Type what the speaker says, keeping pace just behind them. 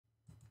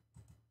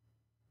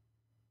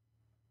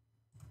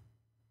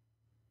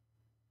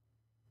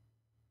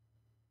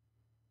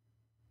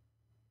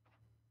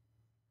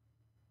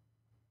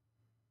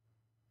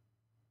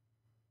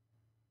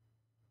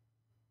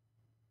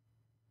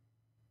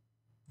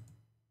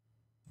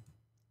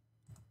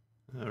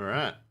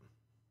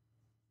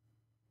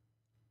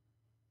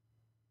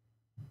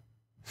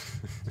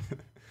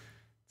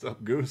What's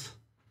up, Goose?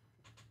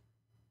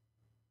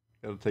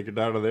 Gotta take it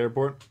down to the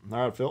airport.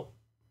 Alright, Phil.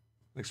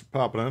 Thanks for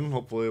popping in.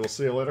 Hopefully we'll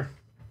see you later.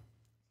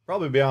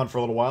 Probably be on for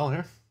a little while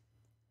here.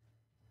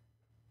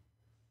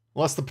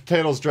 Unless the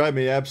potatoes drive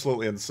me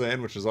absolutely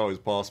insane, which is always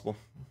possible.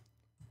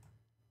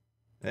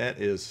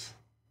 That is...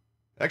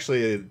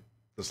 Actually,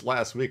 this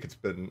last week it's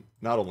been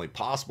not only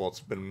possible, it's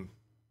been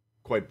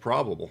quite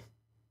probable.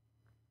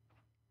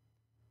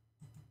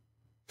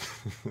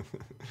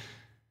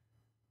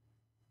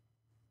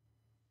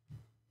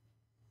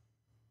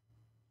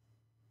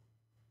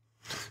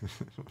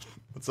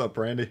 What's up,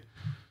 Randy?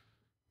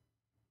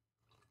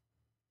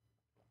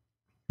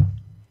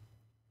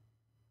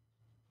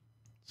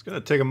 It's going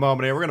to take a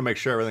moment here. We're going to make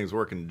sure everything's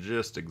working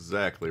just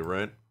exactly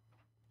right.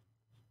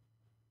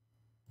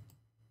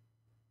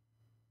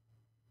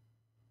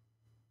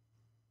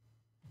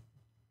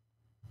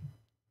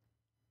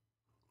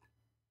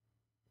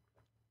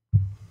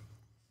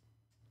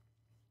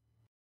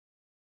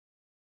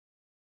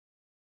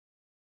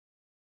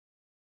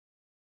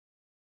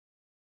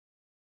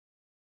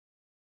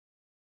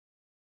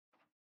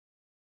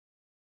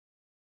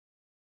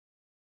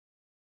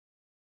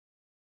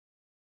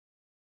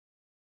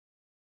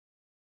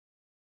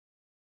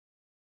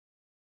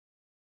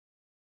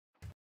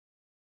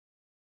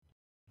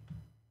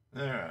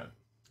 Alright.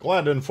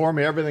 Glad to inform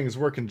you everything is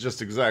working just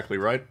exactly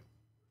right.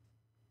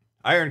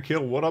 Iron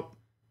Kill, what up?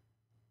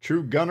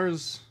 True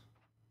Gunners?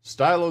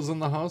 Stylos in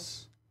the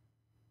house?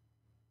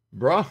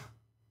 Bruh?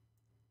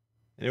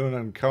 Anyone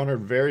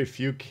encountered very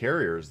few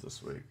carriers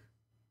this week?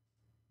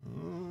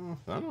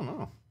 I don't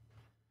know.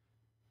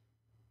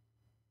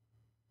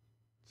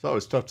 It's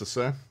always tough to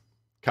say.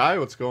 Kai,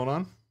 what's going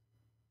on?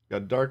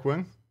 Got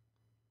Darkwing?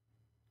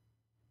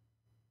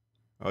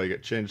 Oh, you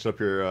got changed up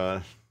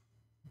your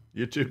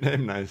YouTube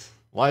name? Nice.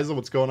 Liza,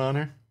 what's going on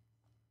here?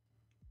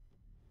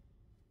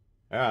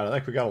 Yeah, I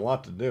think we got a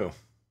lot to do.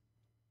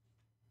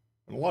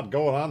 And a lot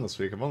going on this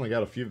week. I've only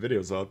got a few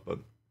videos out, but...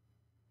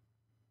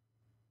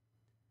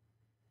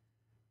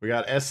 We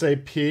got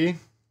SAP.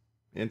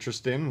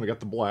 Interesting. We got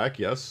the black,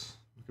 yes.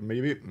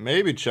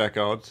 Maybe check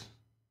out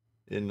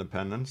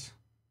Independence.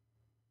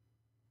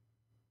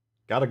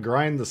 Gotta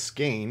grind the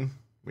skein.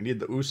 We need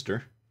the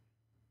Ooster.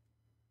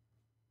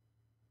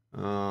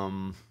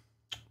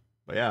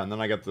 But yeah, and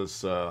then I got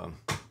this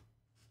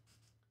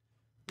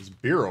this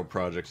Bureau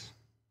project.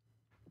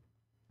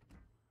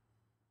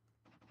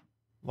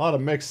 A lot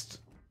of mixed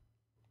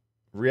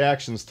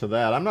reactions to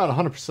that. I'm not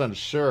 100%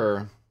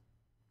 sure.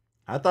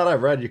 I thought I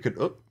read you could...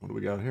 Oh, what do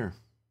we got here?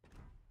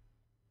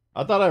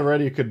 I thought I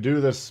read you could do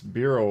this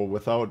Bureau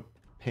without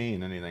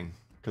paying anything.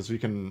 Because we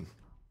can...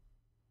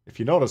 If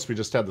you notice, we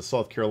just had the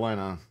South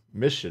Carolina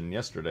mission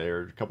yesterday,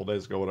 or a couple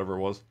days ago, whatever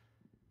it was.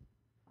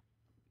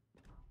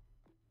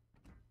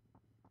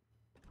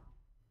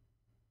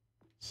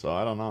 So,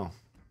 I don't know.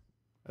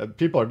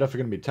 People are definitely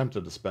going to be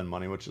tempted to spend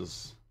money, which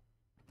is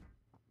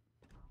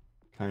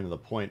kind of the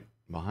point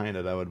behind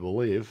it, I would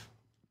believe.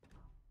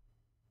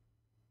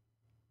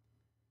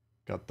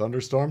 Got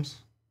thunderstorms.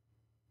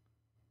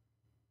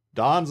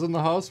 Don's in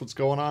the house. What's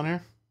going on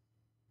here?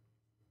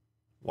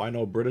 Why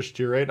no British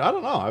tier 8? I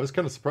don't know. I was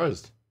kind of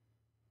surprised, to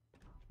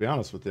be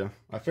honest with you.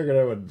 I figured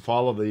I would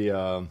follow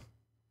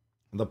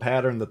the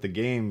pattern that the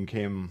game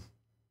came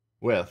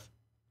with.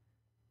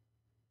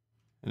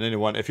 And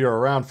anyone, if you're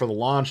around for the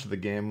launch of the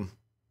game,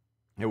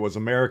 it was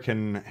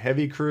American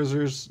heavy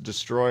cruisers,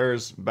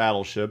 destroyers,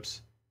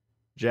 battleships,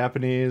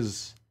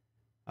 Japanese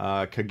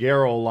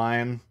Kagero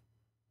line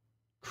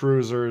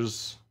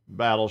cruisers,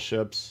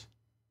 battleships,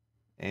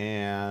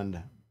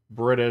 and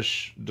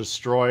British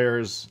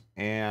destroyers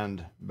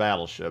and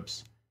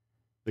battleships.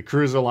 The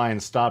cruiser line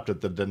stopped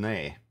at the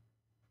Danae.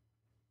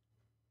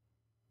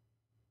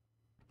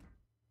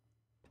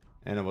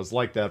 And it was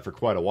like that for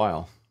quite a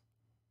while.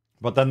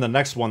 But then the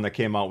next one that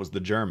came out was the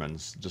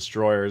Germans.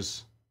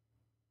 Destroyers.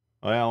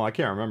 Well, I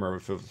can't remember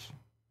if it was...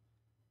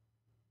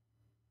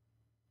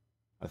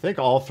 I think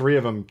all three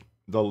of them,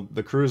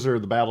 the cruiser,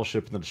 the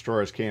battleship, and the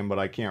destroyers came, but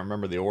I can't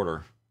remember the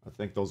order. I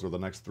think those were the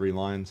next three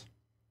lines.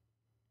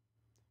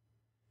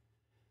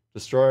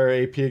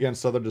 Destroyer AP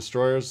against other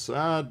destroyers?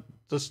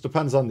 Just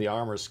depends on the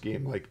armor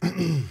scheme. Like,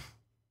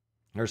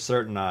 there's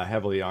certain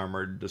heavily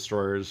armored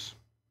destroyers.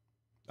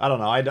 I don't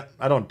know.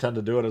 I don't tend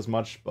to do it as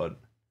much, but...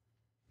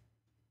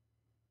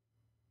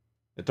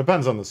 It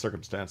depends on the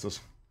circumstances.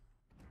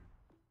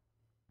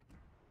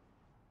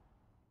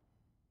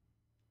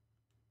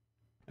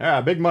 Yeah,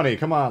 big money.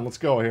 Come on, let's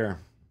go here.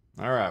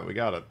 Alright, we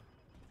got it.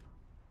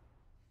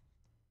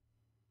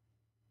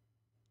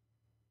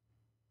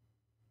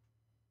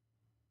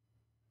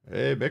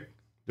 Hey, Bick.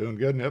 Doing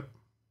good, yep.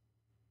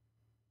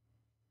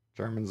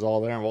 German's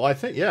all there. Well, I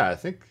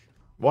think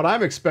what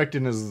I'm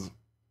expecting is...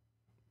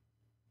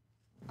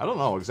 I don't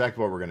know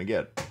exactly what we're going to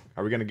get.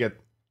 Are we going to get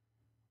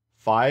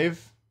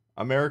 5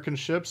 American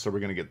ships? Are we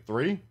going to get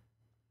 3?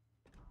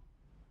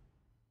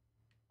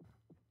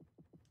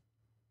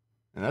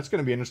 And that's going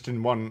to be an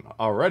interesting one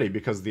already,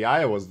 because the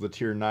Iowa's the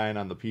tier 9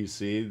 on the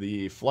PC.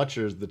 The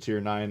Fletcher's the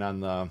tier 9 on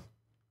the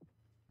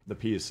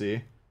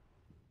PC.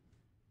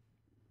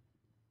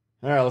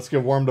 Alright, let's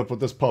get warmed up with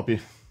this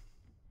puppy.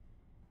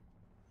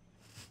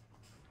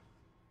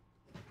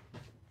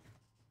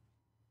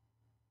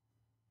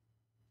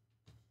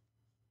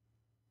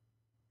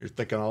 You're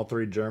thinking all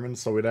three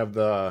Germans? So we'd have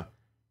the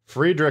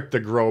Friedrich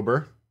de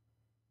Grober.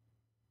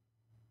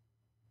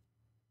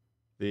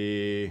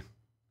 The...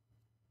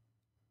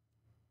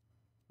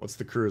 What's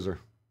the cruiser?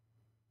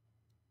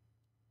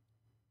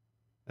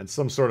 And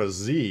some sort of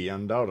Z,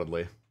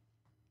 undoubtedly.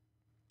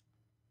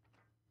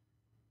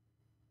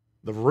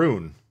 The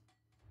Rune.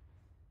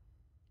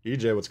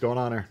 EJ, what's going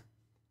on here?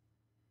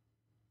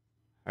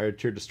 Higher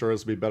tier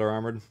destroyers will be better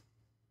armored.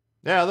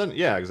 Yeah, then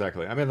yeah,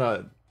 exactly. I mean,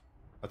 I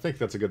think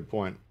that's a good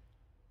point.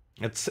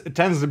 It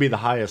tends to be the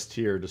highest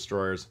tier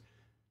destroyers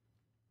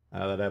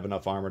that have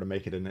enough armor to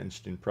make it an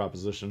interesting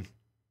proposition.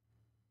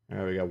 All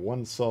right, we got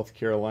one South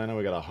Carolina.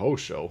 We got a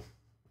Hosho.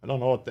 I don't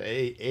know what the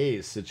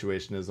AA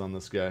situation is on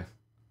this guy.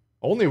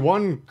 Only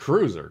one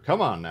cruiser. Come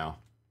on now.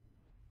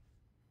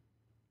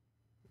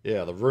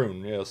 Yeah, the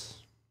Rune, yes.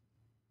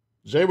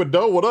 Jay with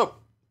Doe, what up?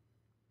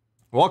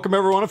 Welcome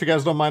everyone. If you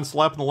guys don't mind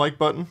slapping the like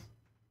button,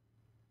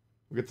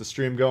 we'll get the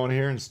stream going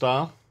here in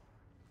style.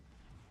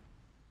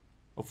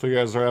 Hopefully you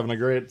guys are having a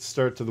great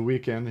start to the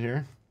weekend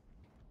here.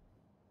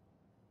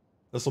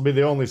 This will be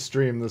the only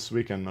stream this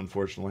weekend,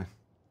 unfortunately.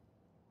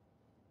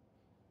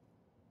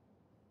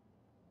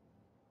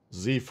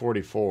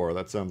 Z44,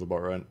 that sounds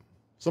about right.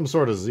 Some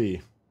sort of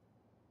Z.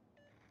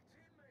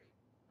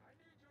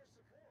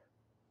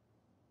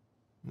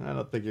 I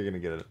don't think you're going to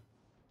get it.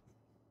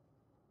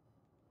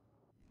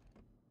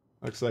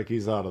 Looks like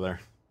he's out of there.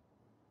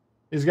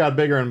 He's got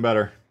bigger and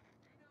better.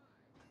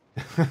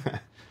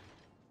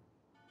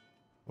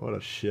 What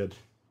a shit.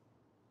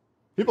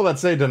 People that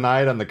say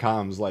denied on the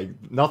comms, like,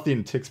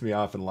 nothing ticks me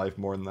off in life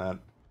more than that.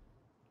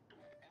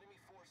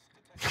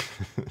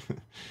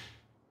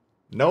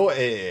 No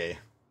AA.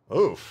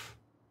 Oof.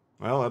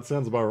 Well, that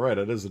sounds about right.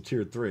 It is a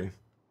tier 3.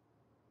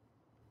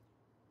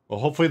 Well,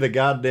 hopefully the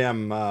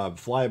goddamn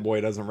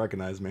flyboy doesn't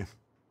recognize me.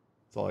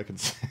 That's all I can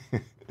say.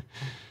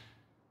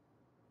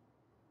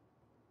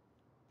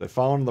 They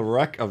found the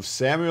wreck of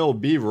Samuel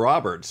B.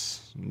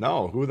 Roberts.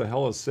 No, who the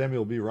hell is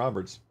Samuel B.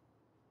 Roberts?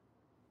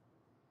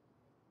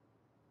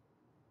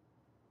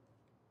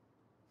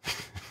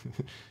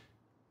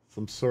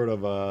 Some sort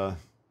of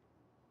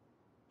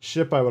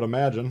ship, I would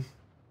imagine.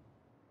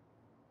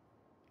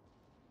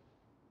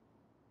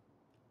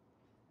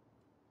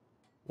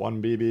 One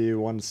BB,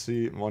 one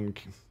C, one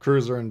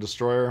cruiser and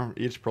destroyer,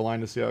 each per line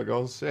to see how it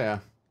goes. Yeah.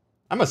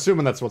 I'm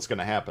assuming that's what's going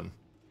to happen.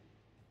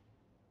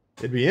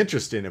 It'd be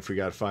interesting if we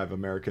got 5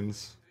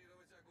 Americans.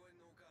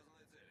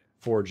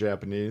 4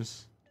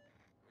 Japanese.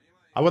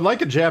 I would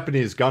like a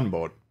Japanese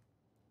gunboat.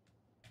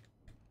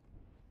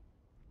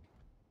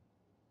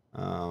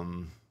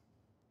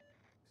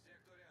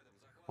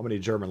 How many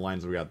German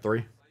lines have we got?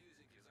 3?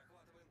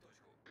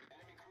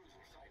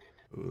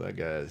 Ooh, that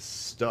guy's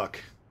stuck.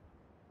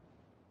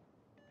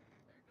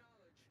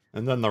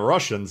 And then the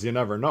Russians, you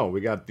never know. We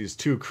got these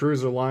 2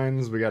 cruiser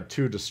lines, we got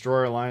 2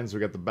 destroyer lines, we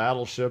got the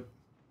battleship.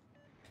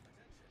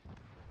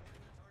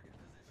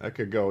 That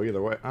could go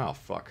either way. Oh,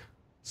 fuck.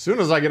 As soon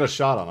as I get a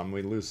shot on him,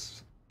 we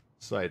lose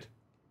sight.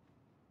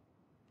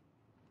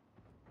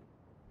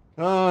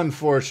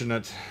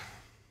 Unfortunate.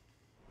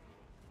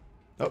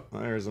 Oh,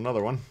 there's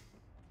another one.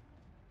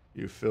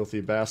 You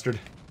filthy bastard.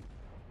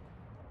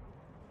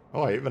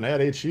 Oh, I even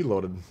had HE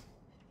loaded.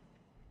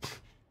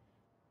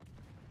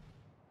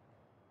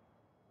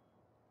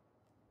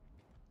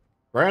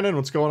 Brandon,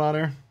 what's going on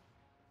here?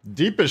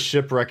 Deepest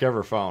shipwreck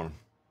ever found.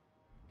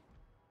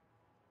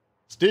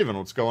 Steven,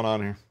 what's going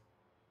on here?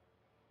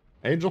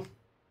 Angel?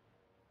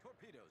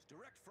 Torpedoes,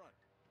 direct front.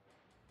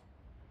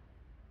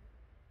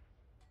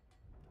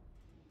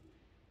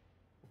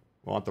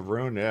 Want the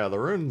Rune? Yeah, the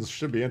Runes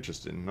should be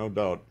interesting, no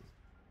doubt.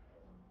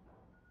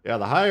 Yeah,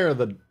 the higher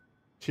the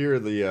tier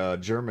the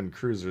German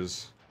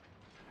cruisers,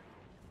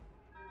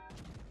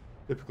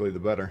 typically the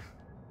better.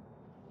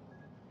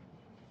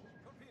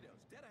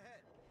 Torpedoes, dead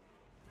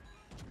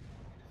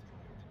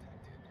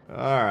ahead.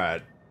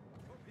 Alright.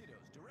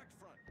 Torpedoes, direct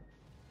front.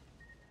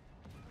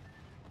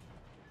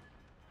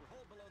 We're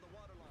hull below the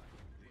waterline.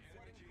 We're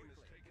flooding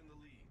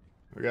quickly.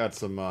 We got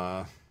some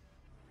Torpedoes,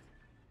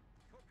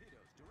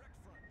 direct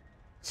front.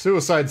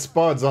 suicide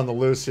spuds on the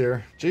loose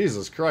here.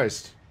 Jesus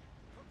Christ.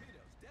 Torpedoes,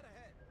 dead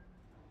ahead.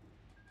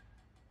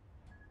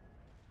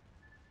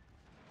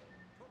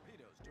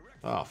 Torpedoes,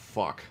 direct front. Oh,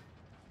 fuck.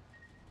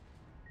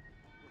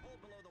 We're hull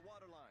below the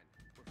waterline.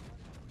 We're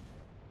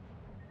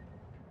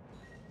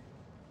flooding.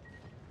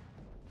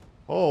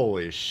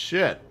 Holy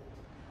shit.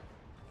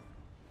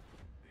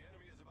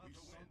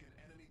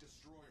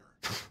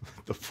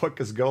 What the fuck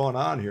is going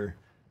on here?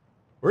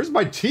 Where's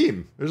my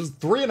team? There's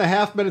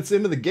 3.5 minutes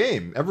into the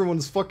game.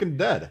 Everyone's fucking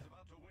dead.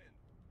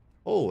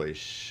 Holy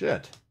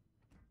shit.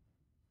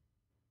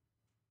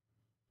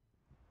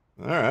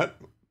 Alright.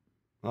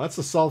 Well, that's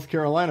the South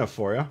Carolina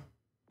for you.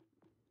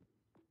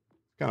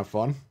 Kind of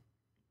fun.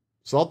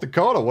 South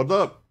Dakota, what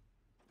up?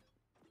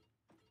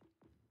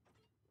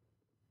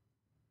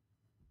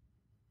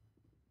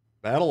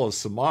 Battle of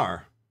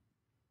Samar.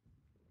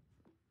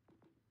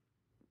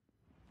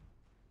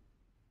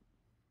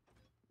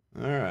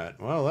 Alright,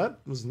 well, that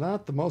was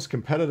not the most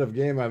competitive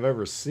game I've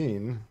ever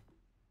seen.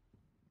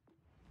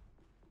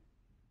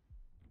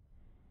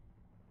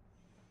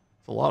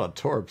 It's a lot of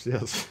torps,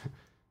 yes.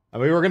 I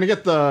mean, we're going to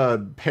get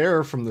the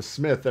pair from the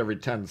Smith every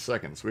 10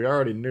 seconds. We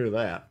already knew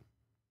that.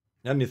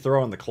 Then you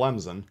throw in the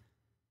Clemson.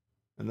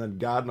 And then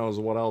God knows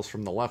what else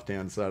from the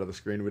left-hand side of the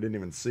screen. We didn't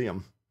even see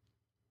them.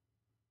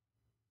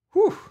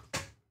 Whew.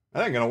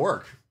 That ain't going to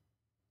work.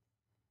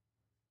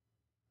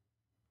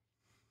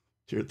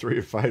 Tier 3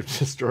 or 5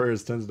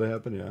 destroyers tends to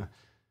happen, yeah.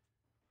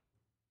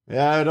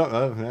 Yeah, I don't,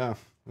 yeah.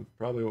 It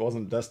probably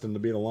wasn't destined to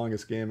be the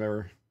longest game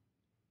ever.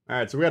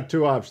 Alright, so we got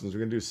two options. We're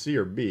going to do C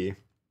or B.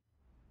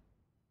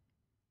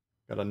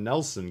 Got a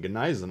Nelson,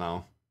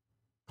 Gneisenau,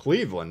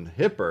 Cleveland,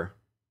 Hipper.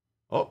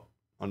 Oh,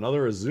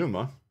 another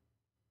Azuma.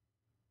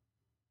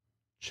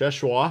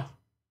 Cheshwa,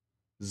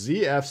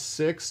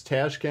 ZF6,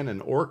 Tashkent,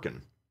 and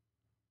Orkin.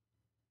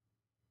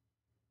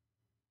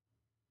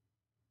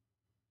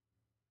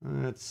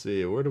 Let's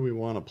see, where do we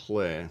want to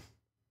play?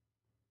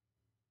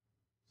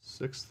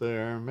 6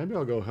 there. Maybe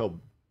I'll go help.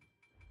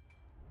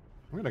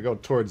 I'm going to go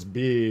towards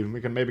B. We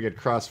can maybe get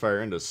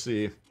Crossfire into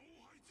C.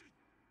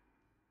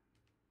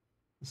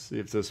 Let's see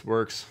if this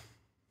works.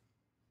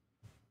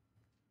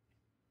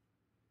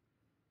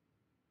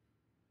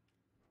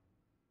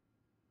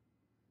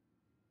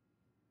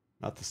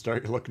 Not the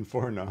start you're looking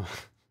for, no.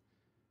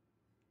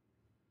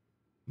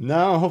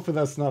 No, hopefully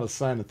that's not a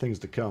sign of things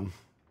to come.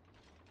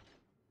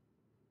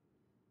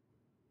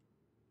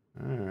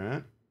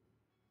 Alright.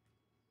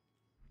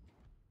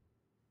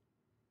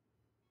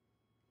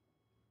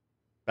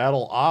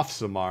 Battle off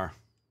Samar.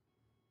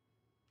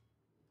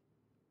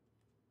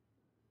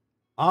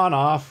 On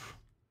off.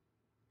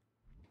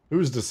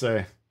 Who's to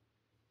say?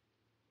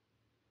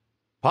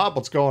 Pop,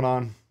 what's going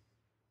on?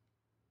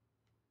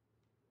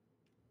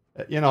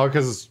 You know,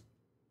 because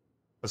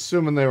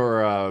assuming they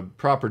were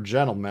proper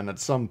gentlemen, at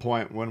some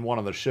point when one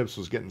of the ships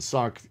was getting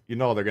sunk, you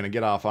know they're going to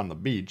get off on the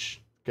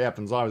beach.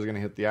 Captain's always going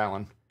to hit the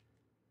island.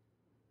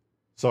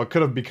 So it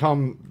could have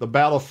become the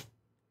battle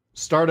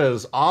started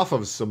as off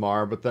of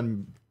Samar, but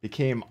then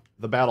became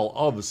the Battle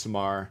of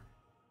Samar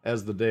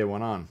as the day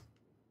went on.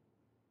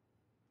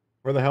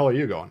 Where the hell are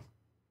you going?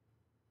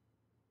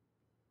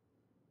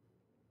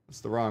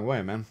 That's the wrong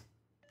way, man.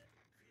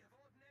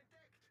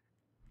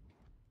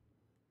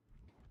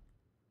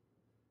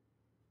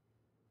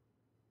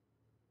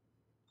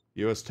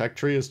 US Tech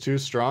Tree is too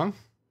strong?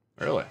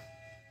 Really?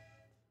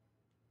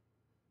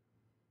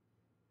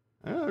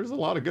 Yeah, there's a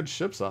lot of good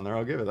ships on there,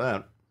 I'll give it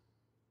that.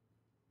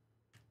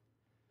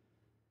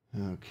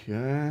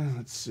 Okay,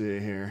 let's see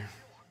here.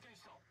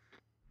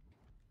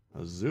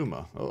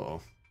 Azuma.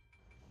 Uh-oh.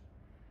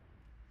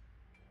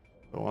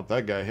 Don't want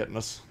that guy hitting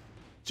us.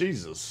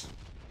 Jesus.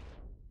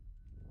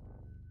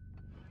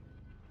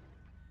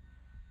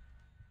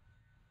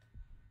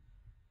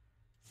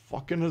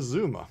 Fucking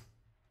Azuma.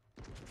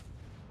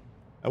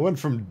 I went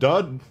from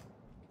dud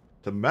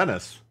to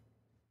menace.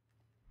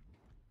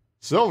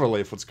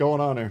 Silverleaf, what's going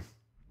on here?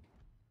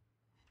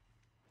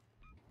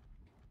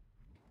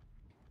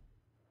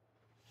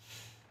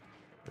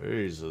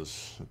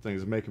 Jesus, that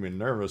thing's making me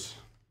nervous.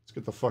 Let's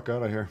get the fuck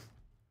out of here.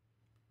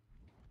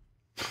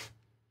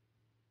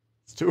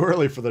 It's too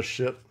early for this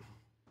shit.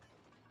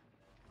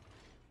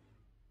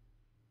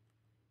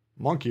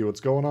 Monkey, what's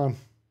going on?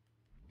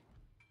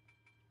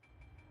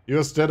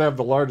 US did have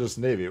the largest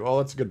navy. Well,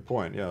 that's a good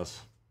point, yes.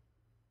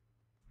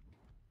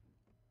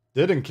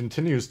 Did and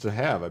continues to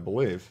have, I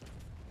believe.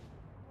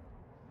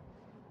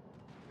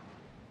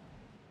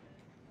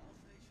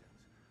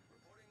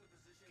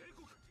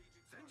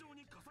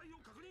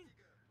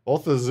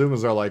 Both the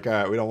Zumas are like,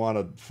 alright, we don't want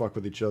to fuck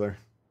with each other.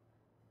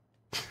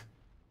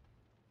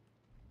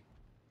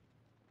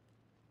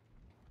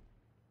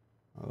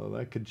 Although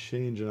that could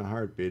change in a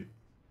heartbeat.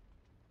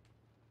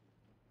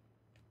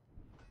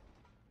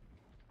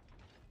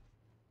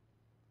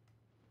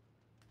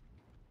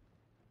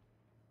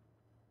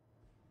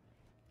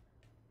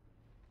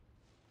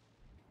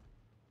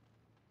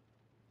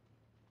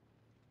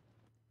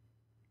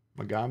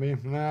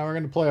 Megami? Nah, we're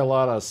going to play a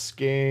lot of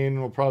Skane.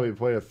 We'll probably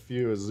play a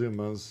few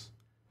Azumas.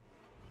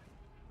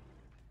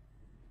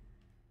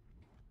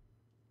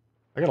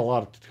 I got a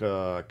lot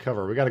to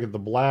cover. We got to get the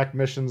black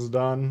missions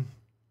done.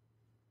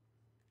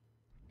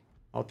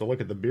 I'll have to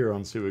look at the bureau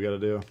and see what we got to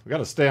do. We got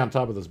to stay on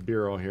top of this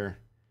bureau here.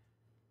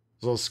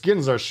 So those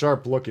skins are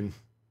sharp looking.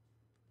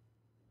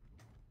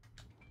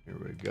 Here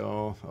we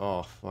go.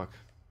 Oh, fuck.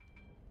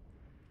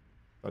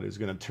 Thought he was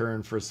going to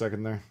turn for a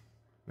second there.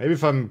 Maybe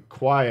if I'm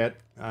quiet,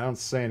 I don't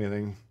say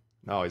anything.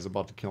 No, he's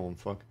about to kill him,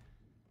 fuck.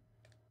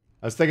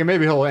 I was thinking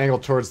maybe he'll angle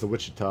towards the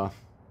Wichita.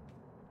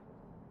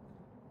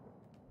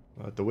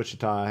 But the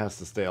Wichita has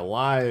to stay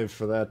alive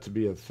for that to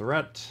be a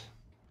threat.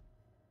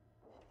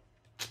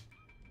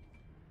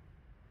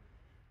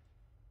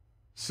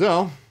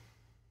 So,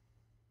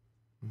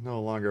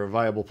 no longer a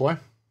viable play.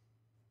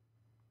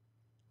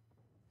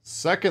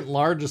 Second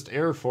largest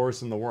air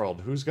force in the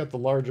world. Who's got the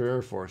larger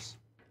air force?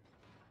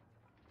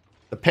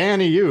 The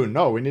Pan EU.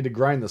 No, we need to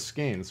grind the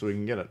skein so we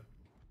can get it.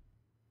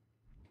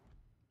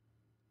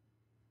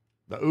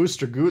 The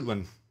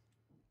Oostergutland.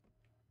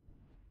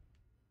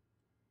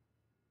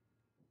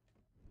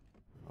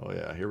 Oh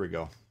yeah, here we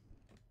go.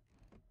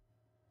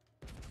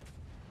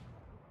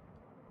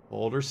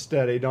 Hold her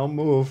steady. Don't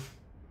move.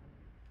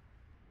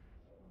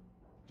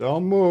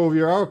 Don't move.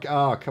 You're okay.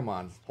 Oh, come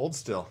on. Hold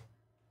still.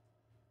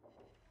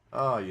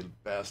 Oh, you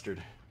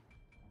bastard.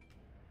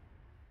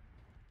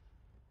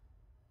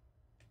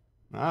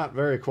 Not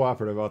very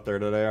cooperative out there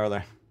today, are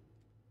they?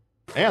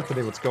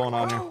 Anthony, what's going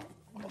on here?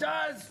 Who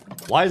does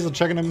Liza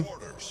checking him.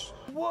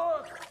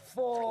 work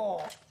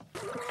for?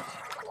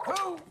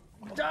 Who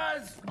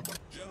does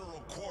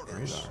General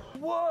quarters.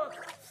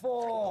 work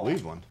for?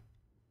 Cleveland.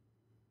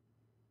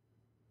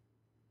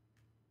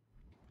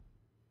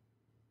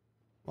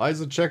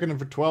 Liza checking in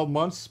for 12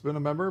 months. Been a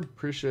member.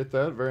 Appreciate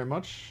that very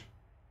much.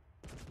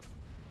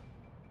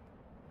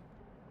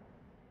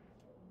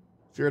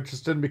 If you're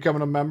interested in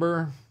becoming a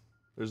member,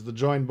 there's the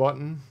join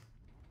button.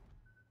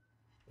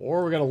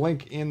 Or we got a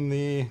link in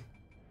the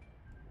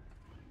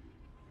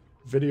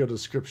video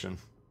description.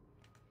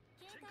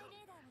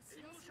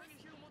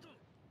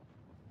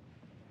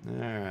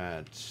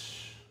 Alright.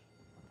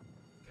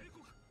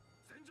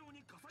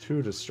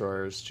 2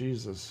 destroyers.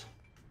 Jesus.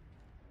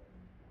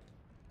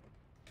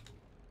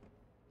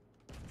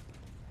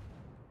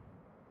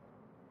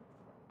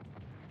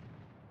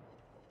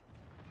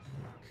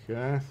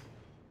 Okay.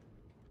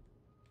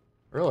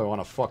 I really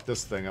want to fuck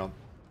this thing up.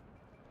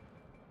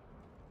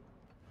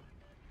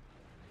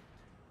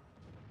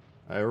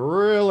 I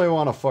really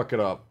want to fuck it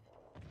up.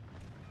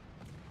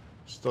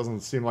 Just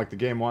doesn't seem like the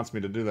game wants me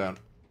to do that.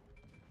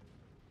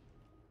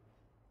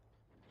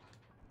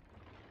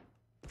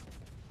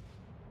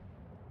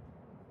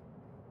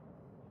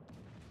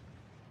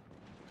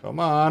 Come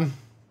on.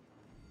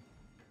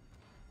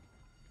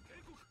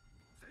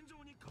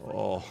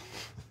 Oh.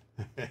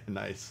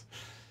 Nice.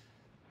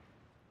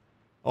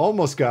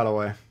 Almost got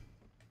away.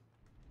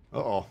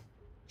 Uh-oh.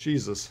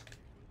 Jesus.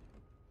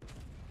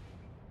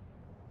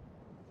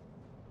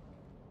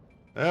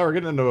 Yeah, we're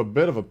getting into a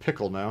bit of a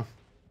pickle now.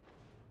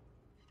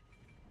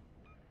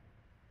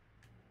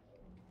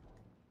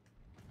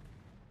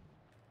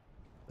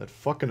 That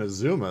fucking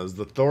Azuma is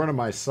the thorn in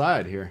my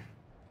side here.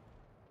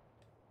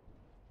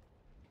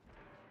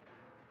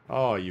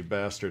 Oh, you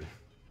bastard.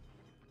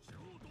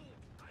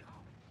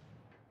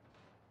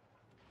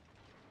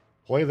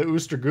 Play the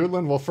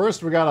Oostergutland? Well,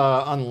 first we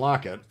gotta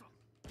unlock it.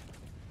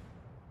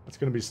 That's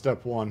gonna be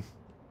step 1.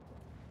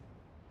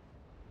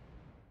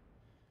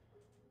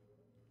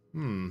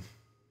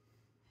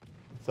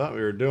 Thought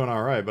we were doing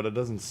alright, but it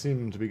doesn't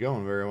seem to be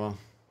going very well.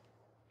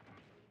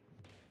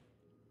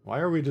 Why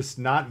are we just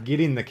not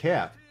getting the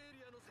cap?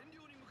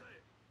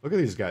 Look at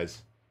these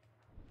guys.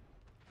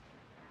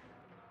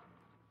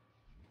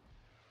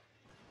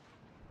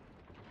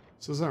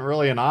 This isn't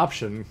really an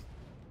option.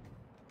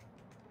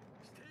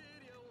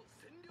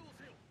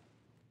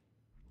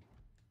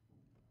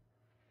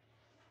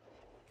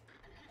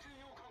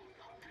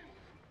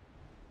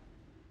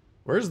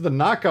 Where's the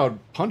knockout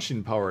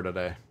punching power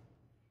today?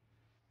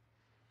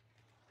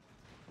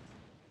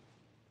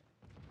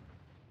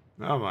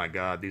 Oh my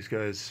god, these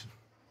guys.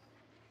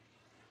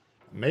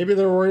 Maybe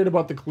they're worried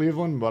about the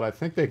Cleveland, but I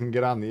think they can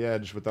get on the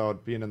edge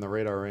without being in the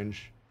radar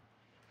range.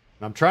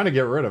 And I'm trying to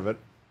get rid of it.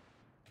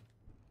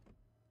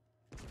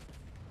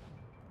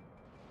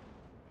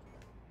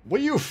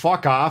 Will you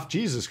fuck off?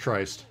 Jesus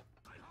Christ.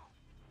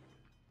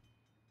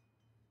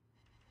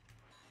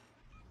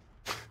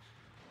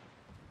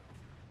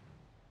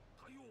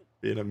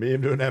 Being a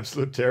meme to an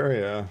absolute terror,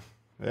 yeah.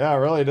 Yeah, I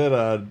really did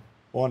a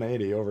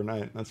 180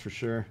 overnight, that's for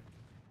sure.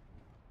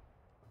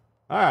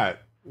 Alright,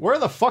 where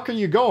the fuck are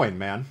you going,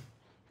 man?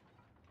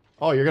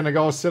 Oh, you're gonna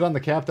go sit on the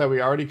cap that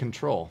we already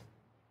control.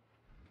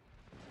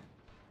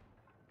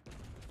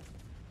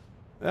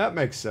 That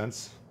makes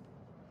sense.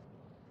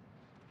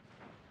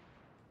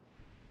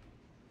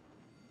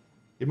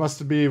 He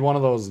must be one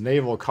of those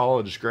naval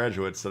college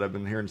graduates that I've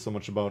been hearing so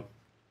much about.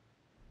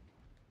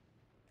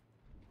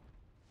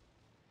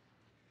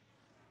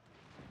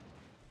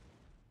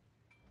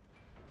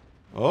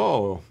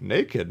 Oh,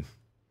 naked.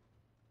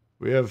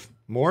 We have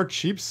more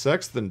cheap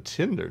sex than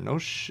Tinder. No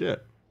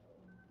shit.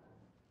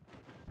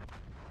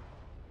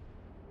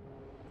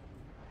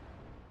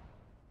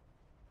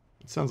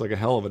 It sounds like a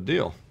hell of a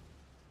deal.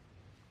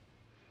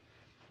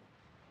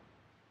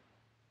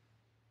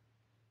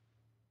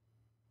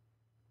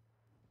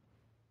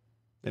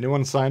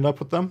 Anyone signed up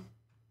with them?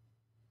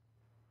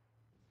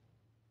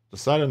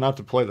 Decided not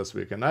to play this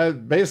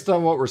weekend. Based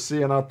on what we're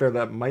seeing out there,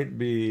 that might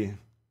be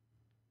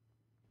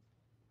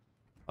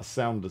a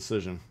sound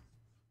decision.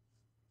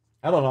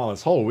 I don't know,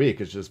 this whole week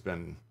has just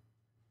been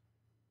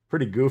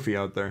pretty goofy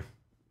out there.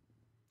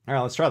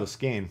 Alright, let's try the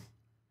skein.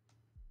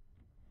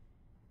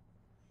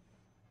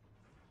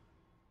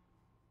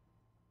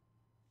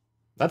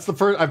 That's the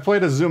first... I've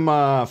played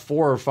Azuma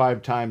 4 or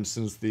 5 times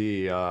since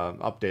the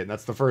update, and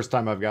that's the first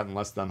time I've gotten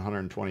less than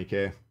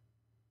 120k.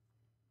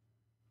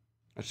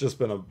 It's just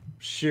been a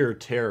sheer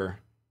terror.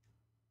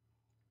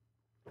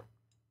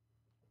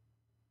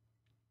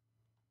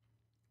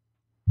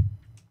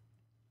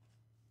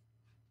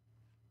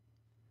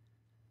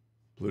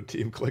 Blue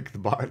team click the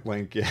bot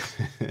link, yeah.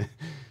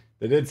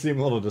 They did seem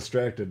a little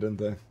distracted, didn't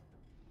they?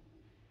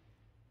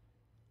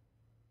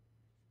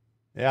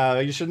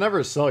 Yeah, you should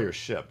never sell your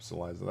ships,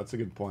 Eliza. That's a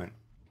good point.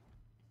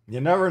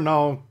 You never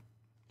know.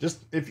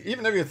 Just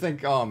even if you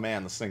think, oh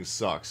man, this thing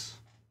sucks.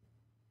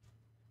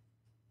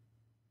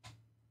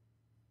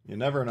 You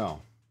never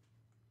know.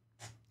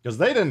 Because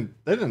they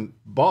didn't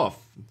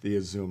buff the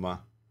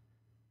Azuma.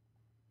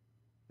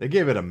 They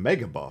gave it a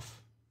mega buff.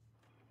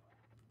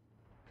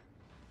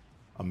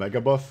 A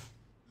mega buff?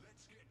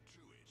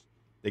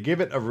 They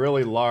gave it a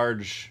really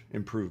large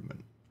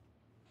improvement.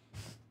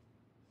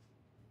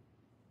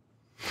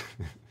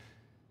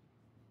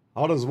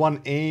 How does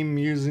one aim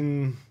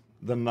using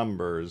the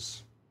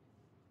numbers?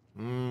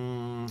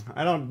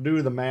 I don't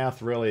do the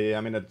math really.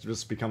 I mean, it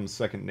just becomes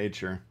second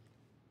nature.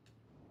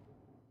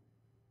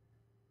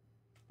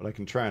 But I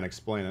can try and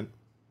explain it.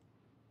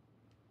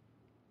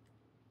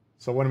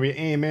 So when we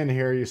aim in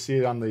here, you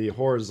see on the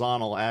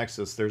horizontal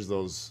axis, there's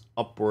those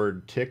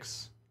upward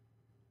ticks.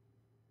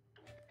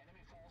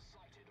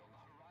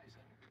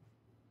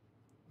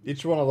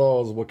 Each one of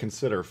those we'll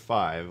consider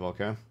 5,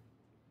 okay?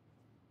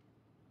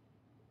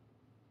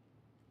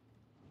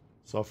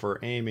 So if we're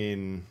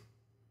aiming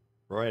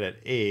right at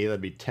A,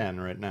 that'd be 10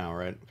 right now,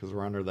 right? Because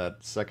we're under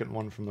that second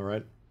one from the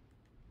right.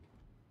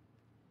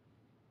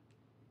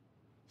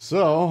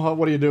 So,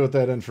 what do you do with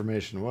that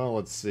information? Well,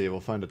 let's see.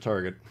 We'll find a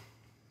target.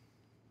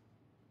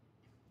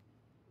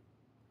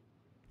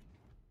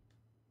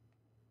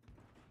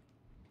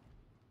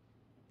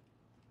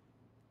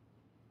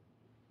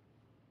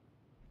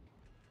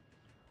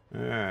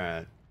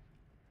 Alright.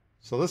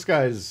 So this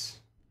guy's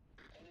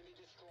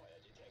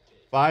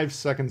 5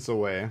 seconds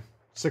away.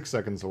 6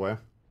 seconds away.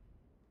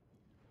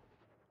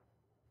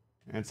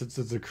 And since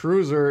it's a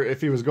cruiser,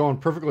 if he was going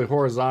perfectly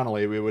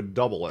horizontally, we would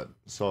double it.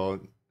 So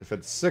if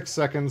it's 6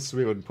 seconds,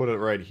 we would put it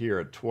right here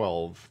at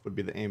 12, would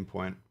be the aim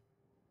point.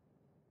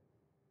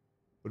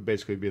 Would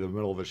basically be the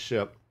middle of a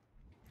ship.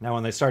 Now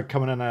when they start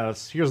coming in at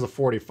us, here's the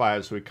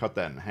 45, so we cut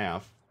that in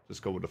half.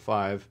 Just go with the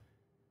 5.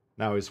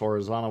 Now he's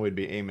horizontal, we'd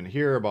be aiming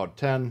here, about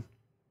 10.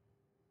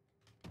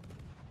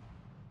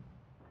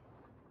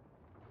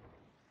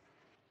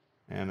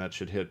 And that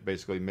should hit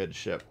basically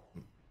mid-ship.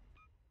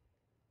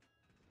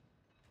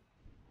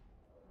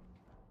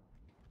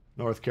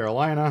 North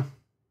Carolina.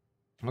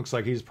 Looks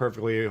like he's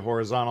perfectly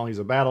horizontal. He's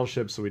a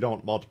battleship, so we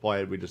don't multiply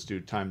it. We just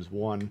do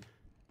 ×1.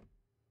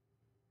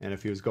 And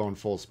if he was going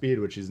full speed,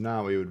 which he's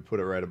not, we would put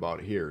it right about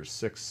here.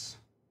 6,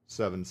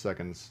 7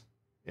 seconds.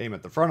 Aim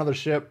at the front of the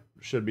ship.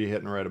 Should be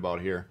hitting right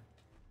about here.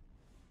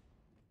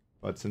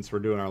 But since we're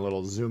doing our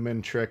little zoom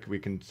in trick, we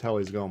can tell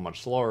he's going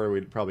much slower.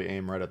 We'd probably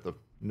aim right at the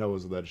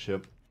nose of that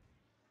ship.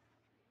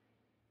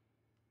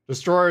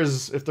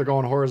 Destroyers, if they're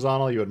going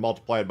horizontal, you would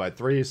multiply it by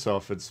 3. So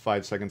if it's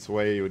 5 seconds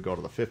away, you would go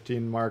to the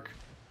 15 mark.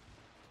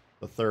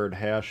 The third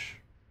hash.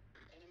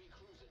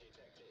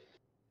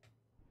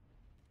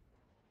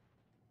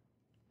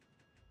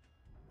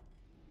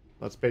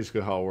 That's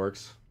basically how it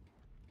works.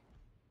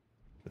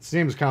 It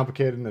seems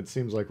complicated and it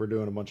seems like we're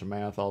doing a bunch of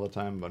math all the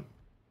time, but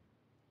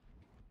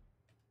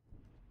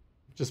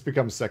it just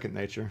becomes second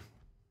nature.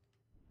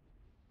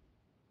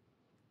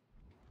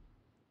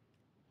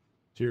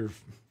 Tier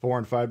 4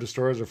 and 5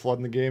 destroyers are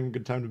flooding the game.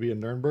 Good time to be in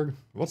Nuremberg.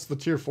 What's the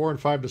tier 4 and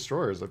 5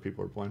 destroyers that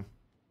people are playing?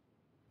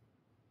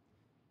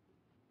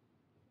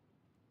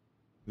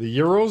 The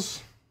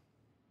Euros?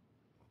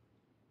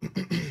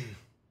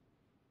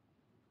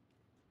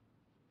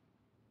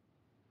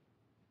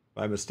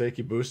 By mistake,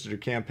 you boosted your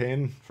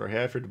campaign for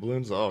half your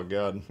doubloons? Oh,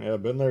 God. Yeah,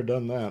 been there,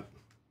 done that.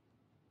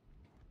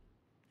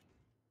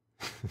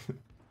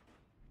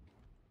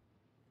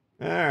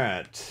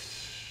 Alright.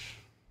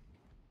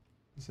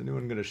 Is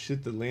anyone going to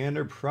shoot the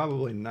lander?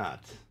 Probably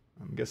not.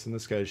 I'm guessing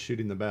this guy's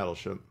shooting the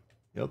battleship.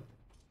 Yep.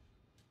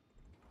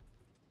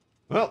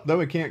 Well, then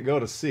we can't go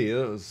to sea.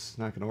 That was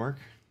not going to work.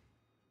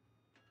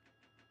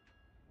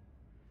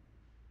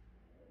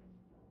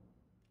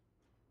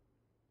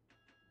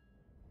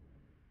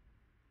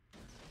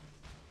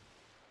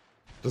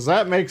 Does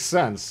that make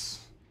sense?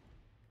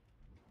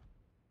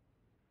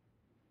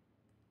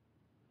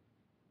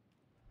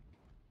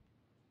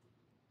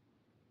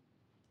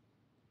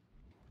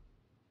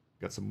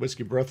 Got some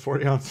whiskey breath,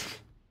 40 ounce.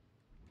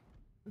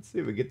 Let's see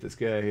if we get this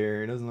guy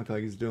here. He doesn't look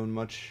like he's doing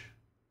much.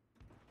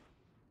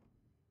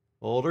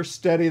 Hold her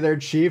steady there,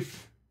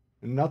 Chief.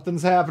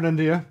 Nothing's happening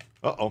to you.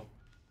 Uh-oh.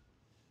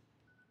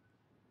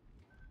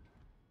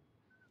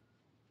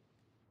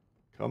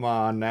 Come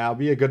on now,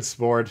 be a good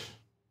sport.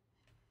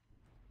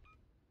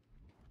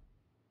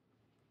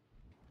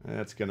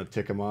 That's gonna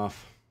tick him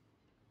off.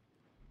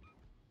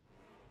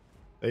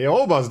 The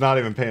Oba's not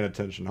even paying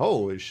attention.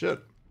 Holy shit.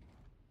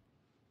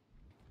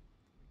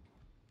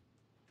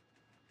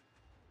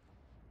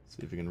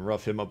 See if we can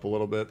rough him up a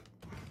little bit.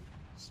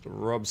 Just to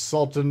rub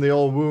salt in the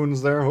old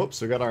wounds there.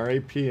 Whoops, we got our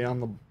AP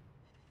on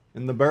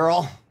in the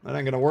barrel. That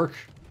ain't gonna work.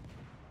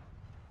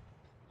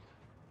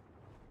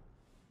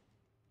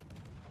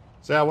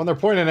 So yeah, when they're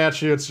pointing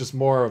at you, it's just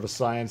more of a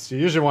science. You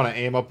usually want to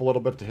aim up a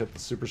little bit to hit the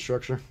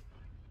superstructure.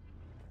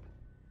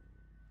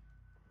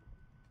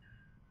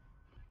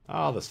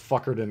 Oh, this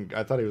fucker didn't...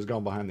 I thought he was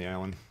going behind the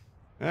island.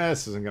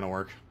 This isn't gonna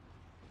work.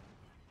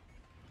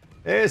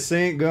 This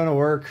ain't gonna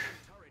work.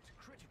 Turret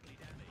critically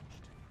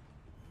damaged.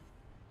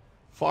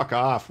 Fuck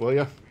off, will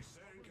ya? We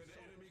sank an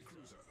enemy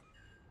cruiser.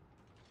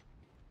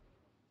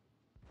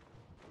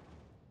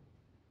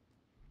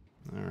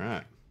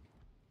 Alright.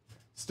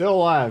 Still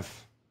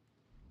alive.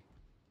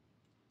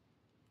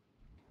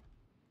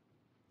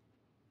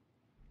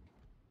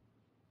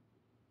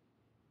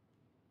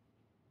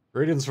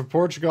 Greetings from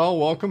Portugal,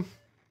 welcome.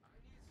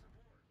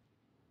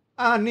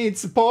 I need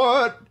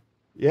support.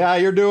 Yeah,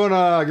 you're doing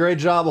a great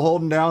job of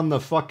holding down the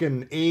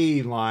fucking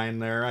A line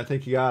there. I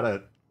think you got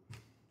it.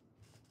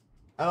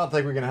 I don't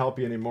think we can help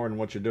you any more than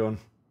what you're doing.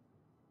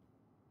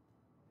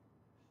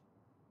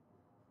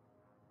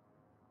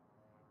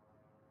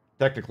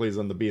 Technically he's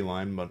on the B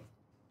line, but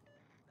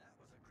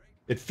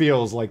it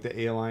feels like the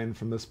A line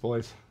from this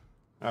place.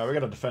 Alright, we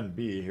gotta defend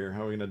B here.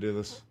 How are we gonna do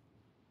this?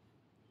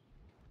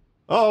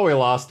 Oh, we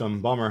lost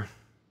him. Bummer.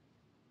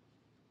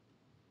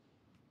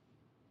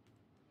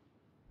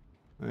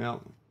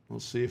 Well, we'll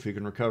see if we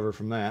can recover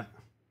from that.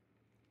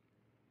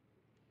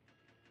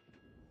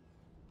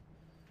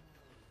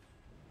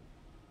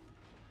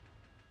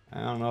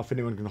 I don't know if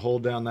anyone can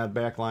hold down that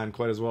back line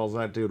quite as well as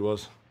that dude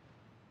was.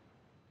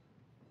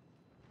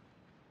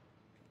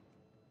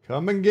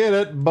 Come and get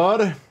it,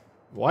 bud.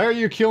 Why are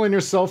you killing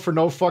yourself for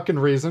no fucking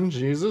reason?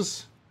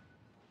 Jesus.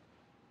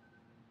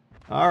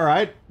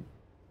 Alright.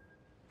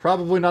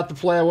 Probably not the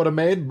play I would have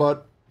made,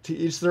 but to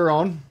each their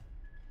own.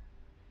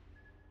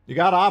 You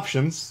got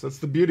options. That's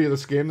the beauty of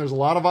this game. There's a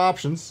lot of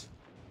options.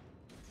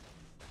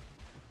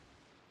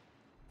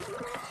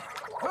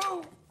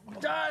 Who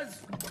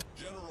does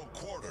General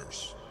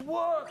quarters.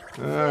 work?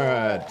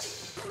 Alright.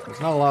 There's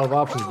not a lot of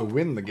options to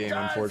win the game,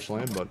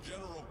 unfortunately, but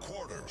General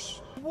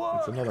quarters.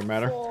 that's another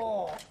matter.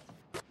 For?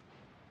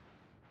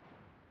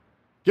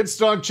 Get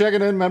Stunk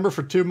checking in, member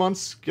for 2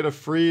 months. Get a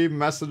free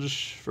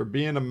message for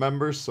being a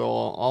member, so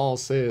all I'll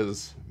say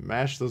is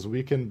mash those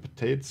weekend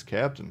potatoes,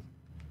 Captain.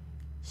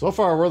 So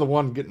far, we're the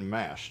one getting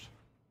mashed.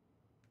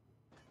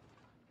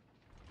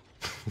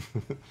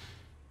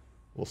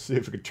 We'll see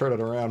if we can turn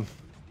it around.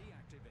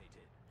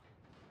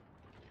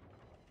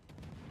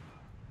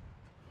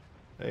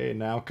 Hey,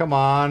 now, come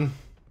on.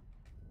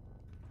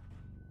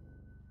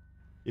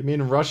 You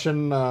mean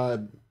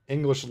Russian,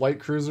 English light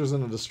cruisers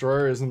in a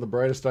destroyer isn't the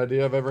brightest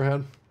idea I've ever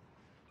had?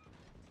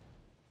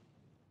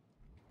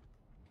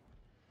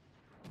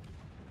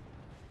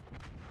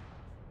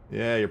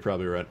 Yeah, you're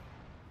probably right.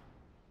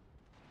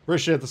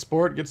 Appreciate the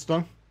support. Get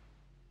stung.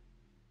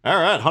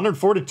 Alright,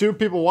 142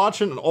 people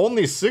watching and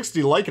only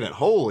 60 liking it.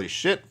 Holy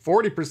shit.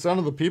 40%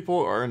 of the people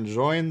are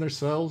enjoying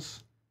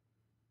themselves.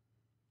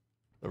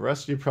 The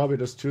rest of you probably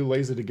just too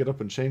lazy to get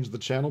up and change the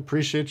channel.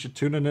 Appreciate you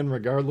tuning in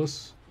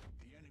regardless.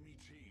 The enemy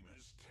team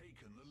has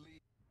taken the lead.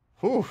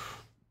 Whew.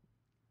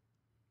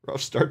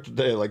 Rough start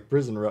today, like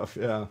prison rough,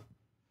 yeah.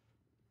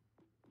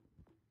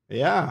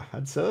 Yeah,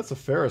 I'd say that's a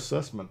fair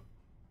assessment.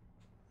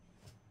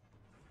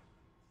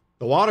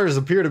 The waters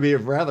appear to be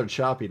rather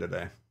choppy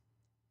today.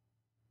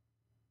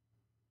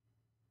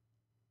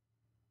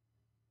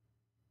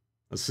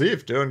 Let's see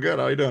if doing good.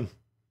 How you doing?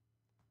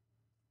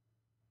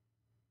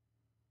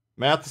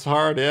 Math is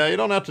hard. Yeah, you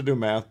don't have to do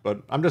math,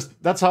 but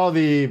that's how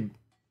the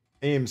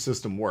aim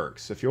system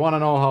works. If you want to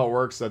know how it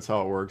works, that's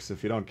how it works.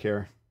 If you don't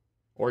care,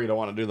 or you don't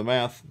want to do the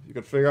math, you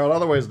can figure out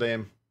other ways to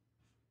aim.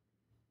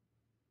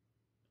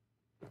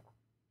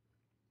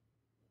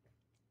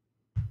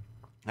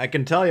 I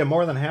can tell you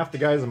more than half the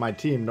guys on my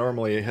team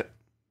normally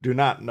do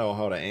not know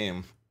how to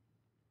aim.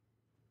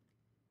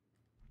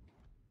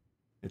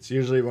 It's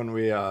usually when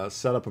we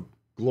set up a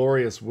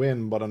glorious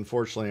win, but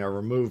unfortunately are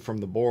removed from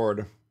the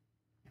board.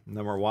 And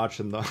then we're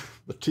watching the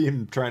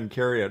team try and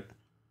carry it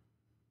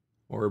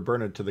or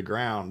burn it to the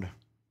ground.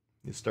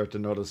 You start to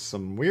notice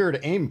some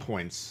weird aim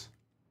points.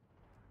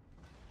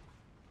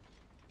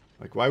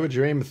 Like, why would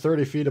you aim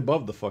 30 feet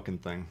above the fucking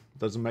thing? It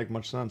doesn't make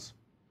much sense.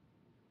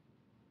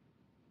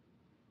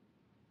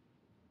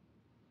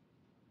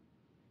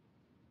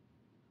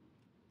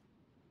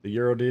 The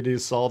Euro DD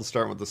is solid,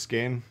 starting with the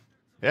Skane.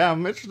 Yeah,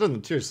 I'm interested in the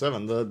Tier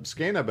 7. The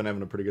Skane I've been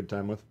having a pretty good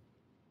time with.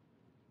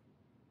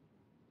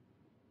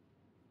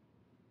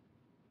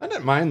 I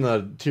didn't mind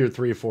the Tier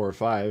 3, 4, or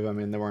 5. I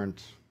mean, they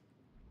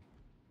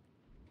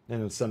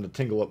didn't send a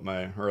tingle up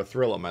my, or a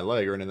thrill up my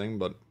leg or anything,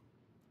 but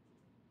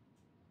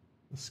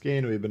the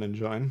Skane we've been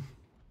enjoying.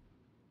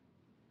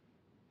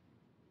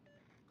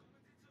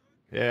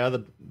 Yeah,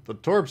 the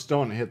torps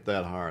don't hit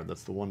that hard.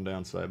 That's the one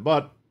downside.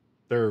 But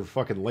they're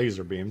fucking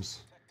laser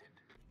beams.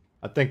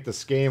 I think the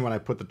Skane, when I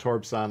put the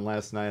torps on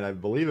last night, I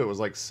believe it was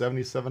like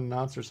 77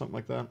 knots or something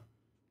like that.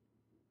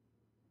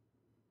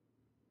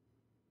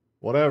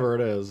 Whatever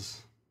it is.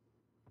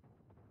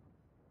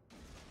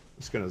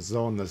 Just gonna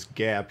zone this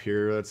gap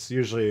here. That's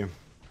usually...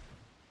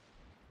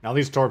 Now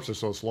these torps are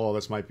so slow,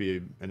 this might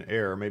be an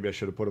error. Maybe I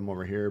should have put them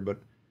over here, but...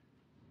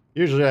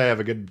 Usually I have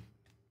a good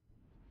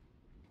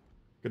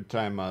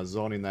time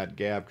zoning that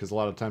gap, because a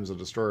lot of times the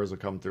destroyers will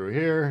come through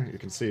here. You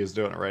can see he's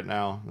doing it right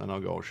now. Then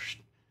I'll go...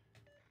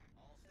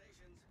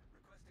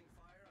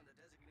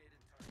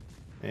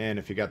 And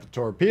if you got the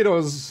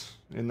torpedoes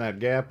in that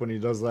gap when he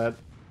does that,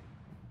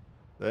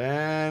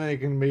 then he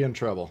can be in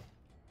trouble.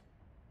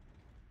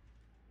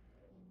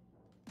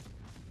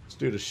 This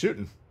dude is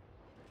shooting.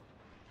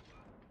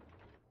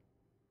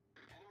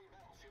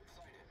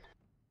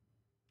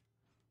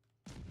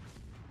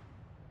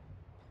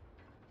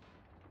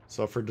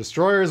 So for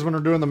destroyers, when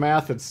we're doing the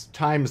math, it's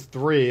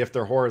 ×3 if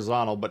they're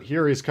horizontal. But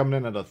here he's coming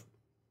in at a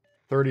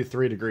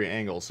 33-degree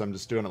angle, so I'm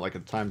just doing it like a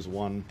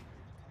 ×1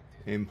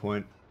 aim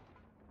point.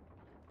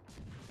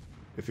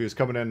 If he was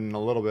coming in a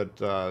little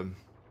bit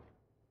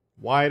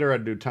wider,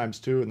 I'd do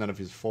 ×2, and then if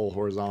he's full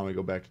horizontal, we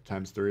go back to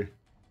 ×3.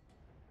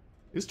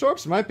 These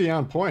torps might be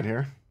on point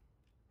here.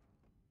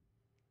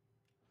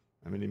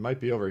 I mean, he might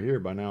be over here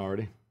by now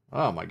already.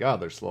 Oh my god,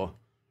 they're slow.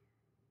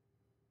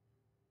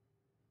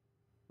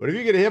 But if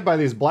you get hit by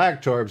these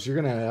black torps,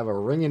 you're going to have a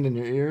ringing in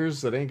your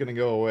ears that ain't going to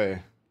go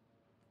away.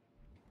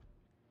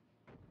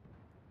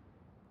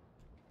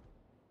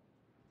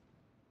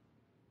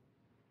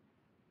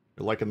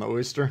 You're liking the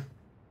oyster?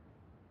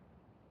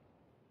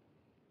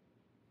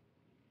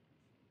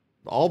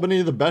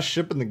 Albany, the best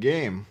ship in the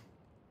game.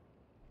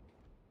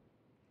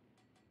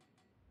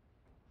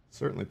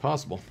 Certainly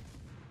possible.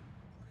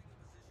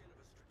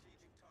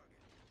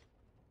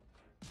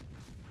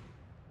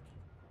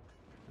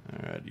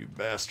 Alright, you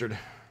bastard.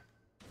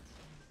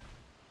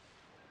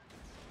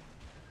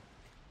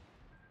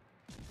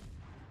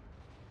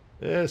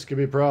 This could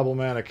be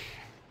problematic.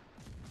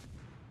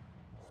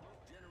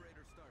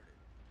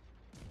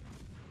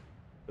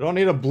 We don't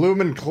need a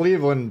bloomin'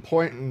 Cleveland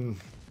pointing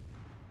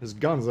his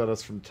guns at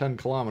us from 10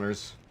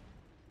 kilometers.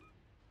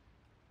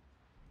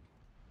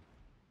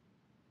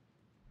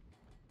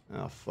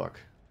 Oh, fuck.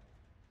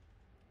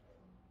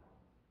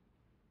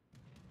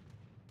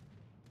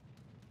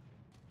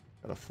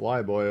 Got a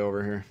flyboy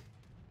over here.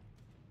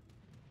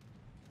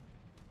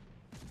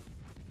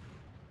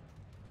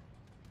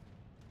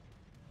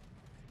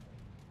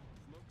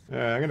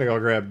 Yeah, I'm gonna go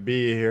grab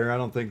B here. I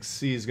don't think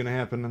C is gonna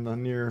happen in the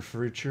near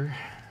future.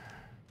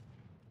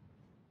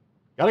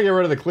 Gotta get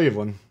rid of the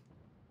Cleveland.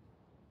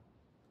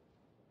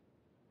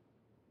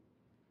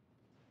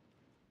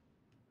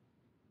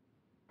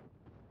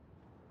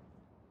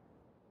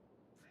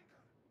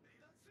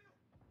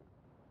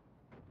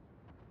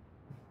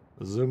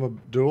 The Zuma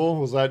duel,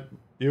 was that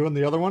you and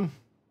the other one?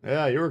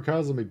 Yeah, you were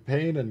causing me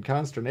pain and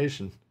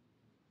consternation.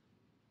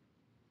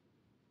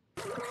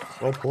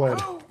 Well played.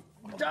 Who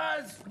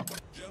does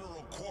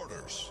General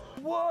quarters.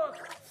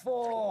 work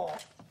for?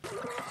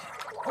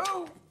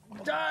 Who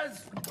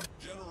does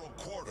General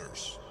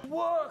quarters.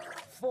 work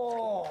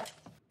for?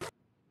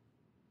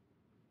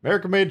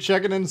 America made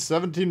checking in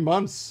 17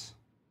 months.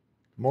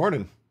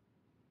 Morning.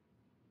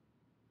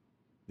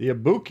 The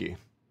Ibuki.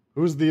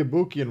 Who's the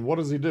Ibuki and what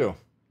does he do?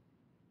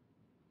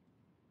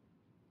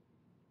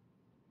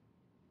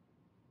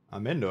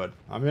 I'm into it.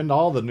 I'm into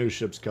all the new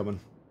ships coming.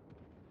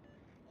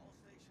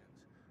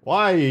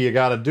 Why you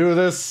gotta do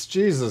this?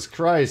 Jesus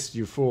Christ,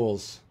 you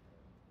fools.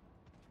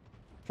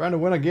 Trying to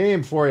win a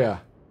game for you.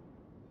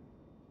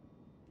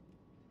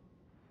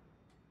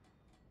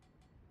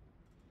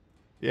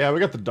 Yeah, we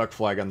got the duck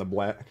flag on the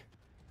black.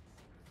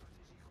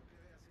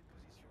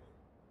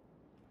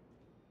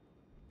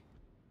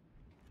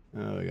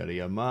 Oh, we got a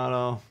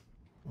Yamato.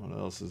 What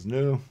else is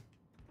new?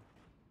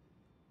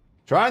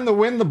 Trying to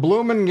win the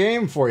bloomin'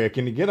 game for you.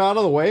 Can you get out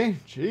of the way?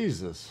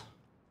 Jesus.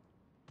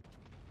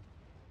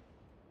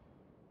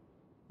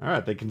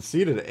 Alright, they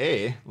conceded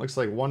A. Looks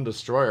like one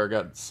destroyer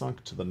got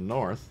sunk to the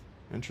north.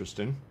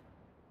 Interesting.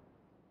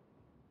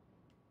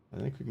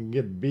 I think we can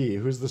get B.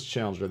 Who's this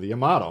challenger? The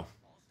Yamato.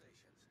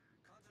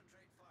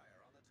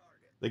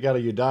 They got a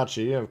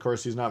Yudachi. Of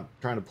course, he's not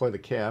trying to play the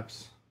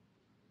caps.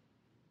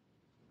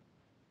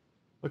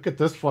 Look at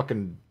this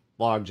fucking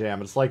logjam.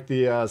 It's like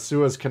the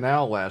Suez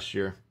Canal last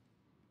year.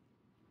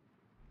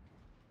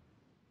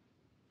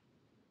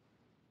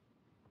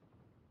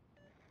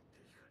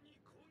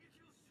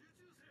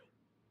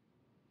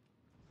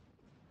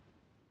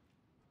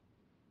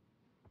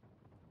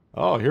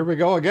 Oh, here we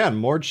go again.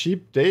 More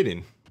cheap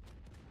dating.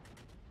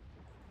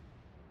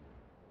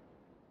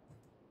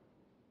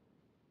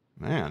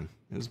 Man,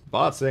 his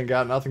bots ain't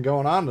got nothing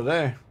going on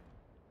today.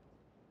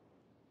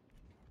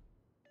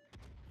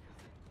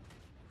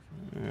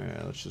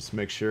 Alright, let's just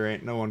make sure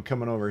ain't no one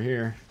coming over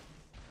here.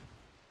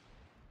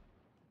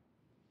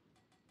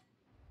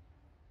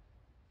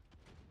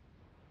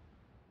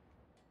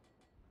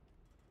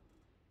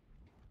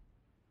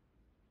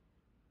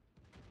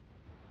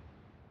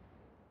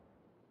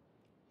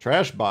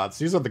 Trash bots.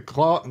 These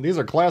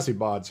are classy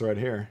bots right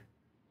here.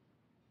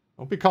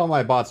 Don't be calling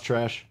my bots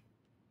trash.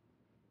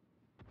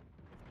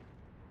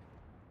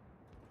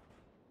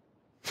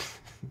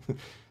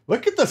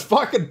 Look at this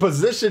fucking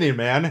positioning,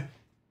 man.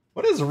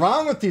 What is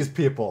wrong with these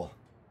people?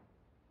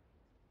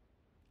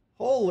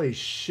 Holy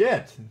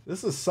shit.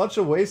 This is such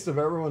a waste of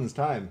everyone's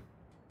time.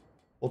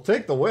 We'll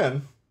take the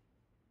win.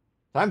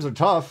 Times are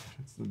tough.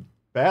 It's a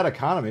bad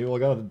economy. We'll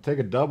gotta take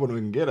a dub when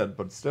we can get it,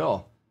 but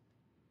still.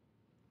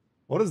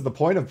 What is the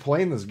point of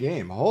playing this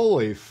game?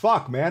 Holy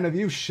fuck, man. Have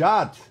you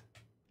shot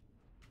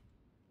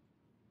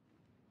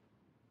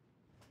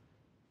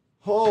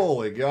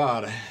Holy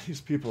God,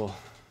 these people.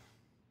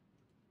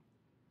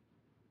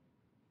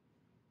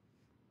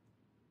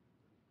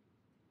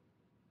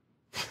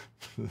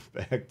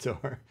 Back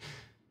door.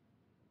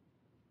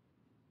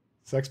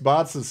 Sex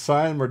bots is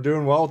sign we're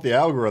doing well with the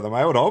algorithm.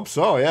 I would hope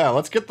so. Yeah,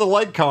 let's get the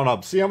like count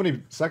up. See how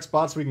many sex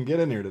bots we can get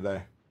in here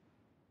today.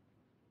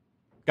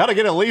 Got to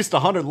get at least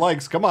 100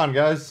 likes. Come on,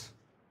 guys.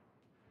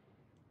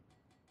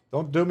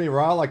 Don't do me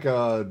raw like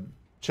a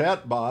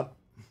chat bot.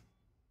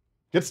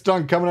 Gets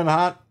done coming in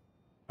hot.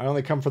 I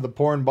only come for the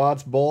porn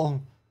bots,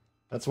 bull.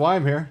 That's why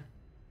I'm here.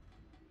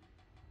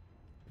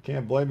 You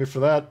can't blame me for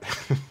that.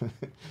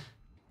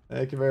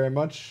 Thank you very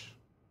much.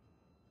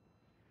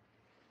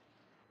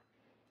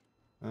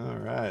 All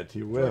right, he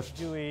whiffed.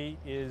 Dewey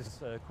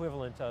is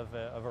equivalent of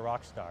a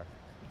rock star.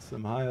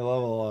 Some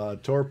high-level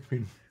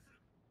torping.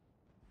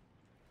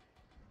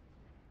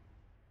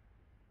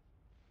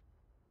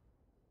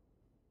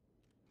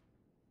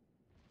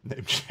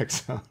 Name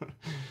checks out.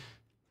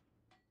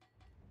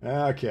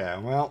 Okay,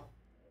 well.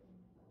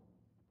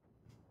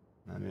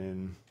 I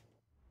mean...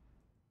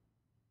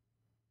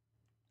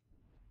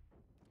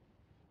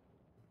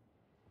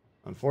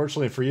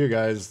 Unfortunately for you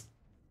guys,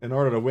 in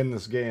order to win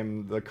this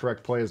game, the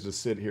correct play is to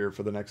sit here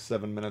for the next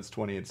 7 minutes,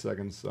 28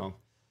 seconds, so...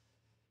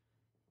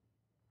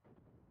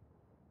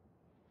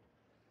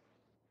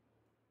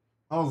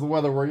 How's the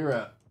weather where you're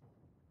at?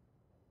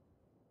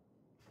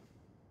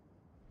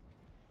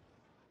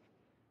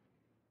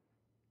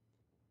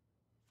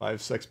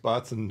 Five sex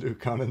bots and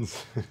Duke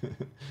Cunnins.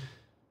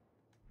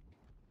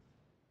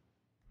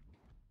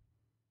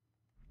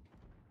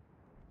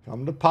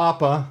 Come to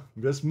Papa.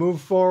 Just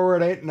move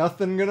forward. Ain't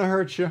nothing gonna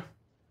hurt you. Our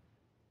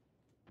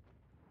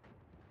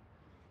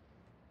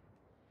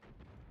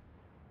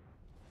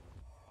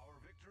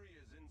victory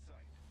is in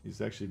sight.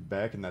 He's actually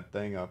backing that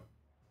thing up.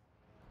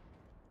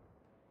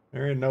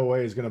 There ain't no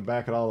way he's gonna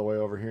back it all the way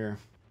over here.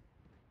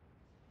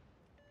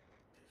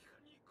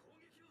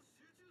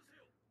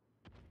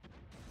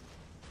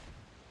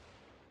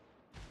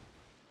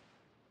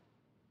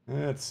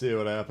 Let's see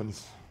what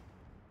happens.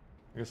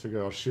 I guess we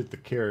go shoot the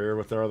carrier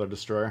with our other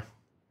destroyer.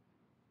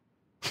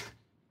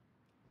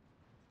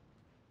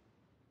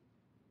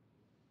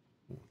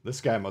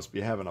 This guy must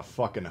be having a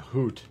fucking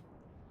hoot.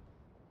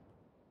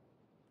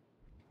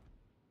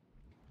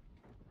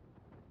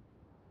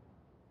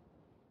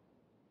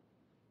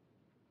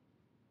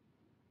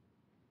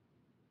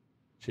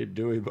 Cheap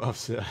Dewey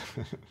buffs, yeah.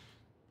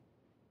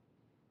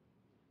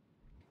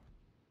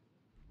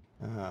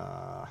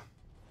 Our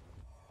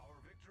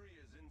victory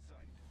is in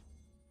sight.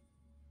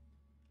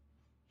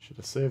 Should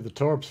have saved the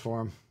torps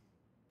for him.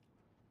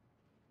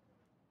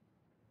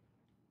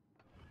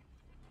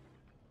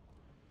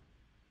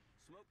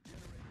 Smoke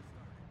generator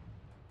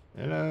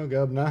started. Hello,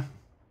 Governor.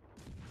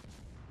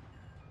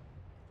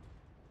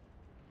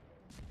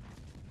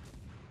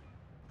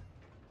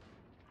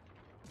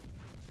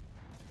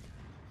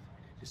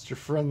 Just your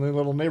friendly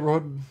little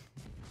neighborhood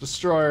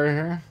destroyer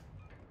here.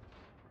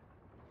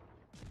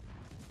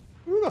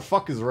 Who the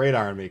fuck is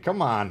radaring me?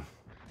 Come on.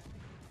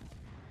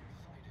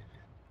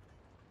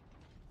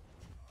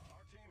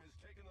 Our team has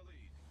taken the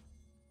lead.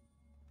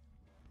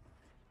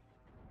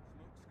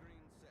 Smoke screen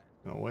set.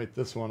 Gonna wait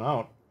this one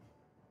out.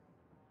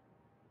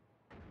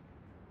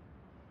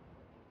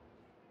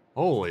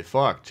 Holy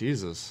fuck,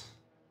 Jesus.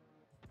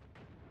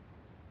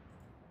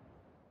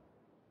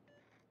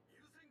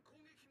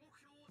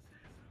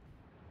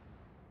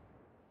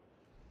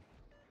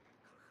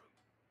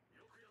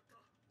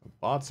 The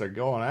bots are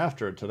going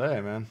after it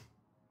today, man.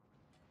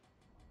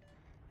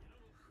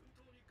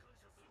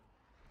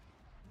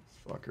 This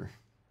fucker.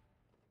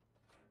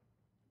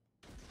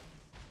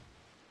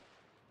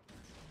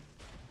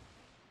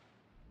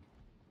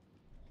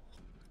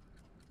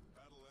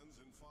 Battle ends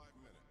in 5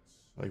 minutes.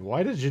 Like,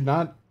 why did you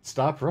not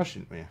stop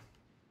rushing me?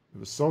 It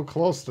was so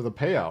close to the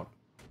payout.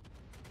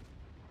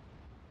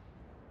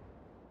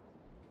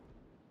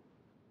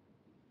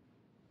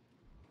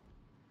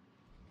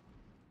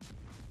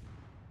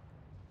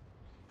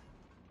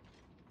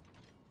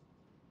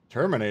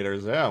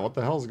 Terminators, yeah, what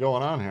the hell's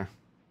going on here?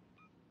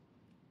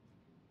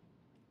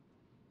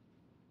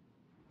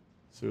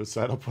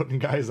 Suicidal putting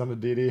guys on the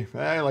DD.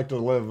 I like to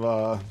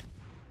live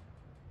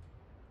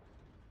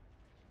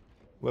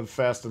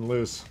fast and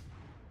loose.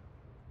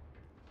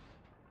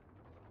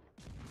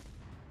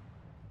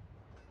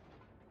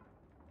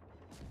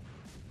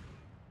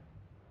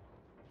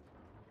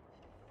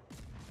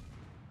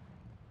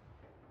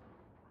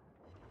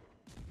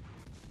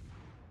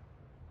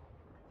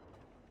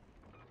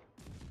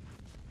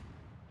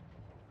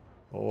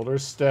 Hold her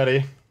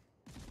steady.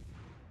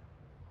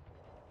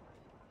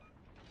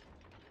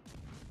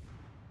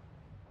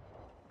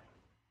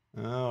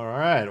 All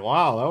right.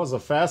 Wow, that was a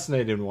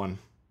fascinating one.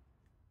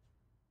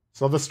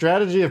 So the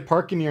strategy of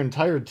parking your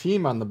entire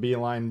team on the B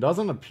line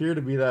doesn't appear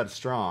to be that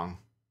strong.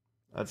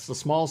 That's a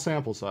small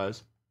sample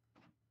size.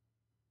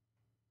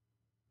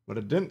 But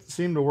it didn't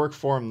seem to work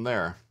for him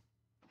there.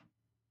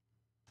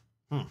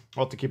 I'll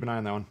have to keep an eye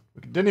on that one.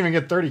 We didn't even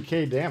get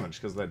 30k damage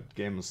because that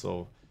game was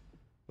so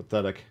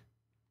pathetic.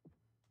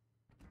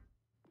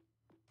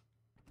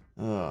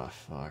 Oh,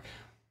 fuck.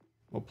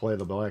 We'll play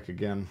the black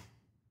again.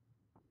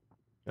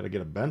 Gotta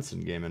get a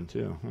Benson game in,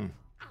 too.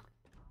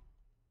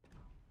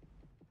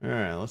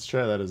 Alright, let's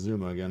try that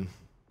Azuma again.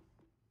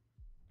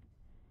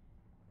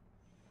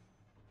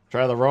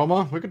 Try the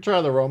Roma? We could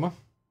try the Roma.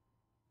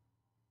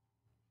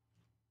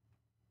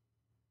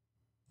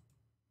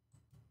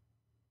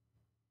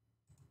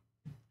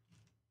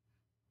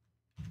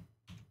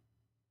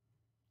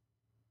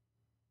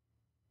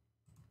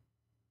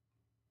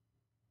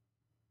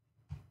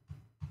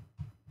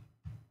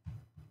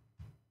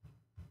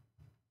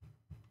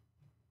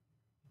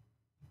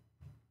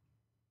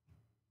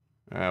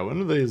 Alright,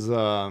 when are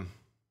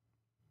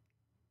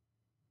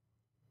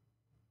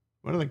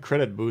the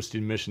credit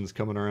boosting missions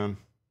coming around?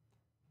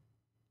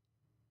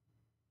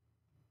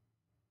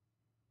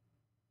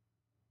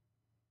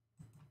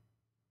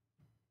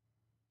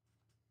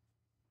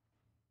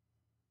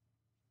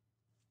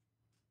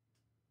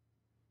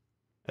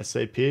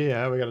 SAP,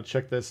 yeah, we gotta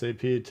check the SAP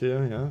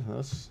too. Yeah,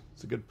 that's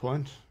a good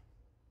point.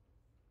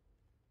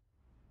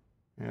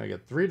 Yeah, I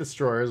got 3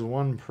 destroyers,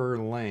 1 per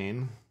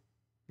lane.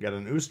 Got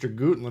an Ooster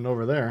Gutland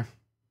over there.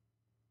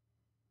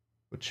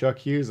 With Chuck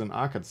Hughes and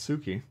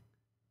Akatsuki.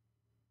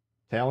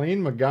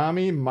 Taline,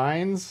 Megami,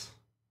 Mines.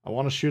 I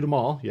want to shoot them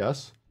all,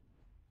 yes.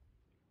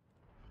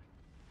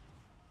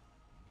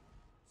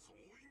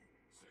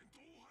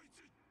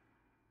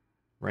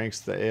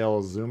 Ranks the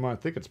AL Zuma. I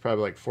think it's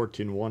probably like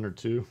 14-1 or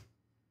 2.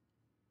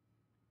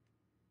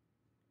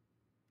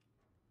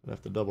 I'd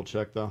have to double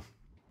check though.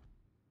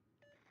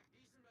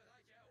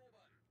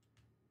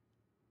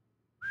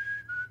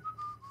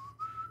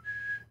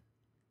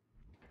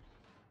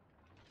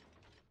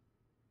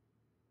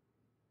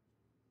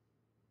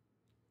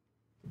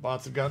 The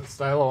bots have gotten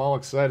Stylo all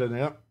excited,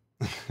 yep.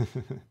 He's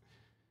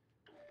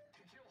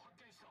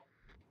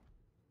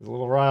a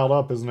little riled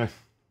up, isn't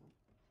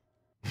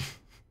he?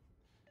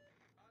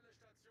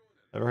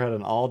 Ever had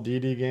an all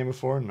DD game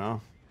before?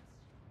 No.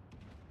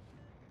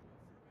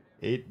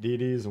 8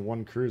 DDs and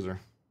 1 cruiser.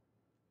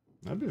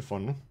 That'd be a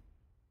fun one.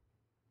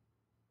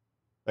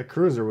 That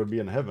cruiser would be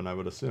in heaven, I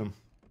would assume.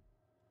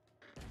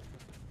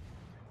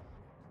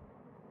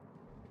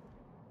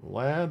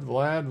 Vlad.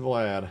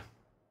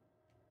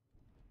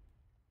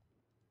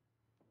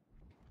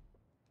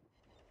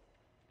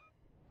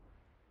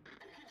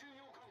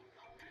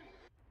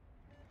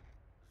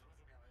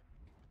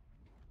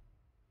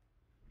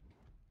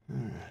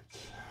 Alright.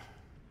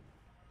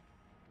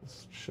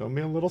 Show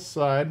me a little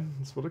side.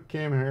 That's what it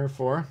came here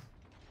for.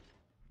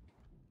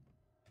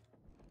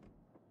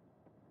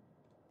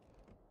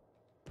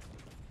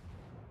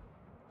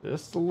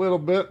 Just a little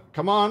bit.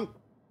 Come on.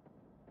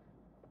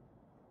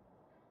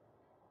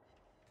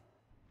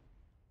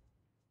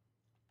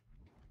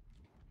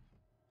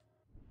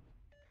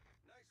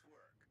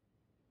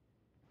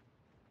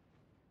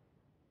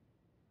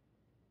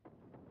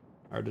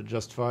 Hard to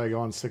justify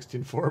going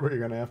 16-4, but you're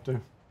going to have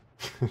to.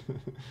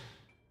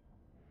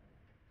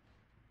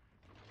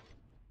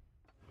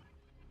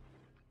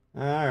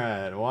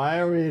 Alright, why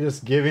are we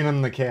just giving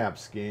him the cap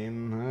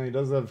scheme? He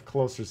does have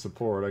closer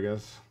support, I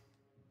guess.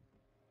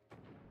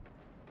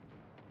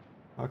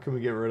 How can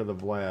we get rid of the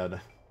Vlad?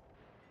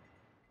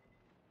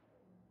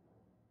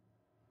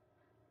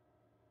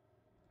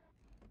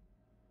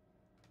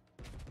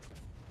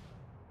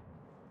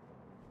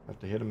 Have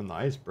to hit him in the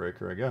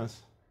icebreaker, I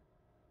guess.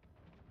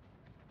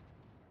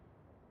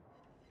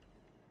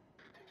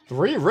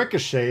 3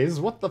 ricochets?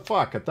 What the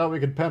fuck? I thought we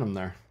could pen him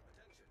there.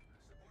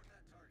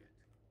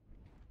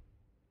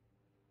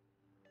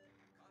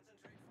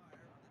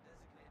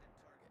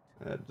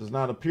 That does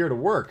not appear to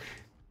work.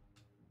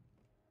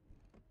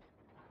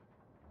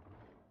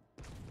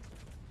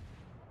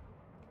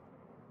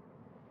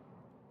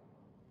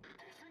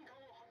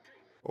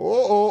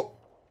 Oh!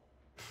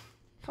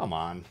 Come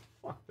on.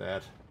 Fuck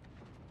that.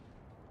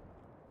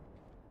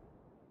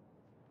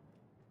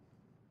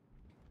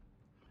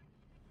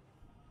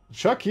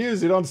 Chuck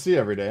Hughes you don't see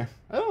every day.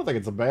 I don't think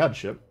it's a bad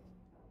ship.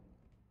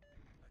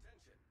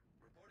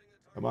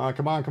 Come on,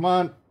 come on, come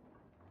on.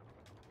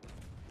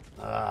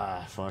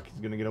 Ah, fuck.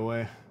 He's gonna get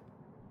away.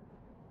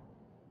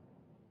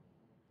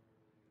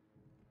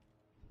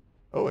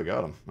 Oh, I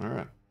got him.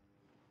 Alright.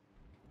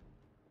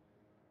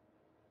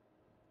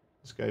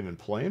 This guy even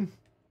playing?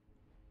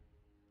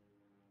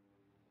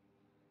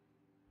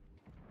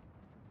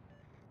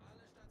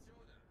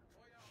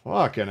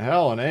 Fucking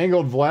hell, an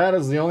angled Vlad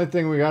is the only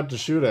thing we got to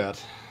shoot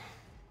at.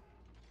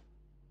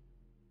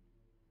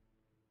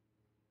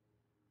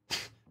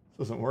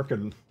 This isn't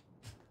working.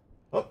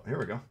 Oh, here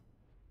we go.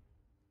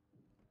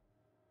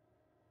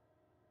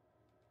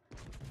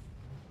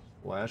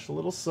 Flash a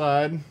little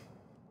side.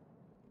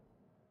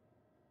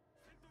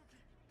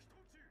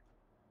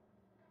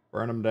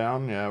 Burn him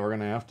down? Yeah, we're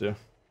gonna have to.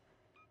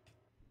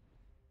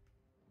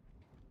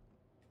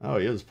 Oh,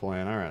 he is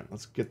playing. Alright,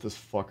 let's get this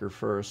fucker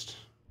first.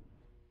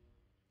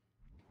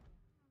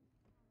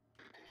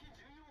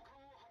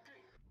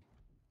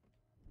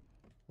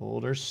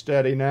 Hold her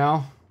steady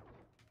now.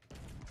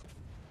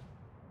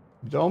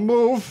 Don't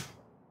move.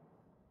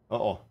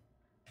 Uh-oh.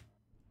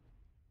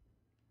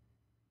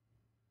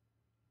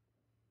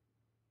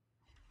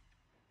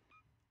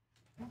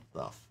 What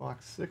the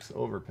fuck? 6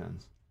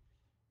 overpins.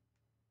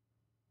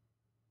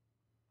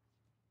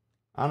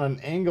 On an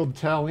angled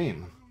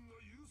Tallinn.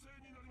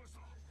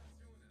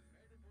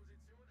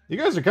 You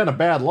guys are kind of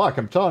bad luck,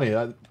 I'm telling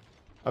you.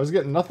 I was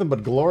getting nothing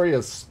but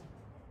glorious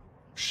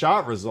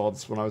shot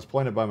results when I was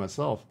playing it by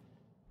myself.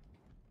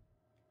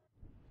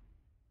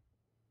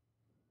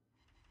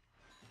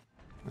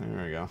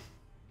 There we go.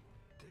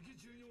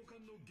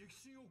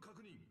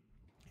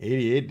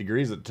 88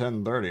 degrees at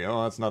 10:30.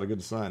 Oh, that's not a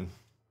good sign.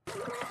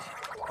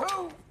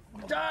 Who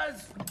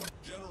does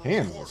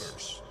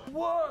Kansas.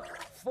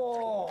 work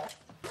for?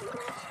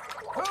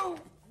 Who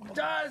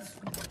does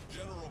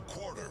General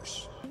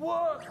quarters.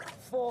 work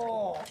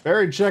for?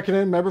 Barry checking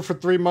in, member for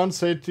 3 months.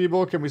 Hey,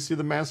 Tbull, can we see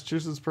the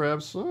Massachusetts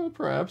perhaps?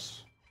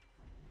 Perhaps.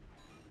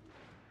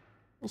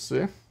 We'll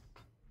see.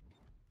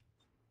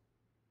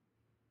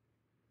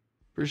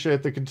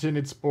 Appreciate the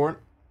continued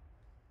support.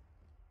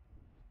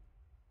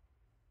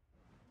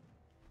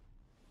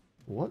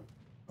 What?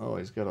 Oh,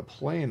 he's got a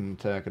plane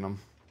attacking him.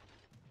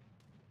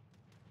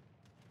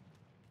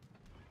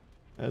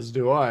 As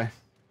do I.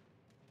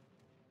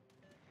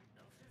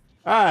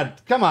 Ah,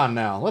 come on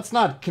now. Let's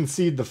not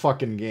concede the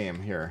fucking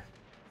game here.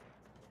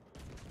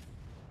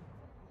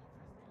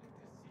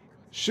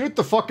 Shoot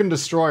the fucking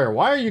destroyer.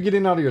 Why are you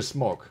getting out of your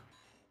smoke?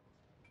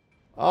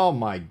 Oh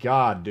my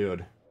god,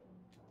 dude.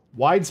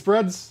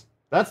 Widespreads?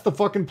 That's the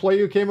fucking play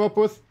you came up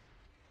with?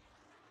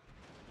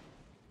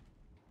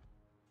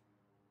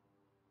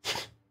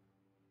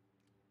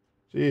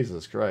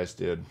 Jesus Christ,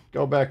 dude.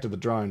 Go back to the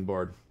drawing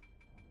board.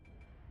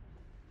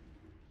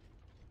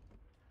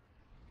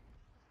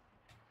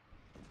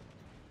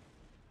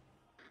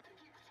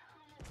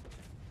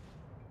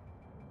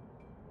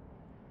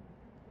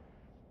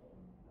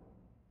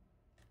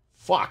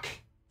 Fuck.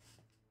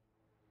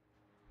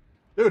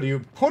 Dude, you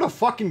put a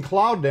fucking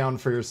cloud down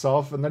for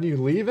yourself and then you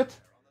leave it?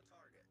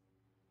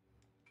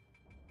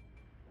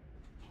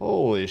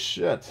 Holy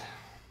shit.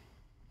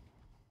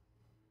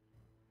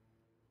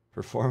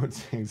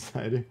 Performance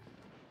anxiety.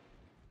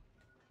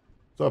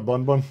 What's up,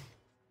 Bun Bun?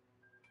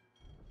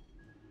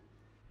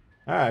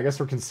 Alright, I guess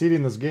we're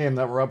conceding this game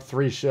that we're up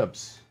 3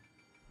 ships.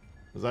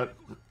 Is that...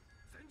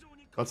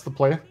 That's the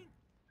play?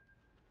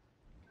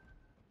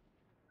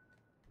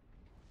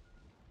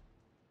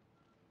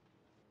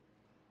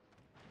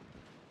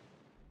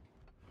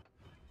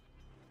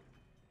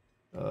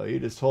 You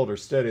just hold her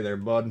steady there,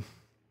 bud.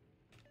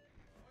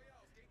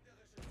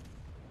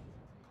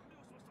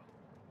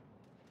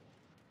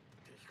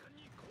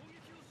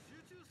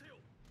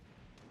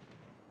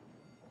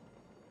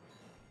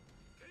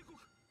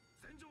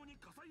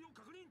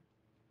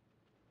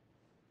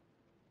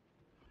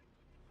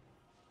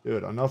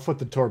 Dude, enough with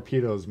the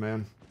torpedoes,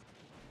 man.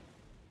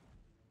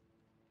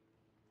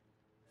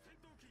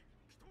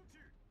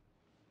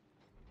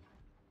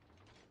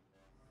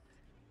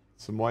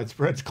 Some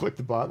widespreads, click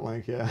the bot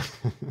link, yeah.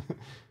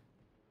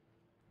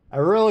 I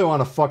really want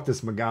to fuck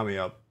this Megami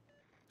up.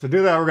 To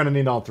do that, we're going to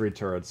need all 3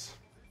 turrets.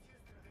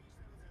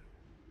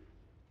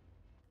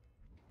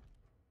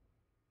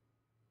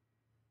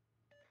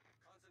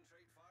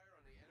 Concentrate fire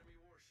on the enemy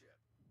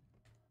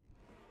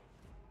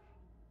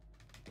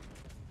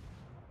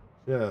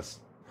warship. Just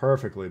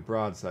perfectly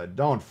broadside.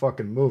 Don't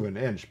fucking move an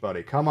inch,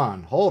 buddy. Come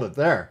on, hold it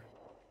there.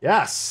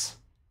 Yes!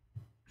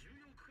 All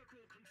stations.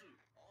 Reporting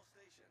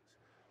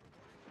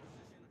position of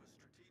a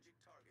strategic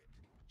target.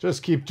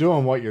 Just keep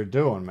doing what you're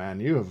doing, man.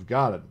 You have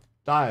got it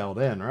dialed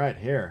in right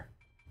here.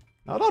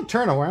 Now, don't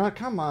turn around.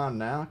 Come on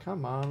now.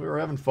 Come on. We were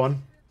having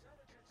fun.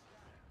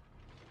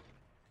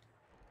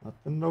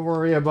 Nothing to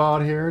worry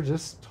about here.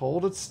 Just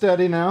hold it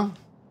steady now.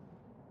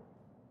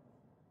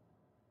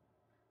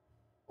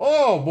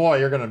 Oh, boy.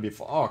 You're going to be...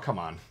 Oh, come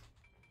on.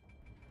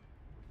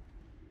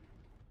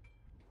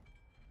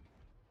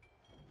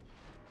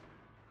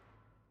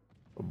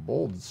 A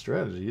bold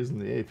strategy using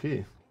the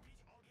AP.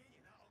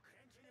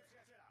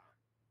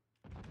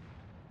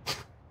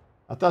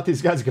 I thought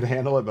these guys could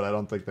handle it, but I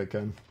don't think they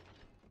can.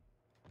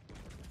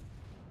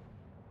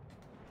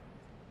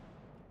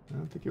 I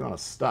don't think you want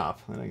to stop.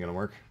 That ain't gonna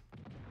work.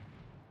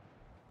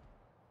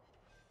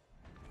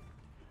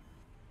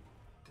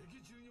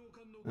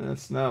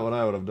 That's not what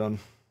I would have done.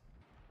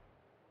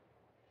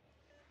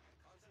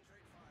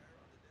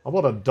 How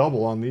about a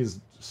double on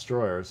these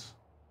destroyers?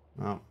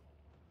 No.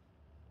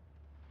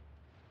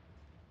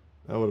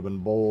 That would have been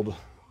bold.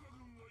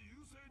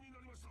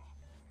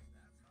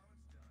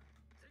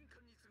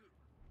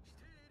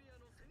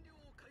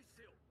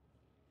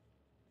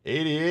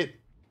 88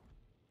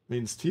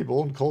 means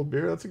Tbull and cold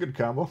beer. That's a good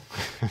combo.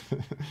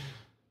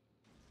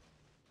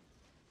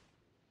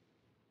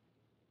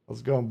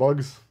 How's it going,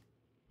 Bugs?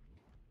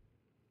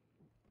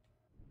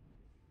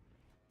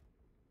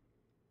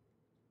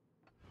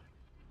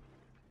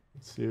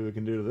 Let's see what we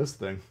can do to this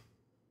thing.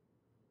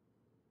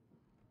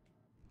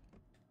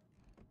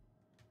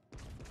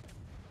 It's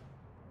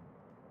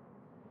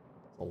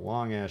a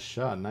long-ass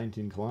shot,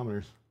 19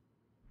 kilometers.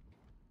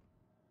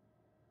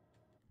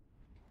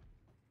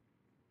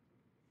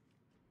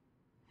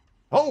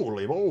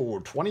 Holy, oh,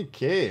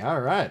 20K,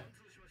 all right.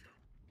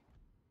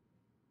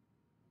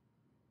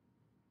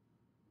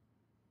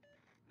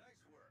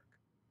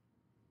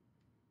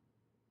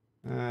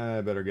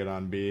 I better get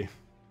on B.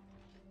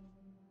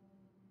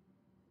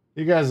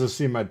 You guys have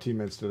seen my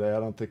teammates today. I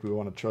don't think we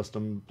want to trust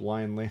them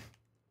blindly.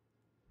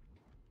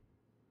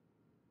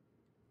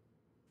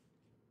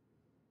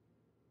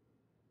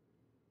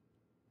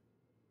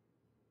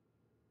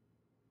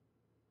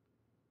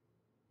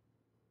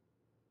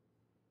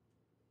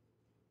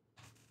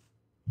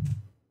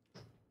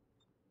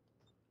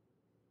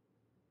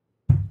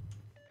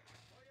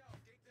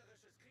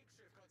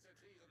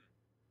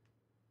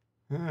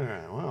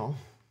 Alright, well,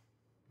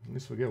 at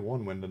least we get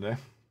one win today.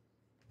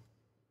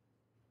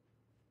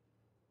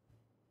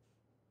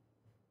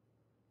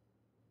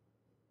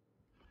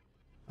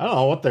 I don't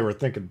know what they were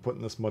thinking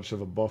putting this much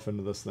of a buff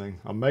into this thing.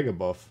 A mega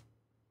buff.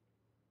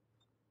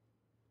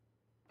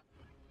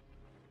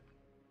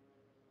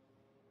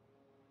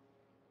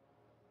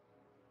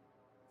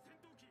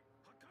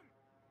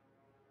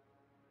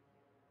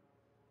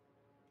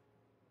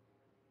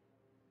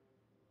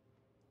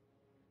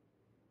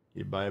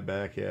 You buy it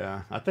back,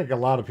 yeah. I think a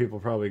lot of people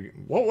probably...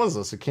 What was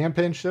this, a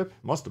campaign ship?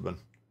 Must have been.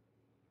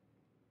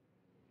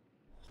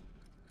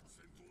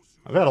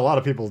 I've had a lot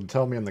of people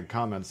tell me in the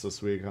comments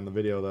this week on the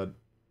video that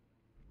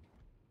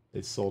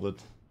they sold it.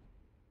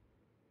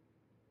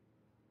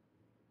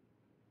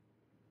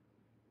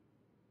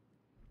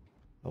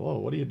 Hello,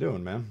 what are you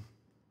doing, man?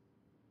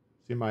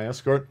 See my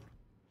escort?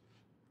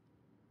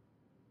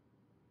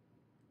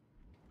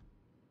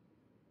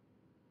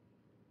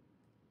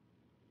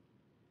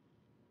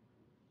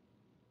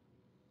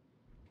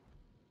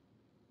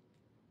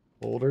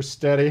 Hold her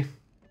steady.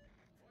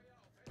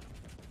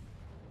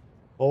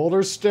 Hold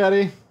her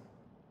steady.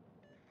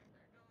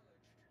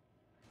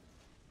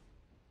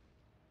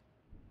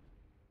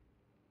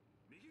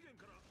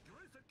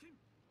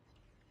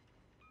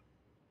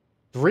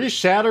 Three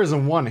shatters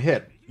and one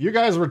hit. You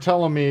guys were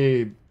telling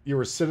me you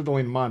were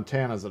citadeling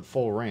Montanas at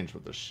full range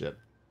with this shit.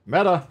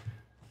 Meta.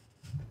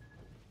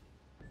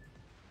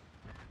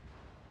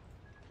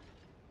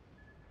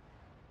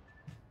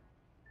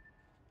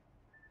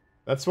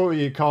 That's what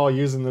you call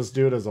using this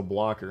dude as a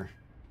blocker.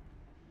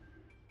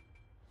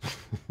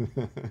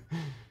 I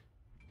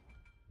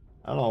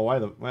don't know why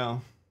the...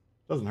 Well,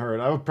 doesn't hurt.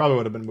 I probably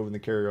would have been moving the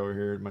carrier over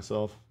here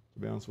myself, to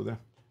be honest with you.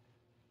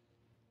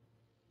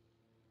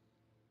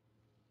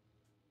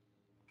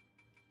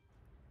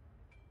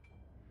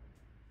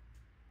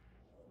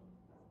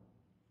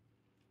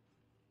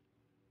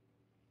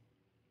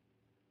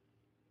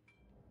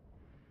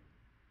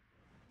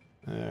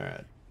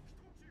 Alright.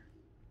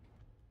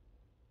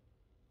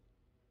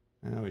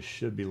 Now we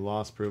should be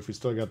loss proof. We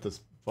still got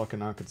this fucking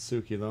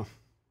Akatsuki though.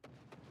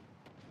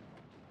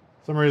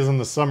 For some reason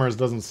the Summers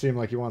doesn't seem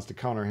like he wants to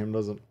counter him,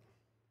 does it?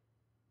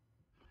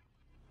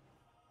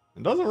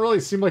 It doesn't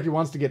really seem like he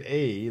wants to get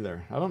A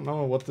either. I don't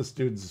know what this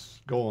dude's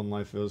goal in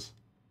life is.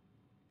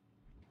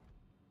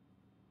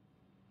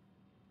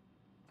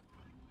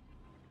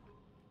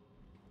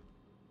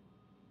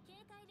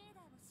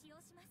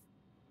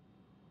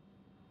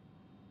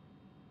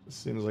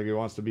 Just seems like he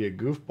wants to be a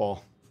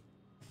goofball.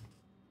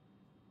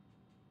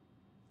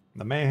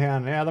 The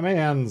Mayhan, yeah, the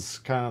Mayhan's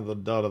kind of the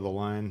dud of the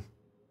line.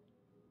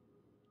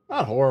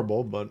 Not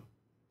horrible, but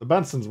the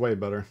Benson's way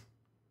better.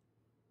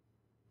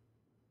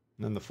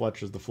 And then the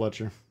Fletcher's the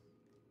Fletcher.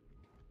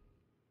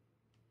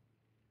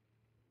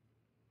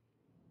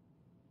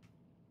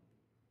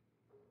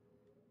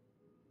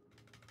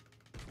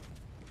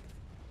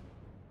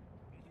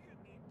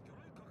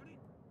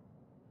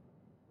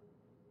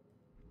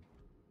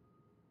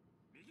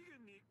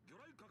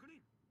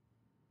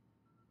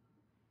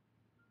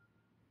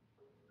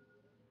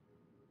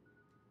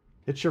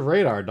 Hit your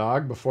radar,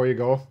 dog, before you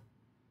go.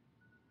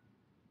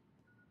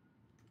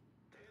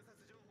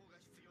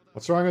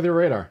 What's wrong with your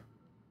radar?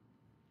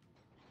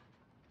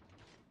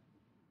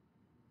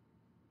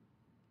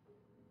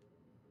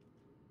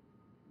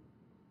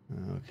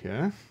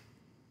 Okay.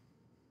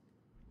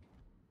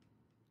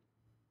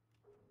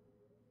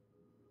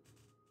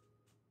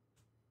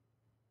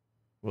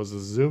 Was a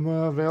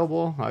Zuma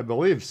available? I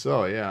believe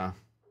so, yeah.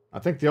 I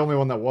think the only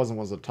one that wasn't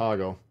was a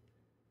Tago.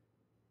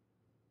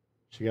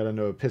 She got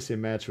into a pissy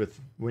match with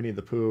Winnie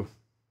the Pooh.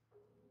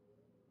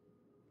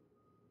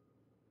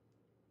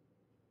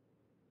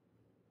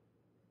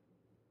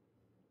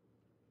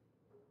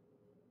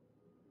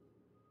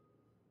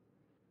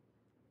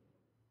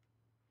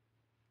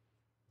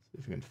 See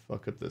if we can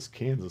fuck up this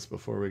Kansas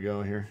before we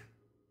go here.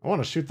 I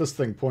want to shoot this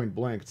thing point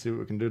blank, see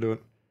what we can do to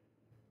it.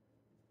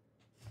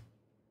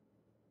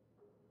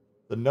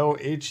 The no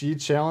HE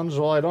challenge?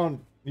 Well, I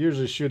don't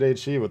usually shoot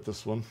HE with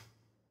this one.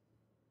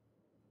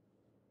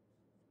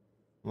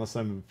 Unless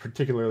I'm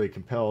particularly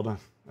compelled.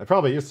 I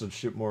probably used to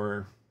shoot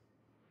more,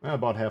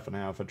 about half and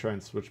half. I try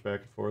and switch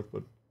back and forth,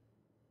 but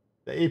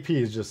the AP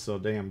is just so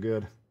damn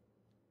good.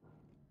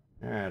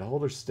 Alright,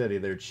 hold her steady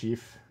there,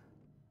 Chief.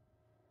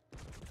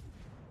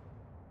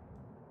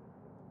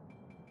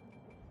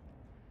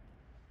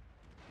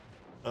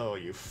 Oh,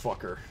 you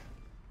fucker.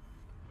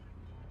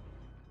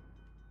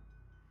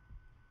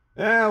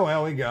 Yeah,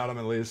 well, we got him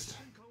at least.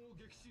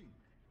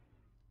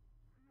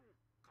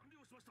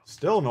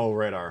 Still no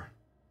radar.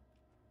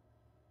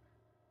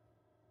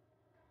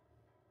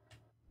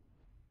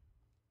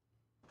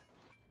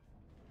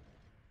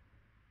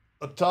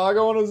 A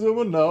Tago on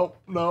Azuma? Nope,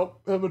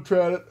 nope, haven't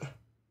tried it.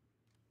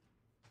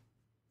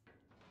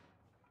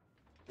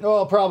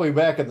 Well, probably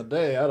back in the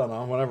day, I don't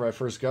know, whenever I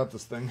first got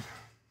this thing.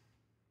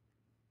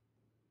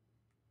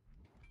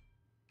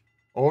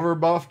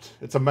 Overbuffed?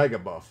 It's a mega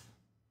buff.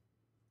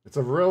 It's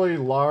a really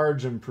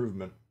large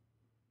improvement.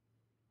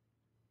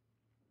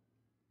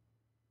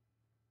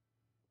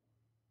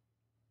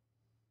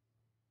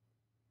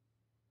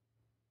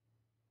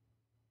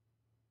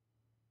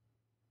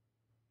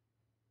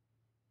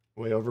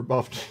 Way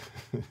overbuffed.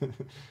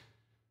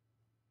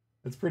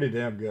 It's pretty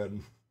damn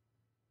good.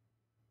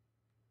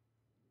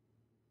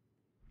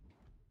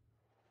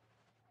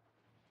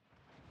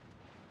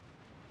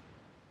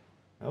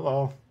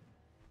 Hello.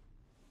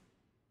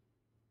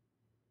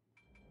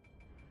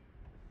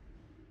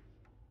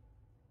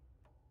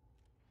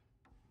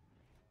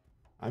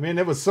 I mean,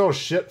 it was so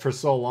shit for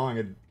so long.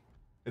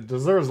 It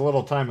deserves a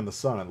little time in the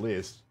sun at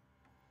least.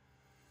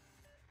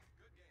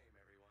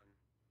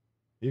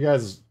 You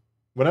guys,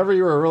 whenever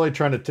you were really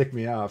trying to tick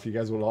me off, you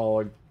guys would all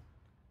like,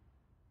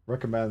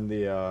 recommend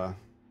the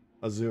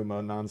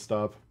Azuma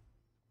nonstop.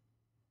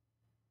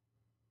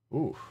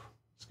 Ooh,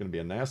 it's gonna be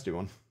a nasty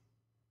one.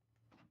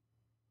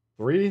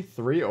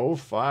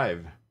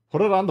 3305.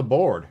 Put it on the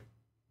board.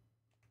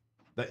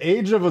 The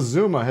age of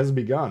Azuma has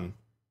begun.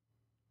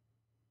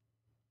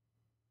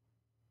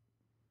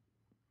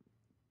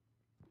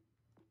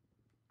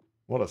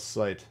 What a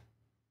sight.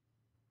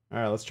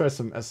 Alright, let's try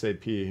some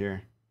SAP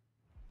here.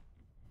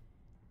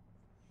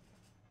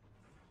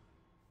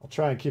 I'll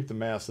try and keep the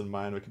mass in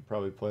mind. We can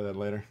probably play that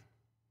later.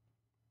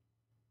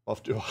 I'll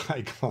have to do a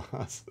high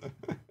class.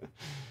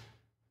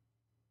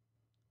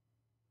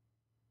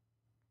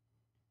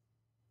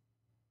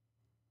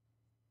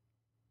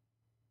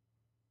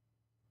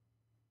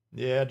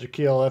 Yeah,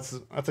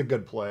 Jaquil, that's a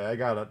good play. I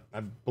got it. I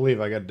believe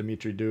I got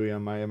Dimitri Dewey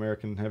on my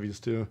American heavies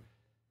too.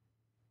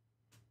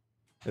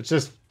 It's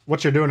just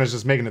what you're doing is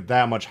just making it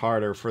that much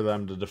harder for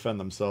them to defend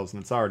themselves,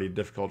 and it's already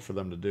difficult for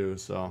them to do.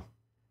 So,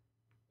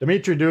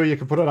 Dimitri Dewey, you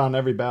can put it on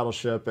every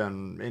battleship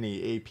and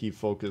any AP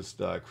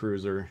focused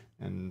cruiser,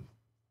 and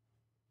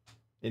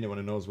anyone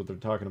who knows what they're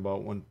talking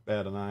about wouldn't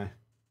bat an eye.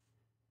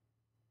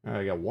 All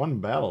right, I got one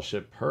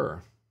battleship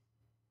per.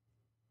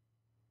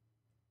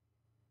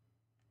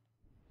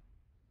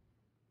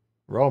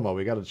 Roma,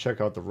 we got to check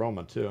out the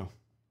Roma too.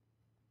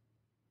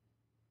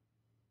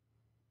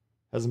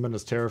 Hasn't been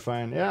as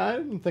terrifying. Yeah, I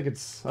didn't think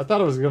it's... I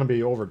thought it was going to be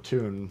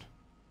overtuned.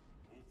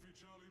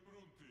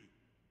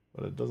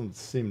 But it doesn't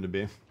seem to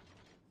be.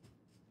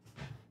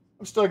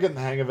 I'm still getting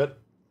the hang of it.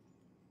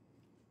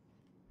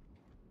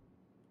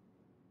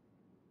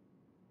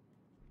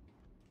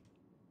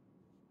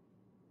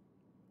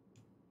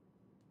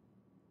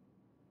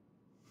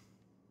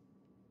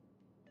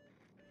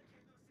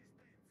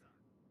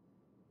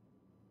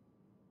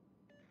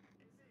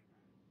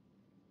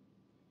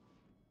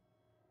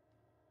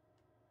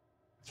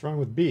 What's wrong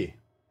with B?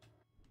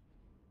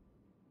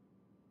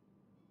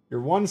 You're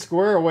 1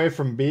 square away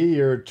from B,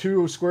 you're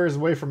 2 squares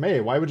away from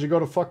A. Why would you go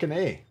to fucking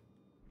A?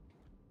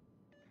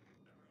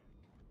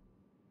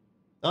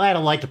 I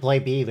don't like to play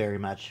B very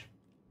much.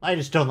 I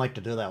just don't like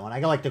to do that one. I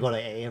like to go to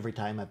A every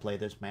time I play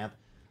this map.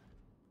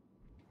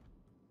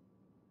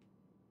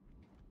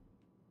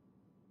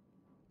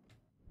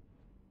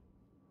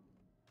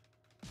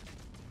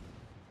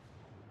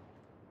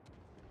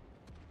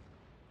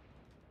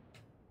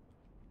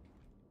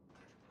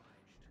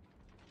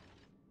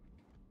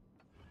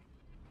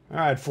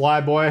 Alright,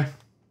 Flyboy.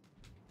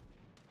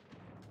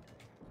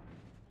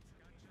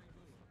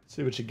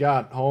 See what you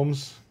got,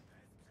 Holmes.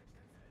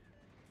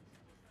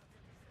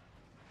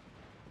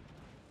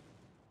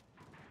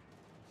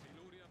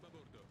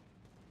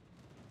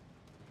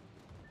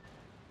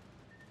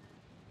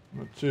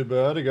 Not too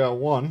bad, I got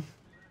 1.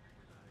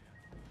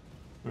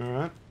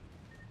 Alright.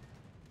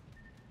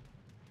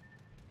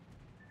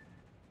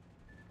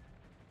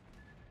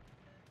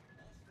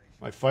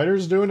 My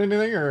fighters doing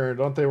anything, or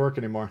don't they work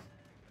anymore?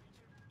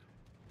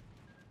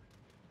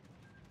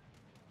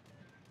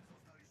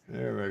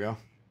 There we go.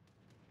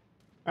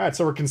 Alright,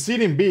 so we're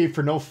conceding B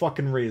for no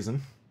fucking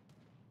reason.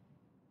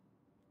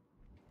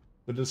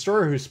 The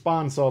destroyer who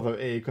spawned south of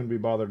A couldn't be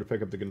bothered to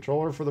pick up the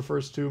controller for the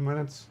first 2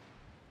 minutes.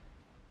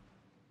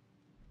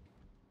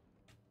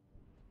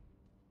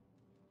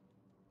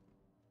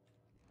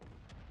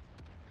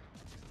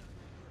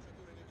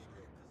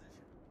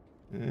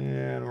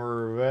 And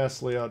we're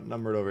vastly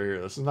outnumbered over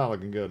here. This is not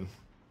looking good.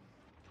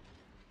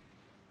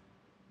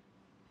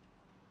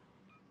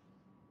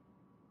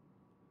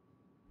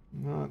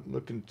 Not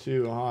looking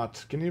too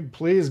hot. Can you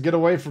please get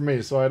away from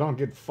me so I don't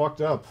get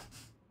fucked up?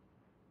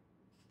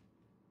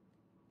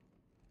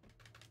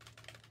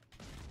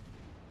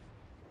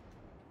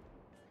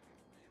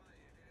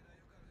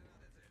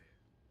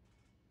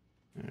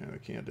 Yeah, we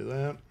can't do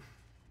that.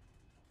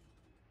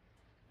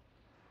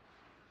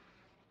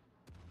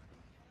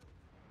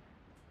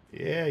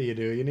 Yeah, you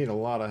do. You need a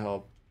lot of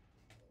help.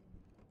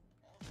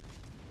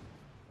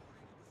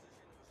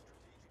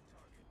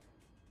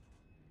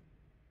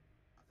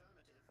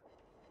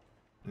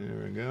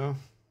 There we go.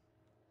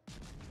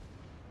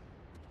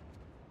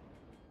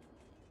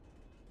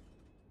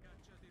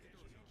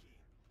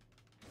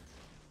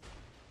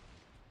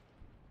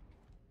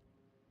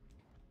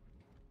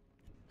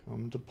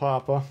 to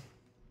Papa.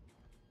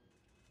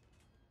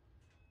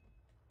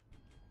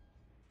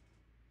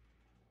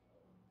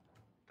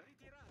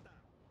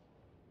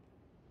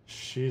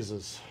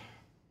 Jesus.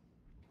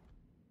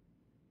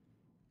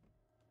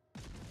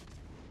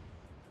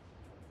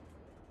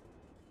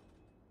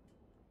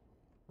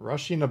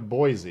 Rushing to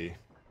Boise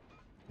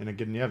in a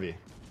Gnievi.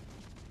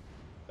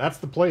 That's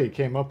the play he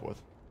came up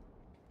with.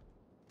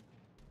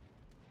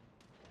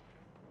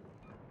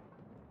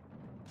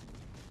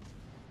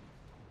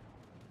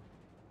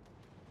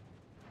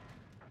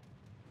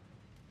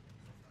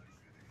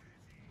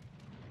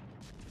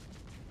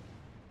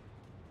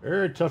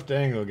 Very tough to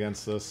angle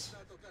against this.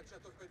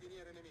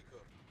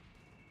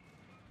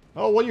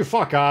 Oh, will you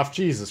fuck off?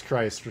 Jesus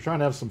Christ. We're trying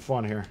to have some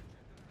fun here.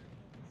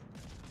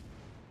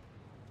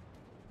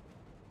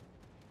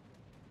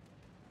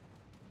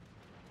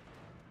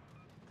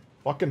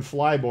 Fucking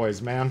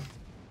flyboys, man.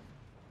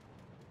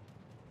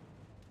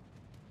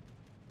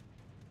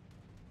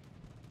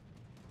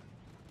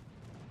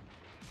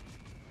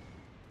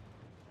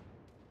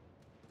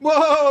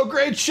 Whoa,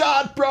 great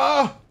shot,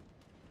 bro!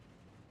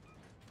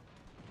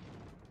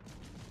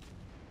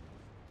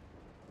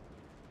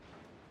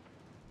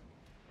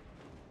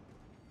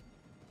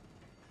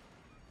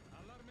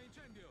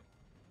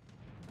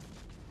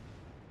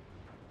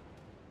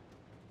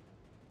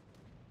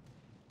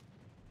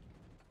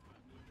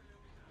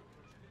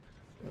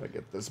 Gotta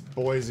get this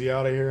Boise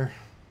out of here.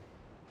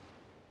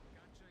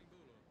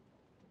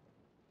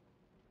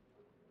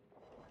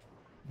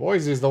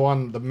 Boise's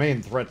the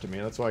main threat to me.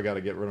 That's why I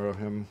gotta get rid of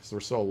him, because we're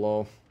so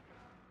low.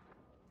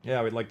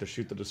 Yeah, we'd like to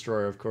shoot the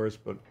destroyer, of course,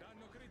 but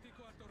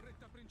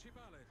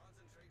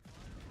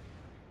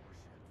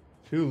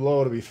too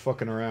low to be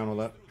fucking around with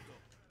that.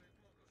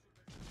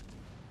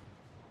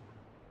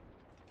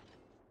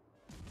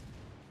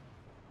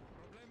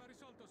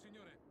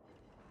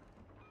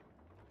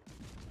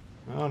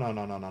 No, no,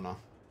 no, no, no, no.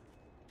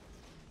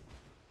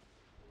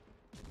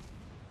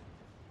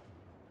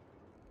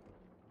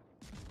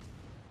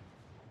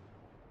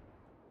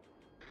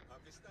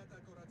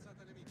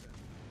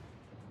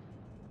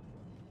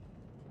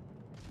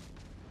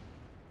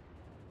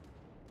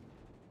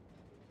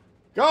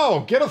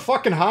 Go! Get a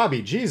fucking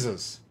hobby,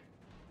 Jesus.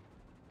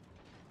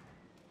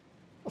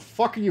 What the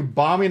fuck are you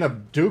bombing a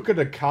Duca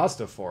da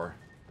Costa for?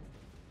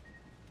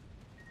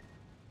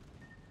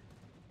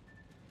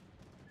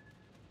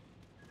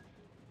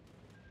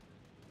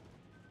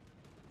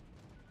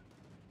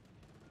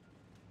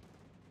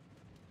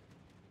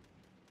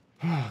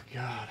 Oh,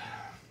 God.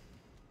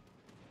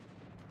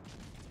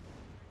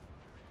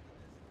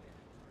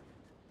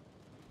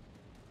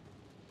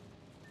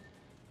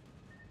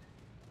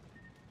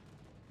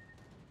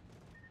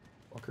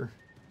 Fucker.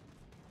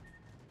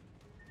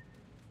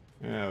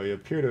 Yeah, we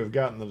appear to have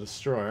gotten the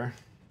destroyer.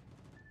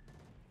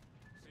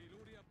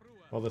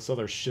 While this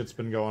other shit's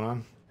been going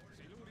on.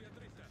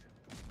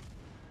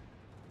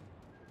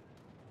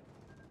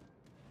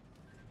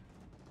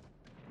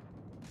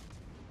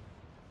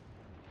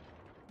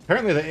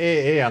 Apparently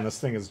the AA on this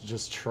thing is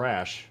just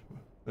trash.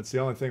 That's the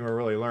only thing we're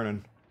really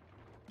learning.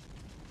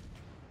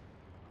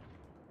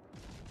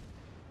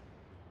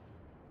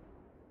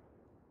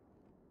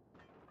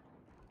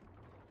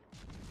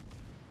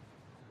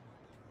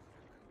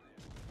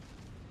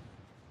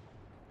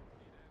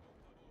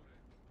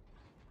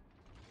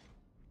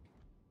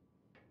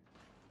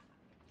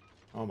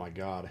 Oh my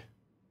God.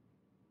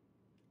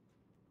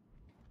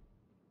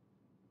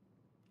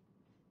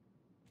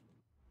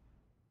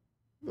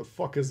 Who the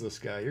fuck is this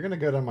guy? You're gonna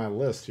get on my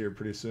list here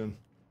pretty soon.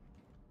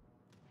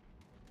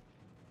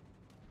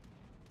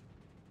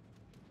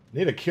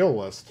 Need a kill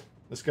list.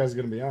 This guy's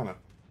gonna be on it.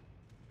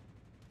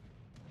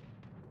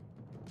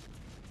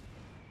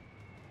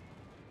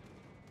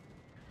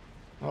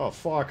 Oh,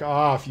 fuck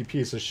off, you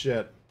piece of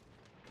shit.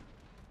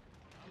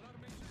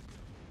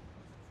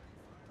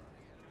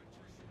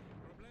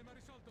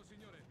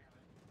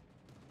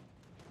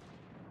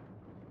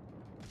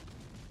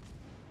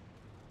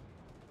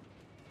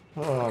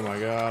 Oh my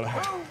God.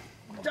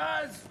 Who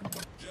does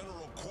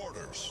General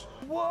quarters.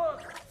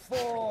 work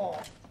for?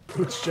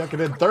 Who's checking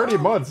in? 30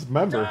 months,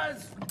 member.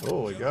 Does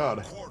Holy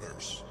God.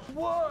 Quarters.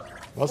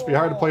 work Must be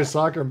hard to play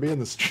soccer and be in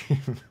the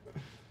stream.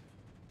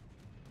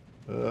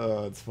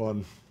 It's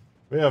fun.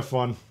 We have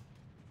fun.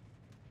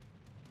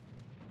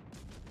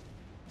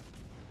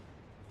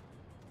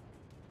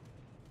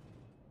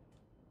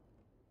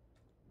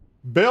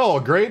 Bill,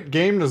 great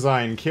game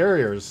design,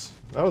 carriers.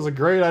 That was a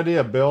great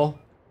idea, Bill.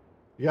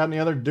 You got any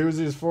other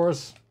doozies for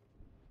us?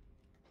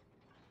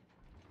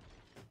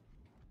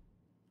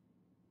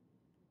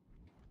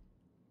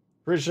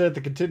 Appreciate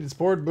the continued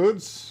support,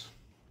 Boots.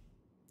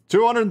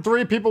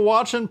 203 people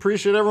watching.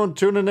 Appreciate everyone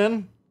tuning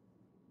in.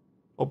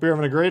 Hope you're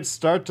having a great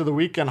start to the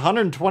weekend.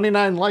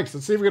 129 likes.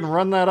 Let's see if we can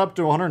run that up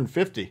to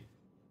 150.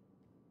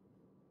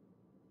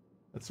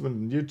 That's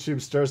when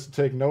YouTube starts to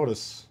take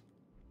notice.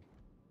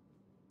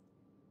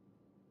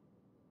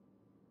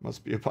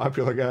 Must be a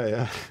popular guy,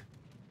 yeah.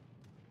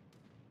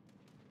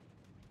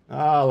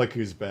 Ah, look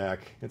who's back.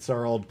 It's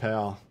our old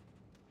pal.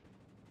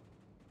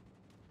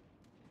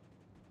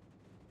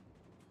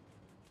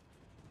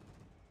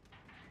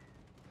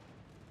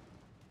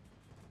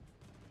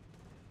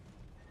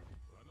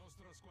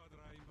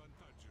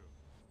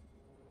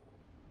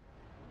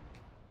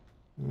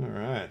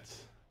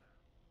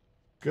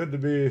 Good to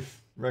be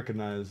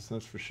recognized,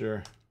 that's for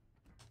sure.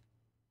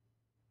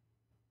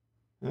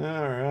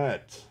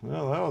 Alright.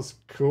 Well, that was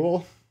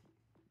cool.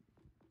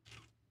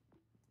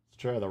 Let's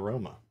try the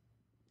Roma.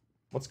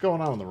 What's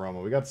going on with the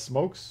Roma? We got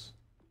smokes?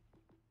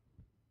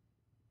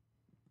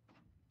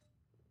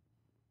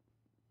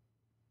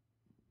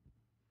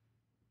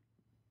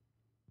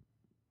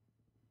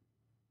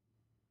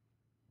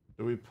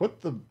 Do we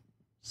put the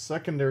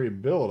secondary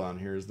build on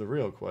here is the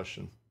real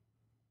question.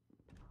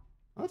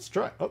 Let's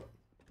try. Oh,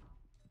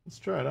 let's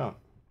try it out.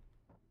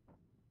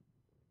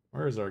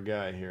 Where's our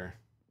guy here?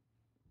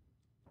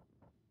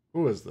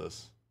 Who is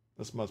this?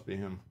 This must be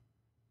him.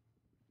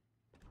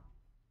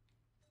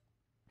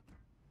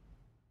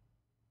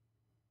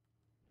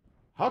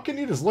 How can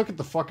you just look at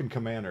the fucking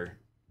commander?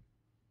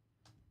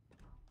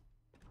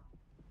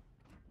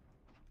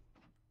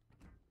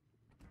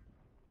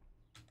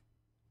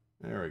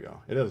 There we go.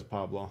 It is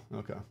Pablo.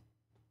 Okay.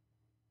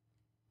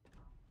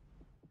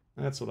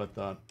 That's what I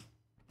thought.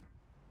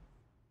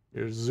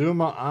 Here's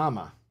Zuma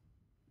Ama.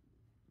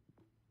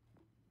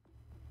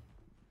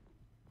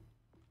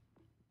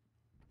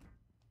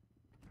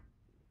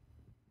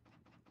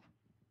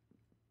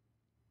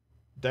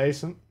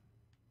 Decent.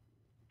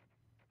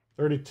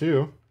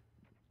 32.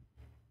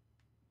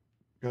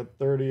 Got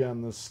 30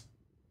 on this.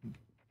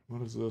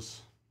 What is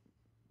this?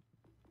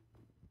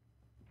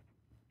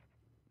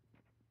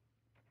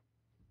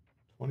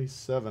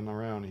 $27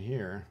 around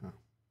here.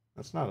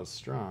 That's not as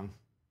strong.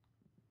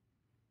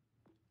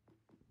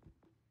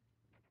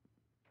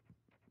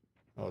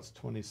 Oh, it's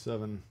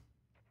 27.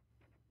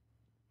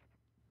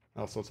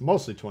 Oh, so it's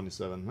mostly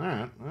 27. All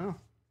right, well, a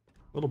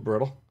little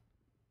brittle.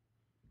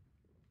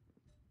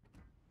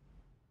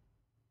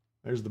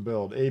 There's the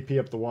build. AP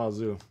up the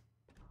wazoo.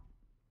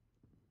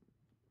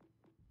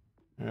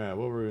 All right,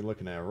 what were we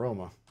looking at?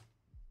 Roma.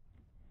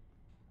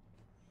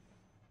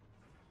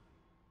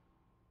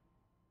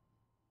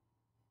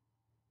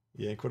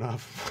 Yank went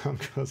off and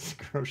goes to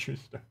the grocery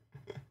store.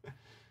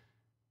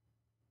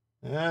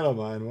 I don't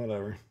mind,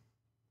 whatever.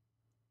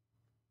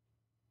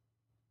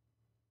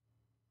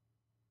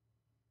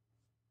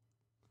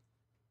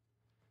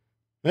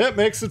 It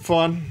makes it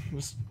fun.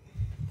 Just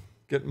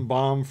getting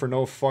bombed for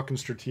no fucking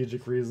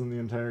strategic reason the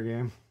entire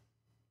game.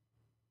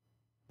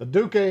 The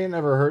Duca ain't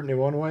never hurt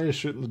anyone. Why are you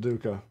shooting the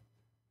Duca?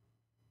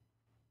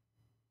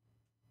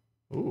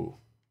 Ooh.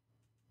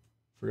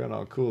 Forgot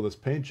how cool this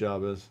paint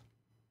job is.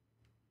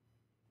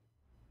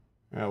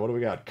 Alright, what do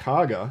we got?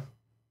 Kaga.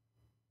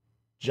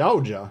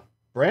 Georgia.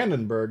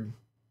 Brandenburg.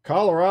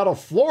 Colorado.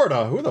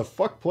 Florida. Who the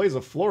fuck plays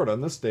a Florida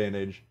in this day and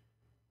age?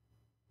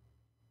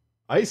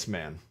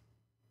 Iceman.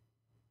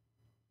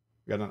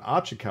 We got an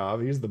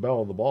Ochakov. He's the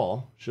belle of the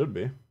ball. Should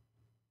be.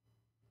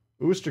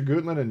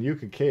 Oostergutland and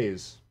Yuka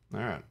K's.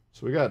 Alright.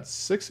 So we got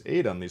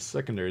 6-8 on these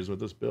secondaries with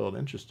this build.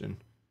 Interesting.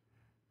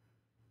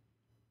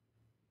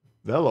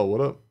 Velo, what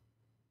up?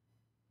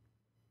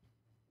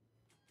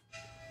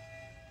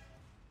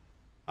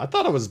 I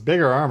thought it was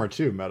bigger armor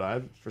too,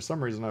 Meta. For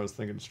some reason I was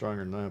thinking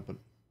stronger than that, but...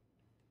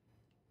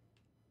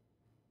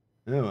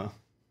 Anyway.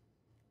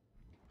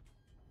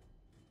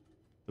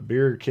 The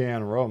beer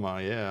can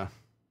Roma, yeah.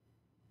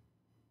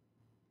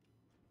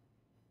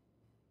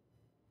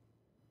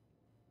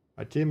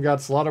 My team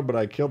got slaughtered, but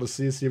I killed a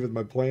CC with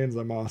my planes.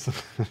 I'm awesome.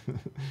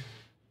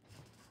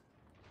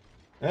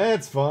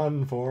 It's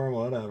fun for them,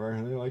 whatever.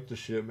 They like to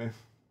shoot me.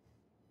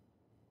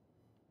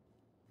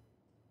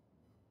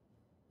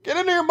 Get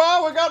in here,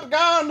 boy. We got the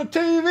guy on the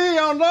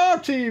TV, on our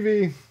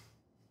TV.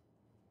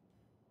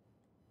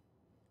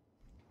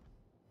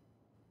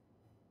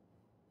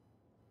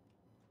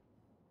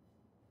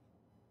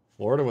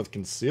 Florida with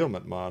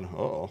concealment mod.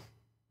 Uh-oh.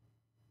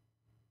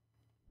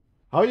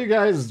 How are you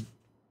guys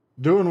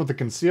doing with the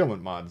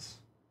concealment mods?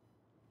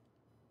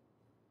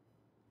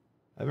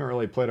 I haven't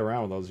really played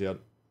around with those yet.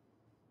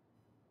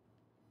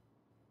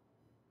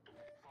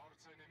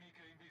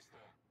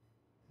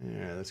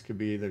 Yeah, this could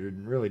be either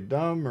really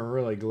dumb or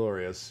really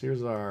glorious.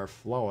 Here's our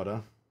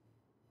Florida.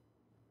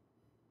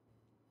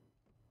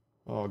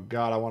 Oh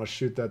god, I want to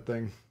shoot that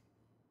thing.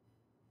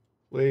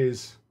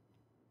 Please.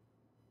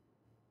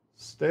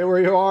 Stay where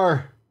you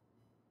are.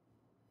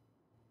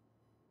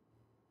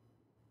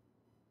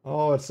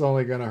 Oh, it's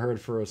only gonna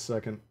hurt for a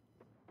second.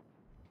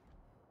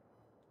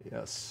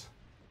 Yes.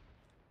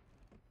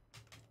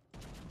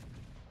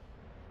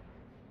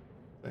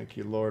 Thank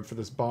you, Lord, for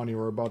this bounty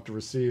we're about to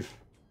receive.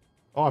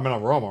 Oh, I'm in a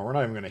Roma. We're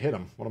not even gonna hit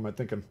him. What am I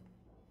thinking?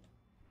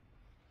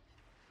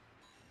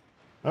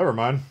 Never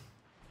mind.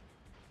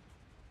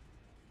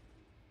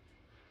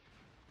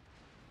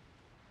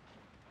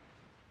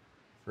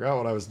 Forgot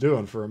what I was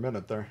doing for a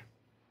minute there.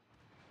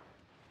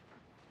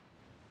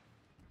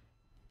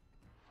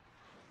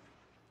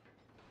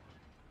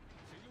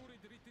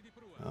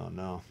 Oh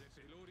no.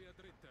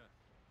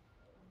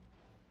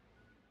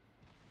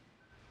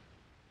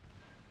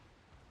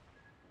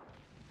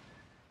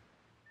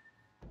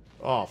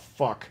 Oh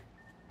fuck.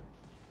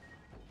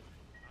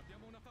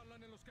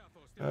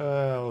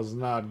 That was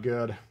not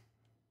good.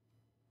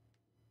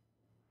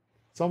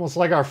 It's It's almost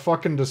like our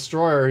fucking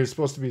destroyer who's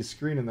supposed to be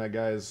screening that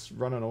guy is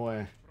running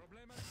away.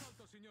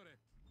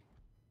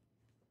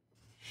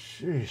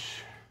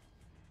 Sheesh.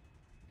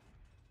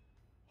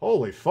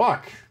 Holy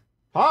fuck.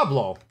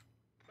 Pablo.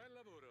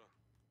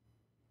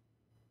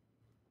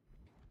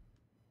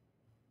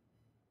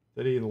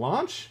 Did he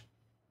launch?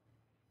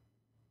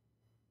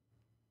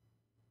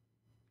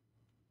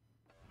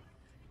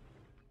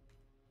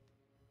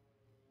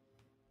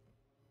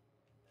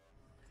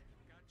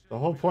 The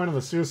whole point of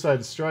the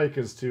suicide strike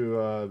is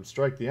to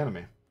strike the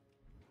enemy.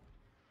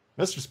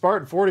 Mr.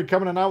 Spartan 40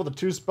 coming in out with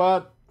a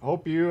 2-spot.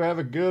 Hope you have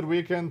a good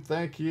weekend.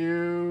 Thank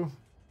you.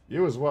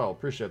 You as well.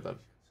 Appreciate that.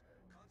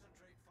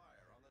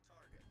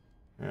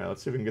 Yeah,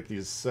 let's see if we can get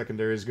these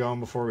secondaries going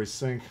before we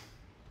sink.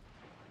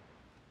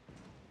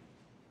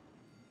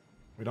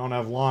 We don't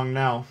have long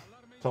now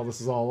until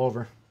this is all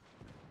over.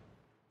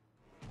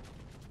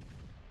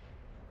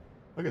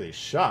 Look at these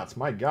shots.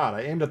 My god,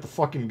 I aimed at the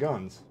fucking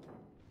guns.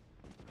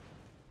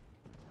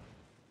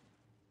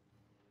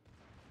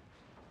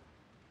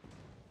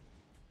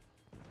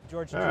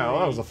 George Yeah,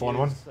 well, that was a fun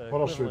one.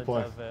 What else should we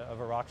play? Of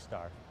a rock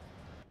star.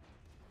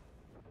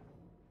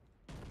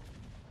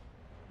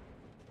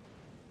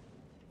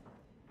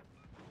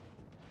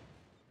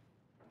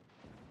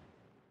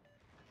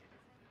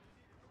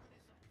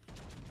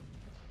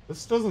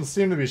 This doesn't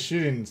seem to be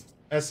shooting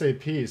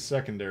SAP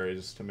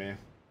secondaries to me.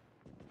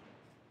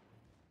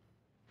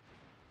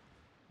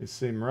 They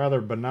seem rather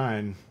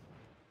benign.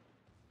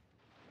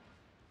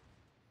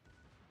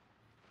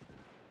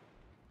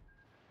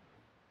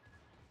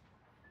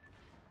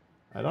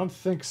 I don't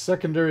think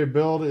secondary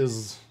build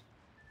is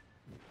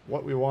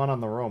what we want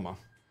on the Roma.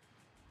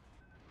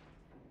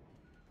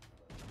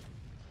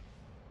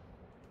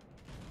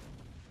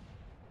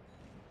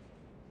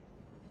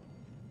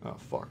 Oh,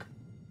 fuck.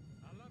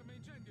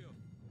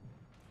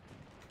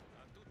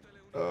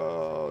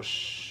 Oh,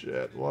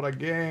 shit. What a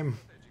game.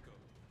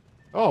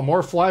 Oh,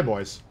 more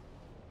flyboys.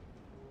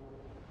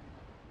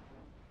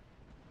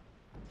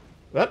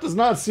 That does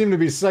not seem to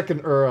be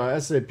second or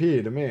SAP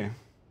to me.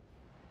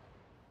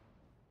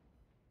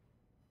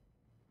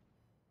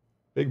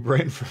 Big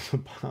brain for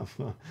the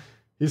bomb.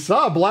 He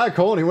saw a black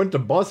hole and he went to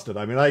bust it.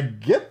 I mean, I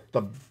get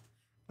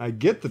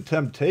the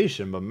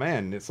temptation, but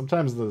man,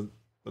 sometimes the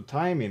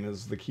timing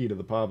is the key to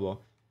the Pablo.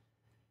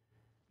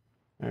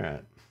 All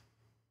right.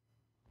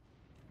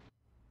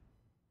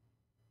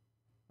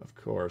 Of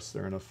course,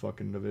 they're in a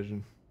fucking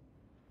division.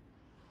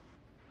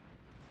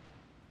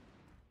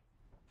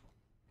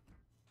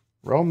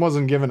 Rome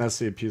wasn't given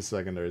SCP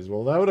secondaries.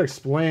 Well, that would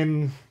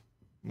explain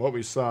what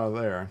we saw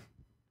there.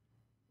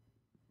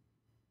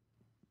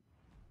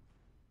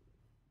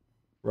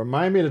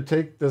 Remind me to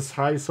take this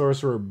High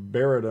Sorcerer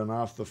Baradin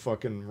off the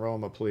fucking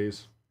Roma,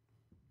 please.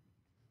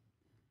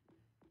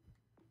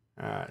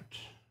 Alright.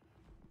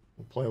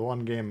 We'll play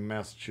one game in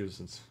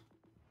Massachusetts.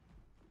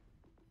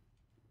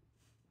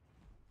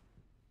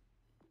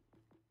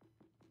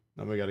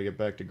 Then we gotta get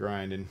back to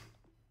grinding.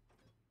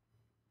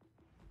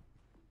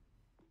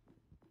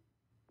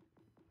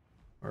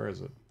 Where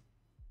is it?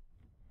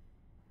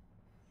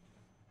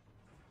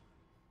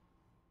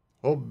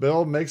 Hope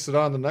Bill makes it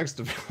on the next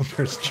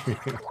developer stream.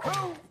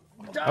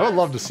 I would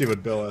love to see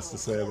what Bill has to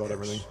say about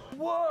everything.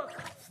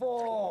 Work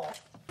for?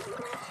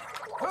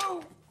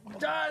 Who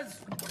does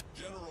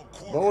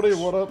Bodie,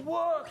 what up?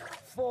 work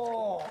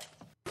for?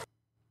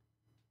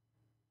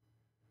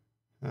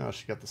 Oh,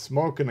 she got the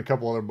smoke and a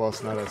couple other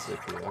buffs, not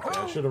SAP. Okay,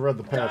 I should have read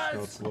the patch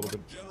notes a little bit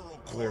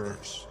clearer.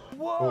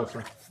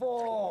 Work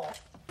for?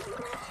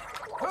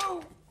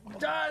 Who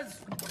does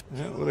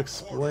That would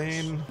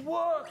explain.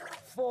 work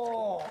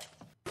for?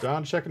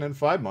 John checking in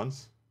 5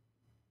 months.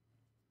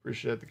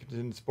 Appreciate the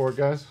continued support,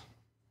 guys.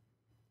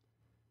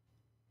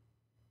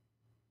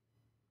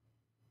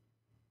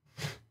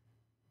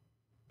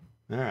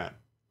 Alright.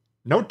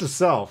 Note to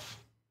self.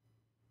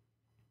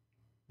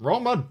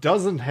 Roma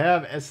doesn't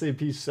have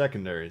SAP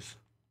secondaries.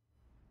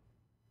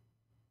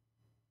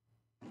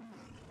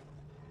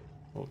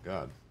 Oh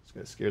god. This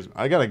guy scares me.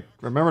 I gotta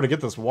remember to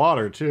get this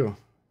water too.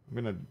 I'm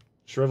gonna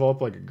shrivel up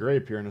like a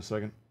grape here in a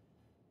second.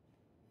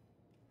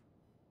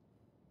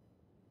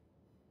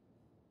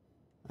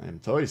 I am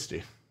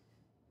thirsty.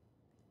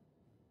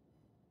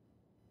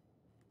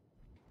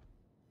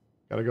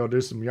 Gotta go do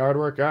some yard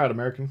work. Alright,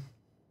 American.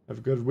 Have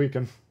a good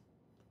weekend.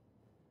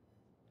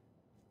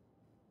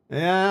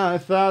 Yeah, I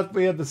thought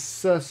we had the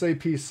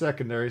SAP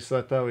secondary, so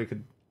I thought we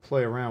could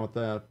play around with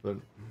that, but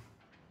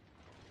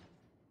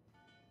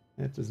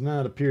it does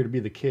not appear to be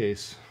the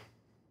case.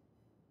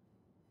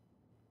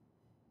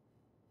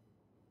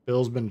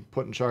 Bill's been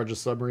put in charge of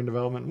submarine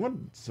development.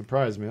 Wouldn't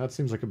surprise me. That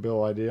seems like a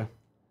Bill idea.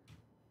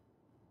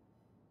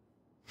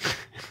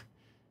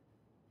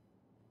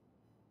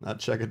 Not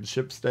checking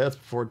ship stats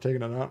before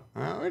taking it out.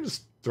 We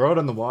just throw it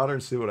in the water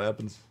and see what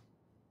happens.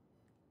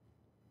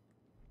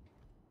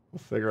 We'll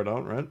figure it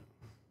out, right?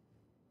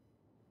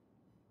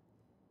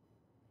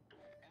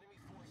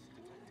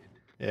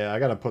 Yeah, I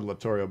gotta put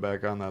Littorio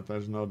back on that.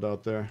 There's no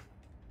doubt there.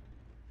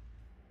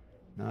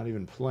 Not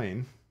even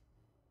playing.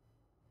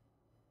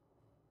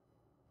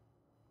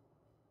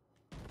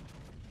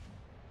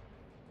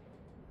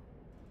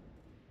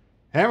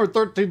 Hammer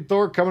 13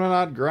 Thor coming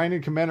out,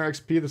 grinding Commander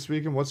XP this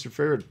weekend. What's your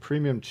favorite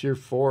premium tier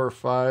 4 or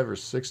 5 or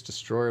 6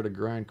 destroyer to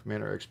grind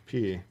Commander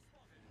XP?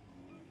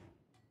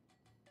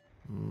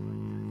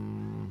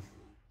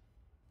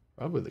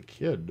 Probably the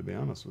kid, to be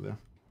honest with you.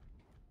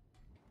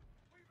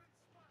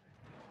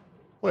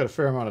 Played a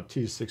fair amount of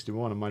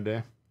T61 in my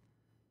day.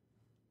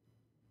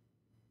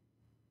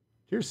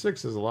 Tier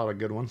 6 is a lot of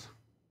good ones.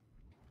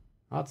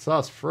 Hot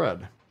Sauce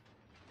Fred.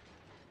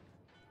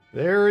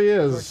 There he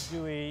is.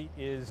 George Dewey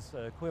is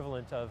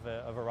equivalent of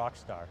a rock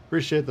star.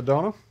 Appreciate the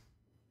dono.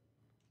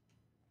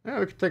 Yeah,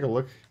 we can take a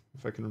look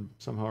if I can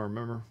somehow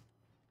remember.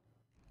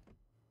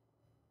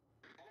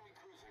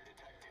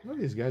 What are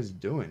these guys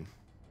doing?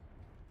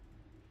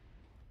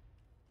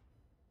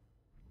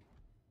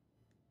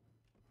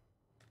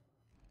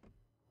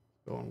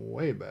 Going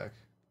way back.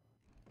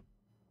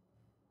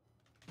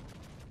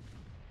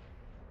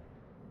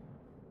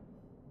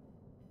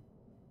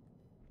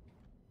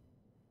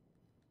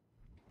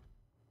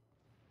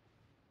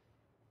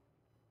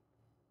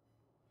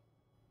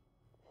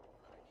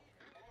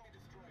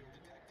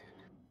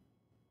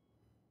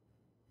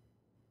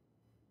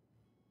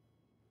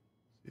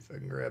 See if I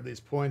can grab these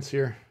points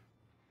here.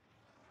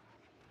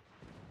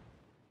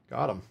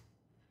 Got him.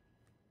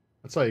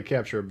 That's how you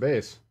capture a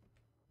base.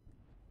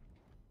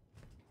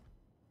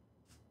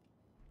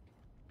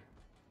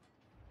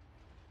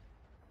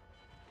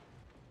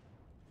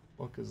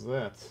 What is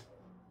that?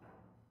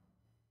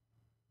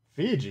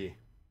 Fiji.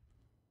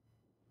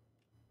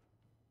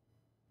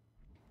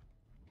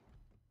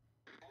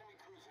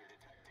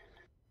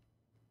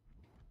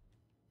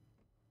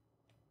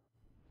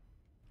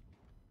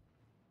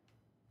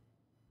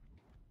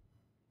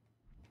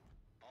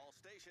 All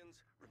stations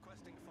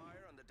requesting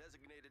fire on the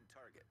designated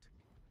target.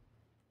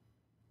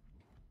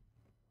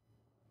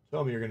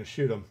 Tell me you're going to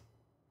shoot him.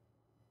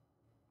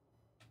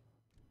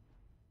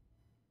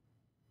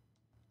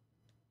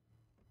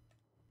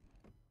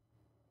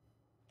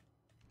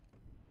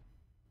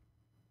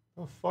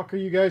 What the fuck are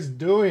you guys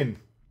doing?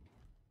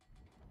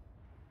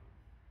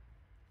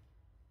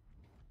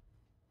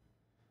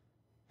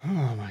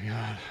 Oh my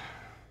god.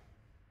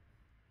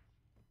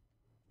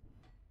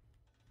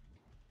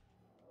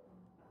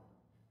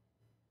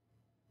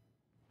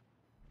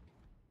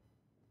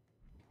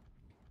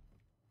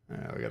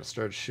 Yeah, we gotta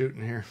start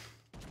shooting here.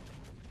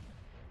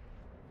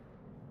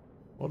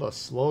 What a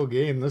slow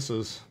game this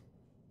is.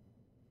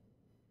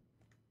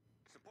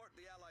 Support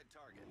the allied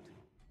target.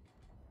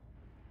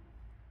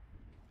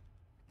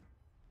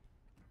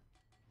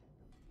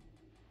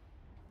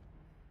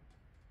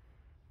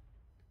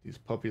 These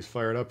puppies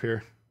fired up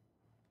here.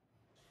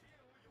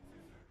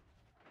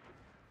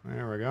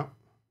 There we go.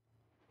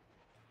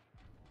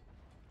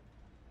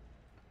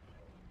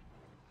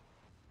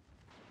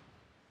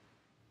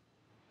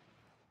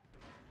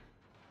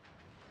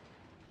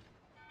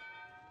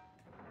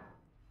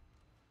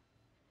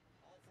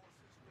 All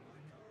forces deploy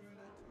cover for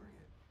that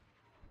target.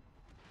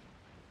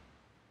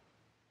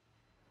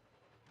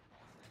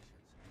 All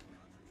stations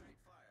concentrate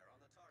fire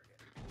on the target.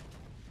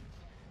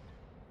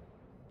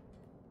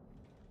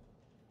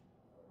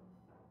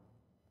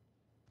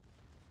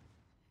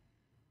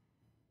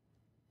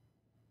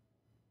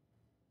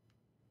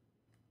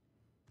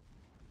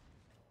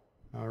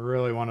 I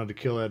really wanted to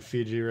kill that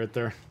Fiji right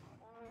there.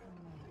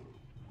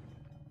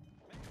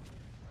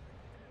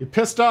 You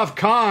pissed off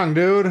Kong,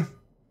 dude.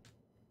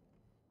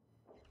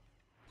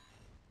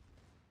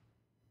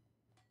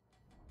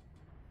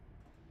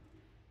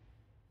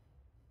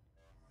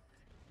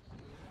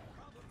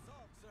 Problem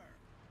solved, sir.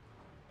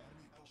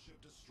 Enemy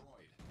battleship destroyed.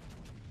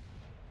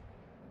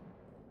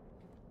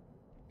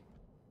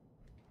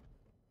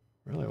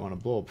 Really want to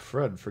blow up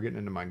Fred for getting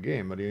into my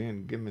game, but he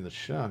ain't giving me the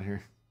shot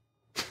here.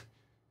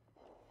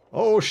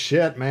 Oh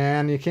shit,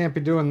 man. You can't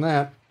be doing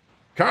that.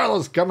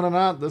 Carlos coming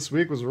out. This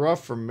week was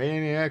rough from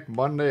Maniac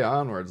Monday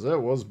onwards. It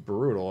was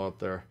brutal out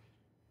there.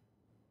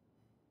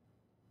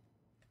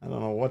 I don't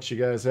know what you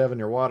guys have in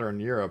your water in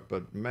Europe,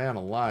 but man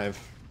alive.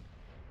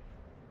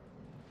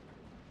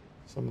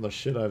 Some of the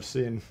shit I've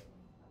seen.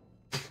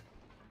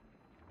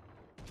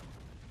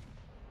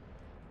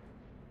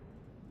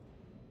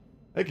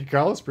 Thank you,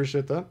 Carlos.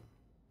 Appreciate that.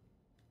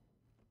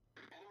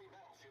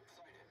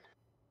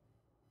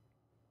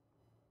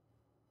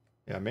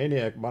 Yeah,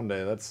 Maniac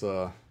Monday. That's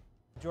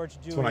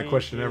George Dewey when I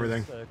question is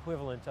everything.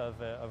 Equivalent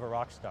of a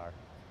rock star.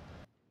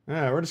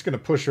 Yeah, we're just gonna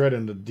push right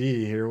into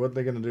D here. What are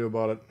they gonna do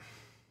about it?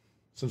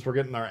 Since we're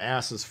getting our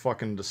asses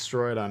fucking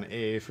destroyed on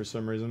A for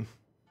some reason.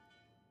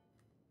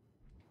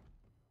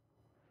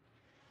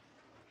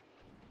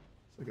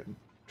 So I can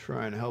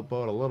try and help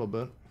out a little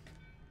bit.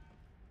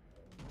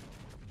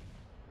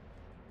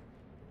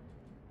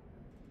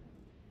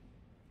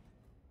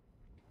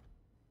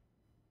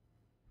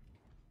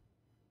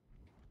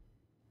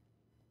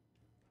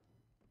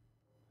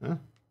 Huh?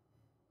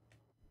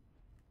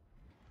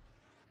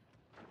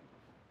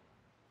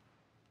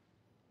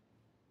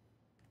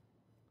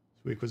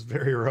 This week was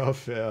very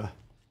rough, yeah.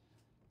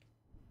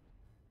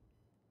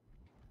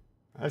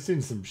 I've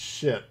seen some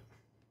shit.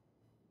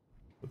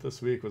 But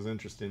this week was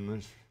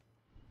interesting.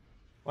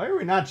 Why are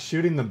we not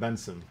shooting the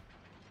Benson?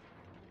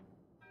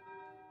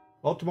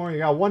 Baltimore, you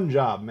got one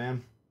job,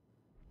 man.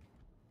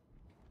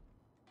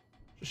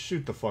 Just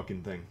shoot the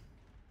fucking thing.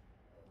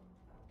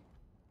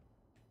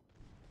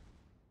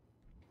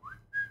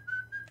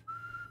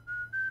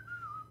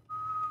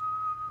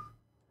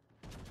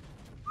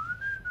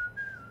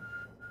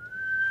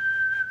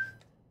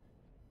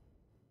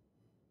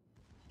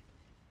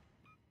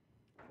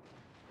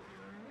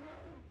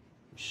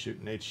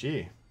 Shooting HE. The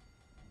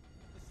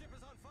ship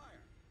is on fire.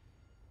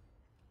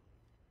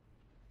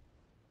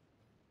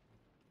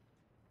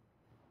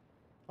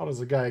 How does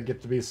a guy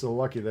get to be so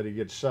lucky that he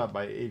gets shot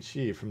by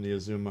HE from the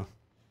Azuma?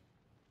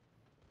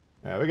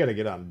 Yeah, we gotta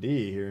get on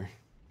D here.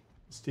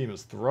 This team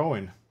is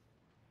throwing.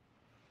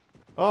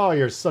 Oh,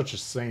 you're such a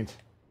saint.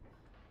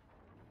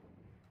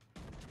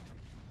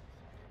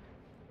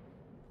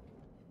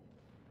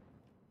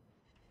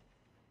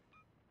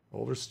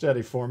 Hold her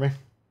steady for me.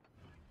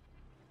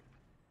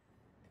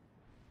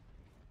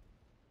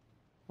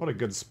 What a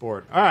good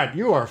sport. Alright,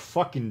 you are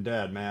fucking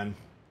dead, man.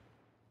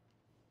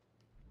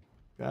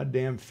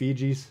 Goddamn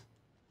Fijis.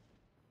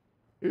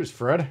 Here's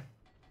Fred.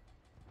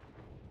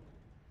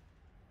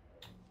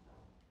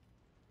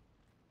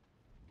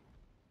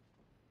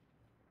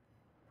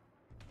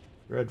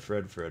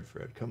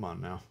 Fred. Come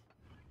on now.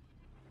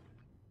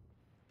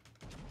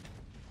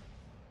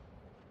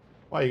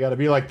 Why you gotta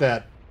be like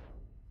that?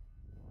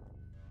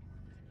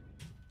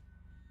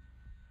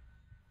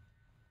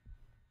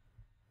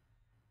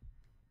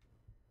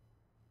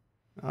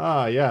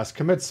 Ah, yes.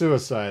 Commit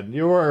suicide.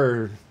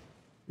 You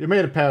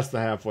made it past the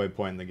halfway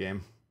point in the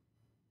game.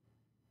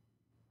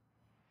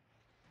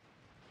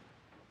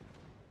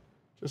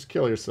 Just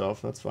kill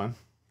yourself. That's fine.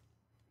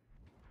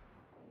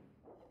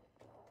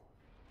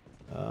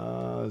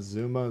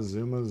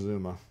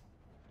 Zuma.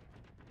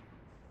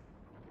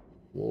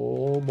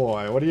 Oh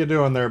boy, what are you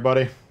doing there,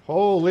 buddy?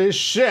 Holy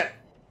shit!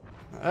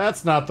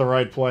 That's not the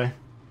right play. Enemy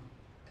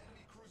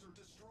cruiser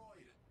destroyed.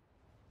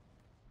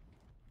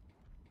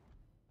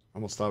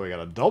 Almost thought we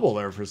got a double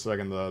there for a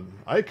second. The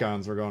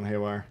icons were going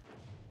haywire.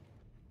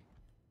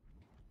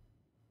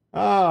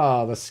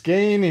 Ah, the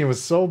Skane, he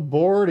was so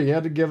bored he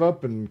had to give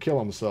up and kill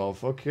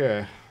himself.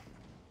 Okay.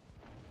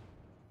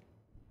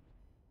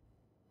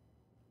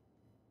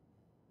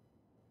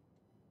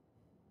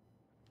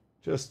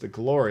 Just a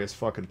glorious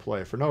fucking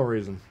play for no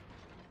reason.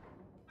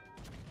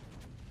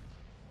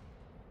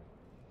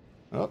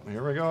 Oh,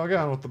 here we go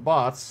again with the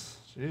bots.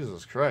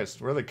 Jesus Christ,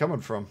 where are they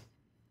coming from?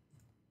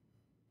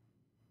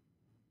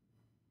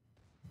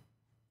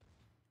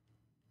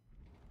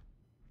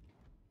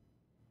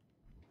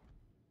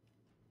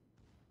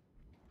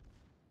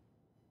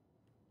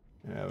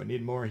 Yeah, we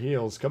need more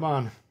heals. Come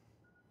on.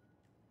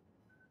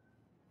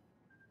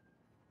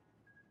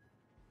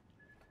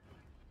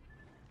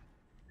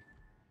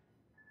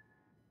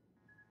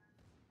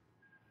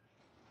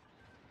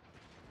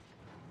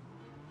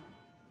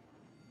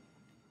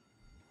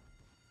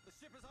 The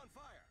ship is on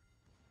fire.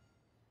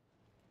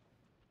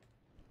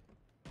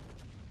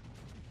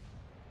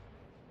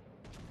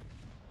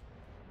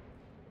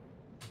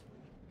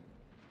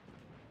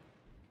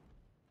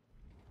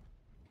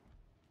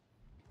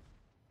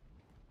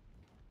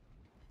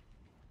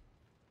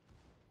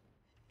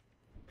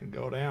 Can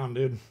go down,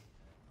 dude.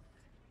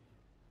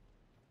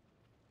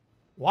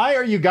 Why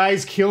are you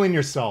guys killing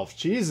yourself?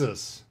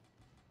 Jesus.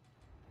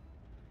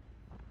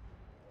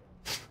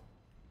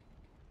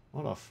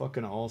 What a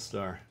fucking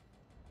all-star.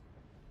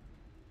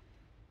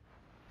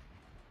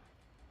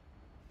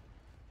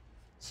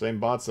 Same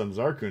bots on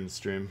Zarkun's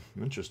stream.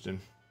 Interesting.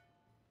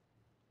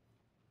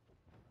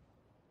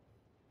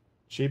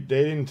 Cheap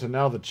dating to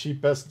now the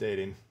cheapest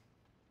dating.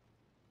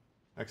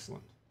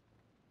 Excellent.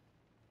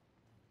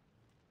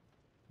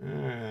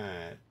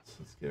 Alright,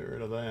 let's get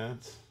rid of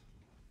that.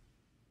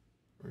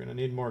 We're gonna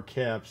need more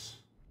caps.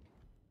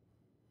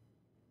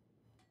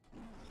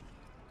 Battle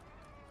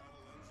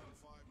ends in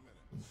 5 minutes.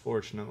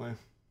 Unfortunately.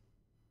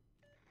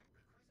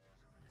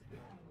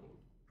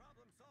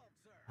 Problem solved,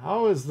 sir.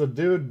 How is the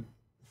dude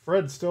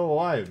Fred still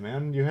alive,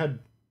 man? You had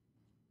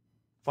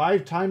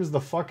 5 times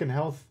the fucking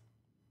health.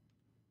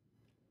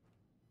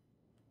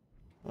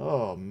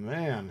 Oh,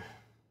 man.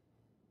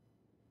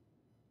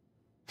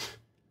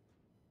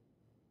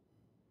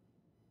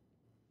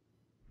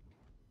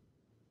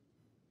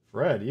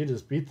 Fred, you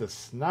just beat the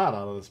snot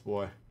out of this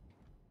boy.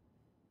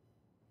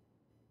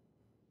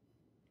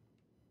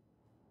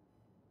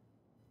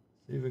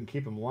 See if we can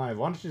keep him alive.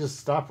 Why don't you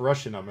just stop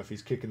rushing him if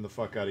he's kicking the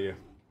fuck out of you?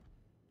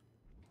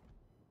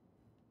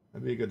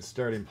 That'd be a good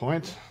starting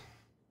point.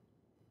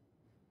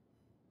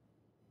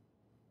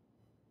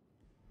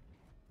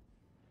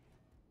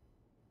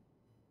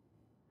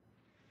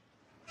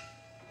 The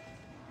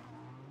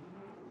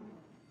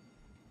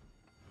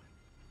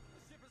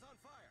ship is on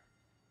fire.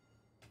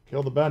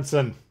 Kill the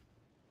Benson.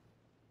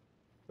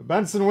 The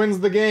Benson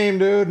wins the game,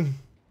 dude.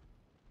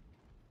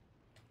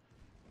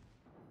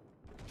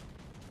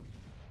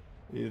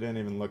 You didn't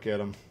even look at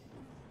him.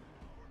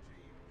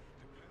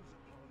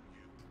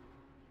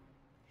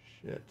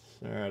 Shit.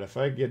 Alright, if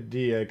I get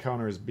D, I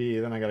counters B,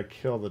 then I gotta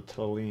kill the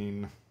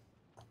Tallene.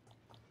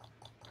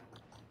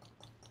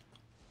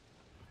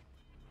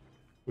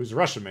 Who's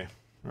rushing me?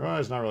 Oh,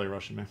 he's not really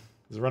rushing me.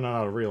 He's running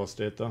out of real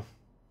estate, though.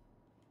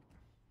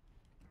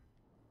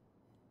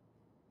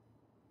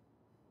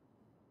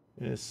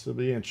 This will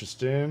be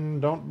interesting.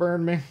 Don't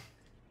burn me.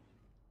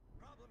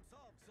 Problem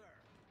solved, sir.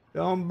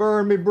 Don't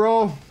burn me,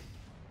 bro.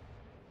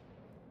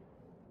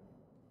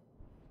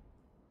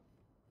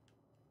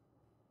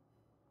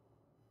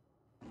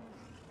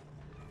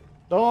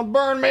 Don't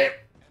burn me.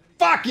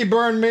 Fuck, you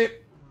burned me. The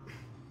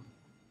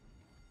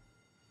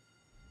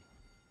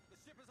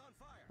ship is on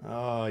fire.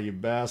 Oh, you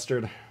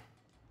bastard.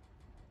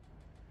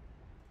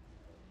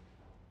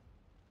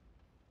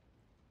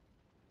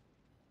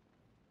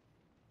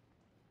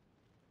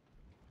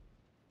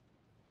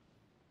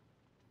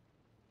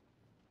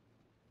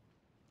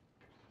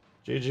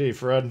 GG,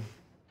 Fred. I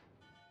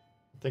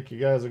think you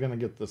guys are gonna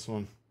get this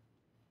one.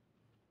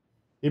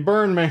 He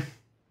burned me.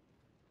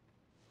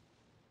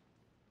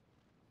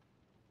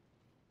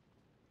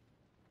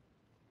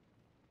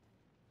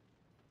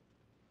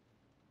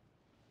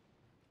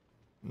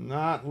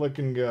 Not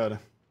looking good.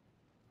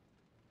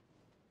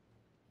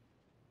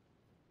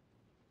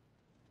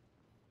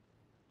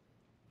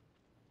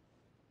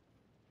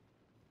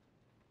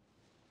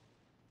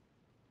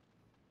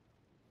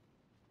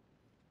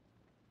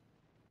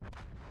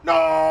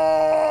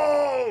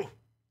 No!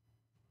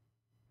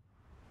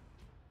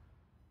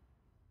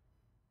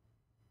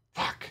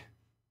 Fuck.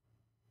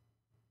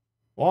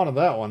 Wanted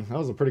that one. That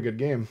was a pretty good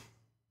game.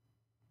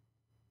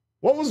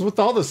 What was with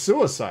all the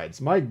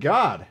suicides? My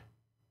God.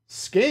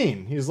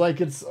 Skane. He's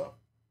like, it's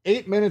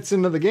 8 minutes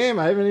into the game.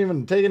 I haven't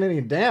even taken any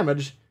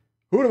damage.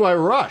 Who do I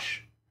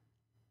rush?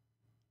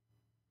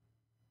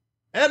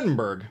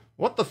 Edinburgh.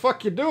 What the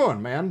fuck you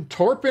doing, man?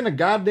 Torping a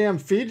goddamn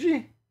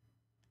Fiji?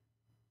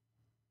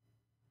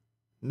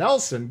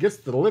 Nelson gets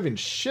the living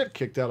shit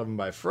kicked out of him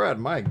by Fred.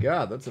 My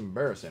God, that's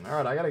embarrassing. All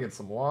right, I got to get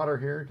some water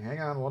here.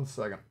 Hang on 1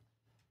 second.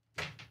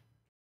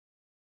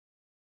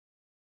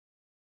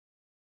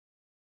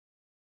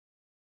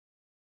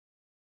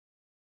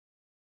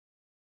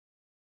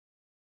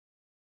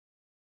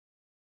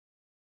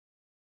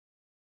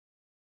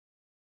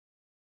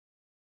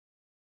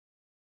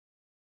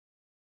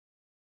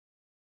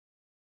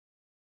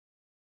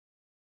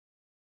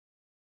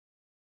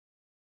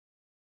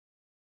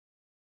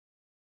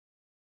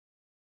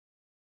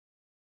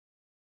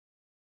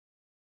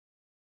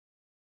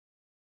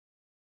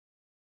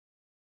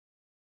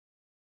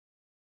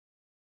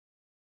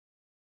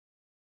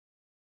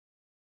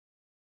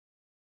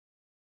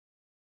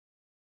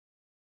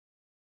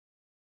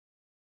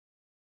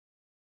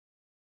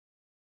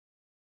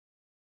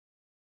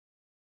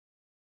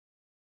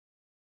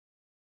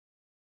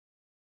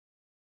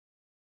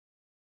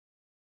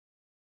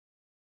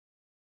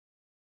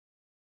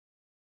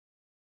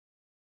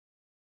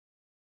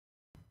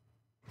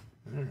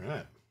 All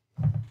right.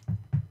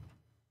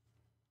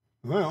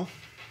 Well.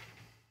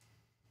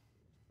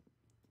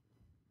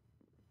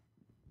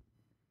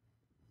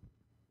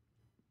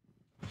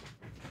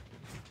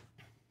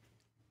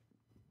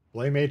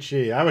 Blame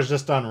HE. I was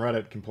just on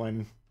Reddit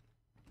complaining.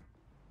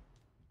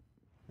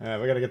 Alright,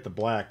 we gotta get the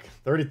black.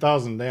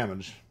 30,000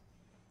 damage.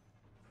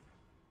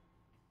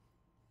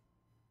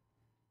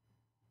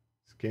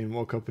 This game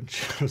woke up and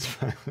chose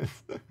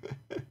violence.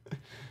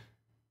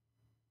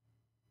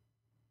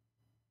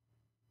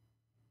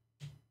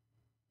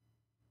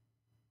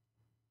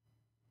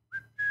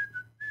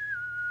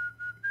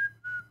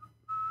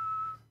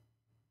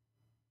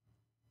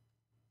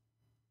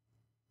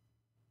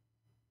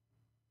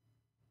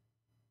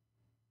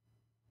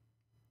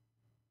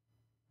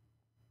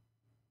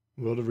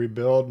 Will to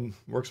rebuild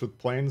works with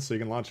planes so you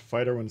can launch a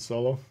fighter when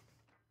solo.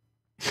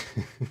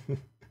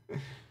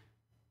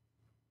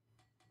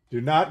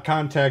 Do not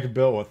contact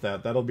Bill with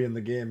that. That'll be in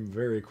the game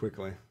very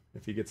quickly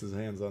if he gets his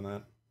hands on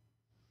that.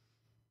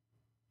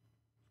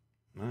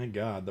 My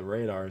God, the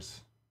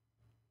radars.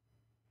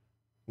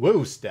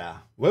 Worcester,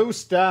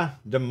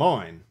 Des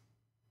Moines.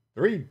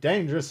 3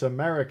 dangerous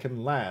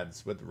American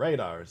lads with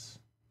radars.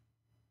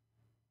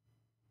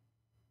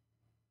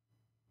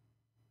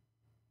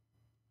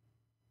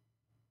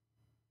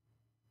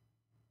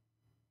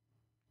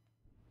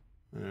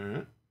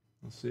 Alright,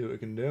 let's see what we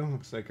can do.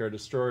 Looks like our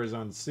destroyer's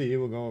on sea.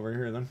 We'll go over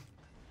here then.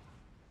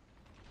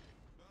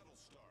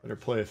 Better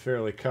play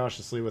fairly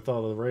cautiously with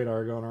all the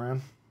radar going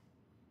around.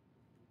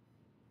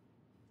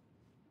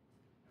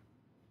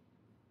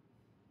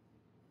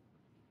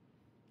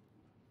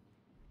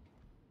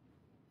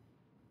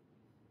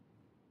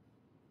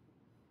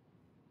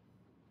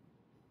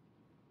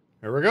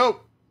 Here we go.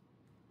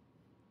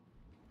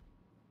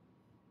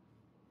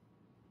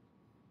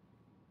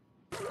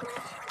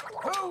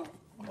 Who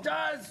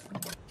does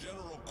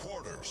General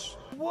quarters.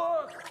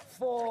 work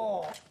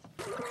for?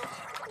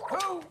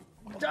 Who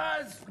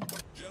does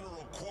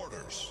General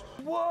quarters.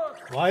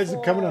 work Why is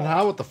it coming in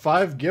hot with the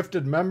 5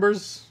 gifted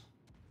members?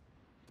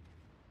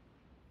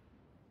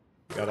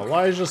 We got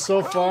Elijah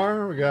so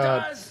far. We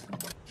got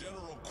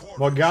General quarters.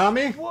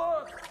 Mogami?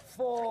 work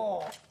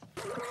for?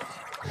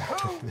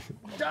 Who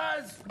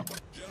does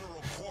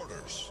General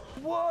quarters.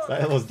 work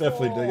Silo's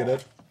definitely for? digging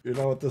it. You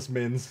know what this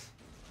means.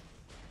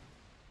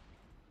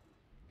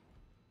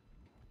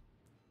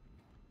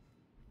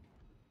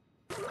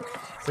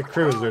 It's a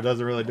cruiser,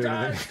 doesn't really do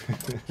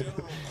anything.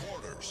 General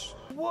quarters.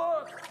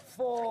 Work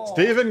for?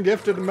 Steven,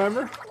 gifted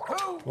member.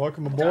 Who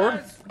Welcome aboard.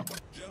 does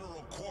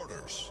General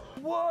quarters.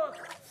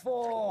 work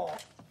for?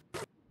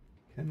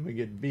 Can we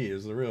get B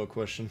is the real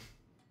question.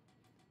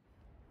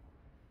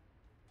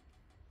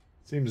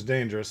 Seems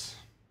dangerous.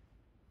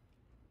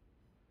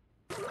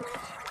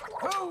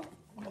 Who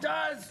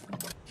does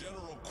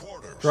General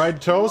quarters.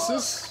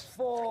 Tridetosis?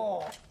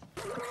 for?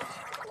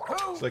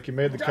 Who Looks like you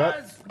made the cut.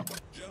 does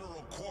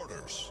General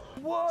quarters.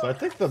 work So I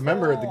think the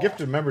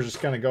gifted members just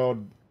kind of go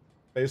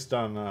based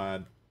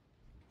on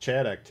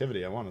chat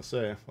activity, I want to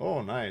say.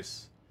 Oh,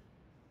 nice.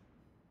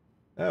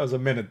 That was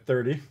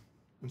 1:30.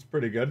 That's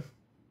pretty good.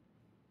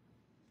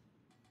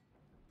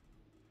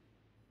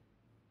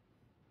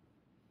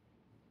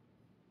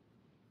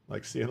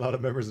 Like seeing a lot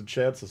of members in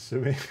chats,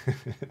 assuming.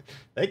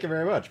 Thank you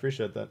very much.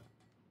 Appreciate that.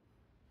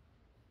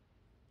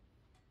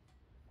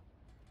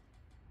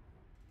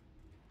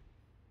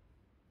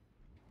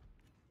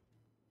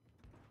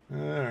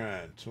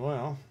 Alright,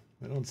 well,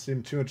 they don't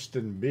seem too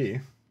interested in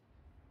B.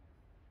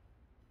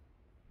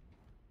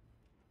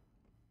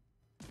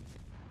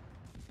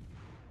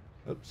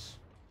 Oops.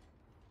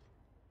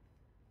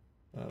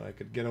 Thought I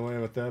could get away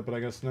with that, but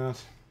I guess not.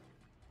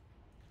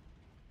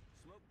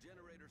 Smoke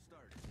generator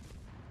started.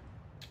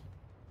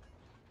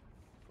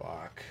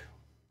 Fuck.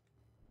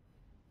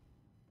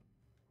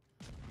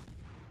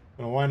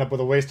 Gonna wind up with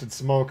a wasted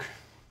smoke.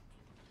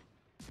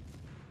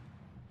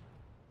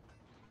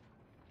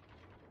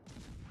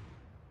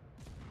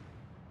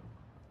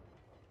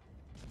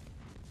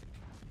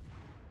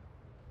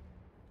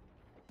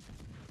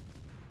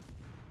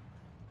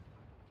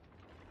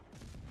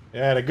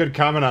 Yeah, I had a good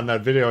comment on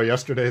that video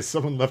yesterday.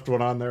 Someone left one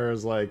on there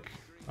as like,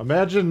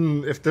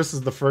 imagine if this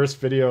is the first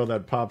video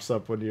that pops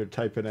up when you're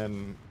typing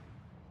in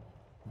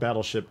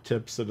battleship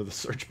tips into the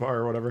search bar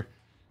or whatever.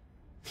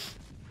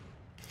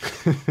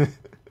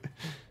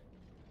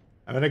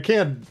 I mean,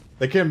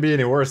 they can't be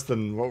any worse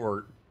than what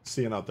we're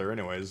seeing out there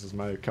anyways, is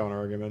my counter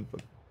argument,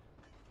 but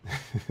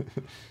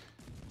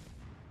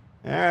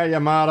alright,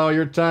 Yamato,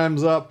 your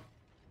time's up.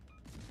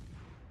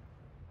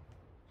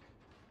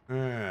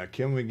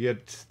 Can we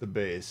get the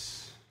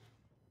base?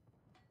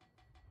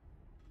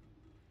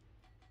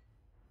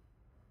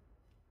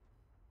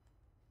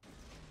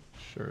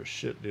 Sure as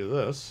shit do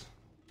this.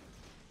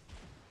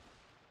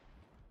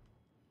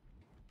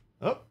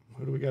 Oh,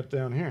 who do we got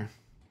down here?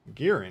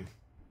 Gearing.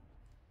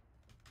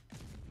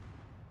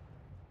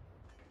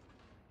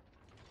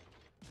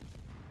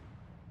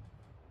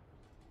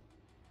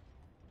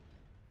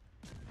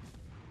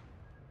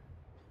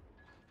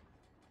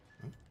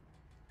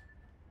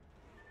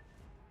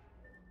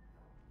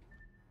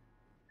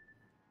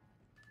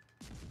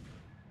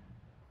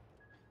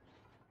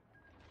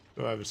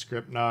 Do I have a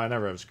script? No, I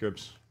never have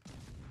scripts.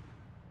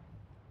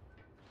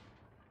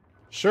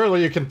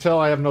 Surely you can tell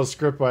I have no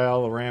script by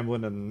all the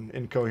rambling and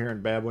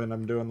incoherent babbling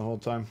I'm doing the whole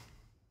time.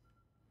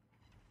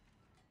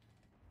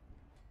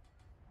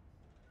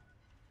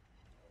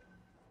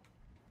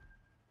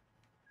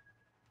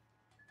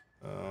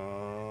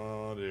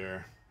 Oh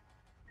dear.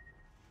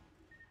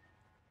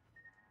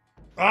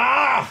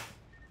 Ah!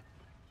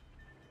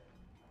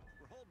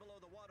 We're hull below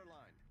the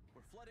waterline.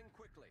 We're flooding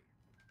quickly.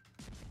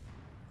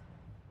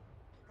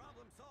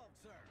 Problem solved,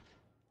 sir.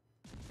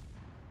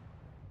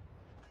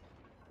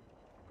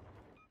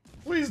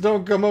 Please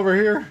don't come over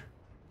here.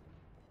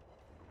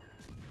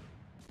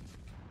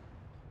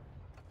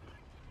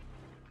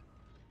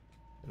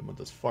 Hit him with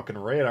this fucking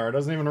radar. It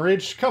doesn't even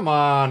reach. Come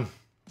on.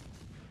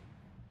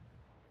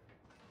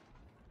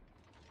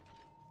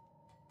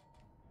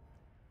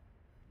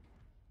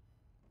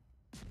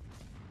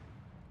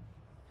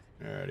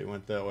 Alright, he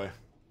went that way.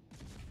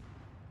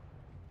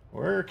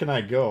 Where can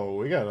I go?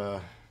 We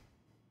got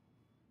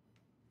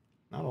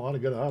not a lot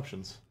of good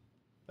options.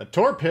 A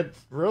torp hit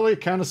really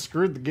kind of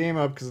screwed the game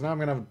up because now I'm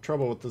going to have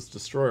trouble with this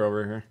destroyer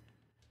over here.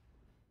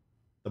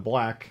 The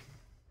black.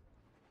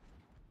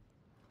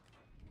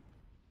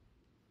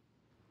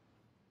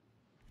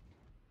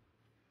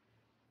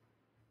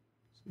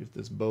 See if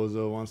this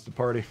bozo wants to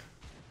party.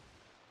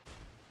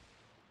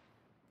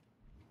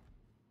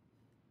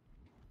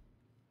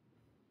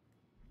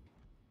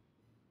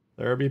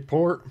 There be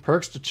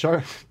perks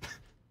to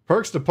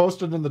perks to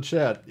post it in the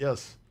chat.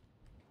 Yes.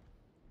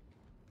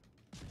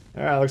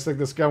 Alright, looks like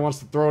this guy wants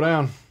to throw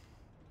down.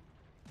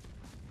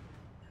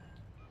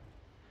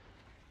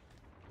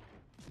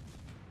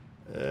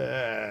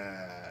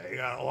 You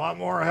got a lot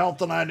more health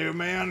than I do,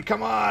 man.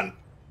 Come on.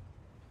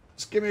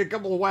 Just give me a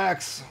couple of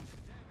whacks.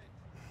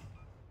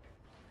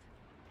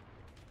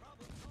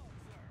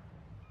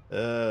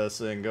 This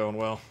ain't going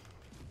well.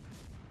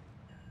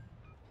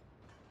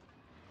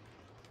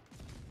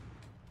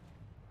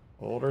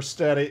 Hold her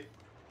steady.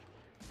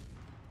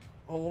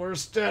 Hold her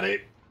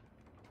steady.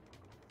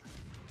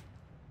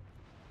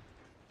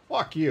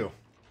 Fuck you.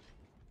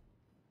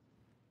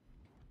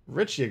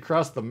 Richie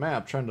across the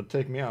map trying to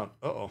take me out.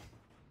 Uh-oh.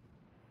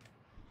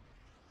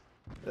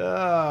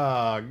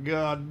 Ah,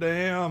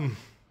 goddamn.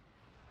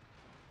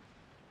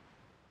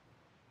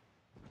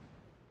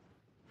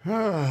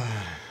 What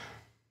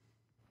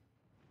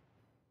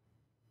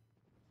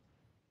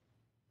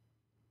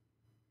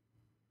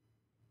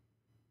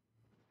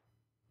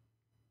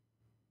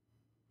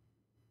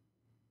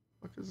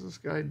is this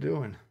guy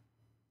doing?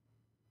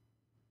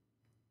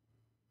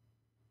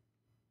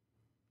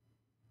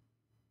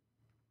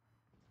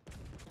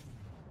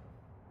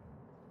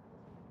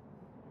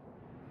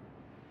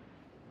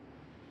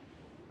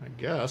 I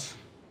guess.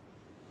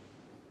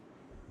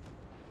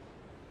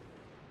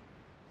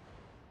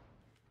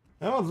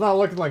 That one's not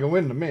looking like a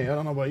win to me. I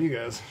don't know about you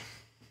guys.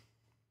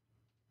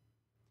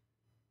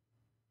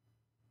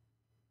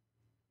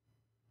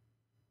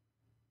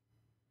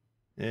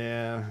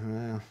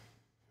 Yeah.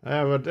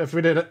 Yeah, but if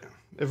we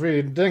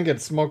didn't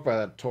get smoked by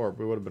that torp,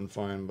 we would have been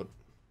fine, but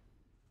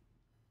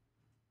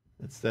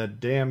it's that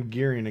damn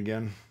gearing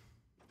again.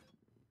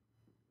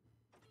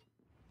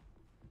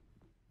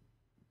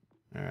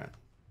 Alright.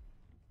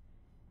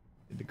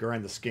 Need to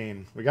grind the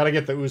skein. We gotta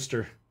get the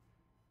ooster.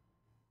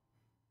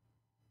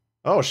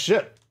 Oh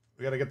shit!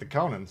 We gotta get the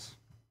Counans.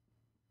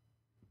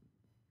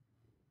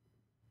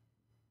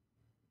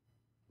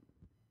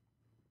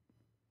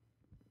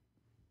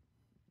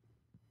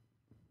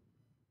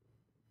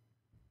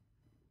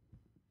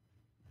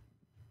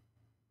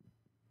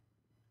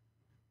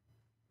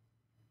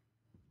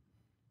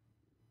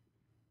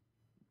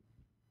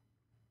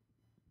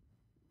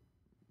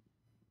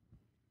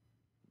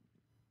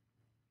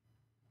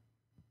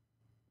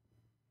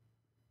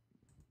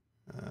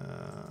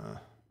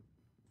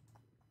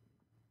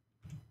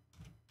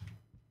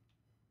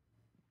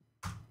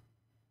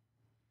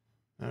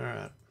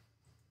 Alright.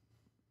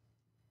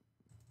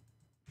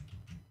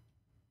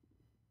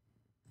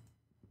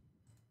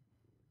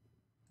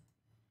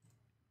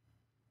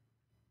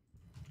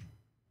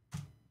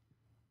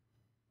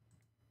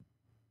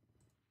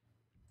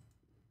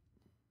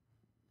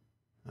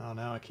 Oh,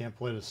 now I can't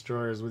play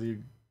destroyers with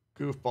you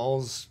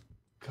goofballs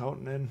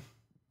counting in.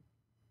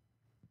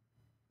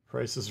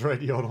 Price is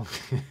right, Yodel.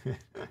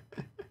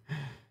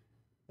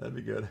 That'd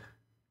be good.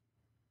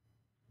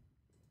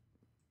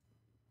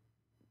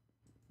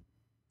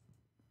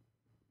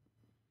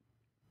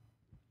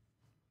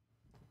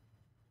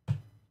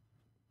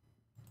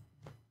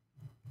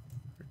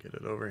 Get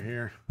it over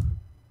here.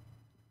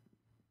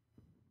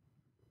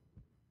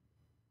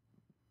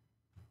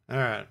 All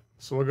right,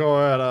 so we'll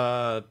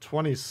go at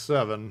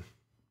 27.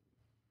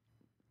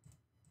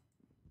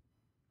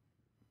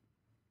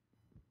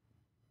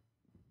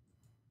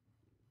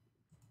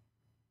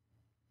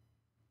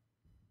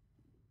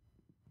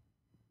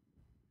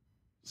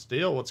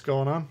 Steel, what's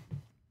going on?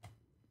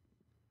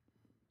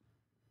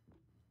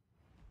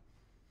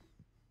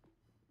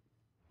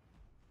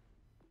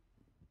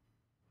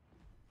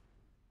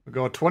 We'll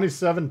go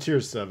 27,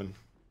 tier 7.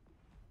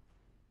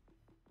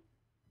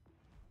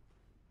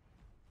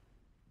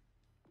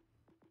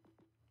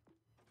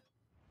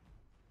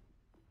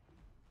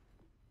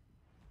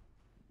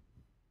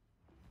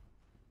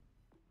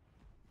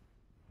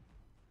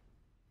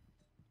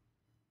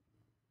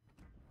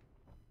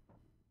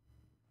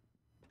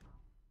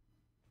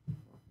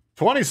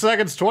 Twenty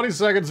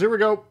seconds, here we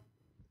go.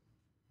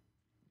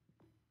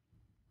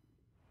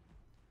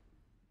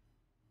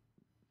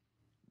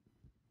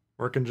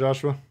 Working,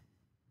 Joshua.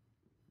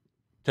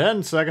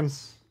 10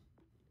 seconds.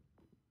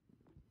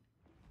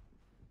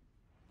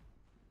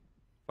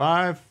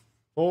 5,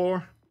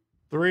 4,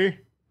 3,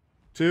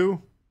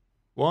 2,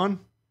 1.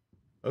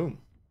 Boom.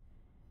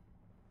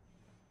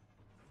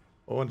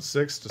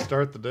 0-6 to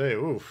start the day.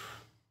 Oof.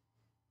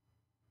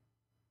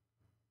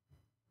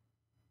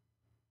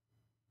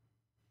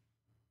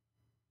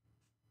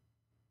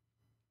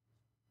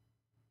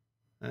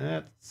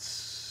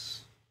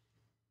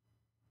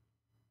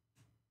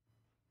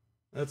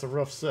 That's a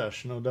rough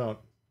sesh, no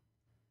doubt.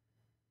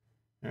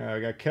 Alright, I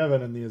got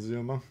Kevin in the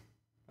Azuma.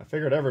 I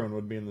figured everyone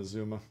would be in the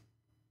Zuma.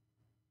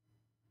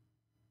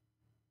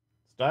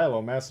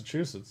 Stylo,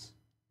 Massachusetts.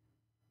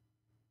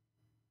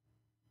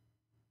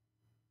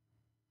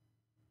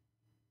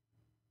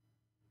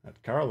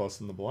 Got Carlos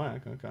in the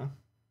black, okay.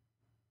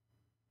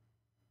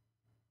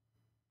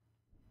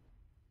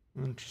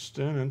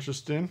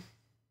 Interesting.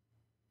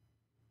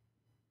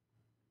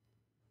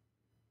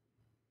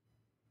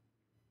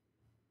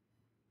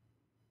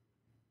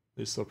 At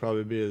least there'll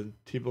probably be a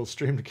Tbull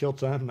stream to kill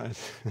time.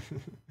 Nice.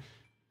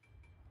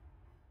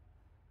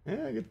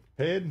 Yeah, I get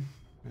paid.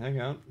 Hang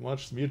out,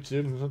 watch some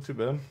YouTube. It's not too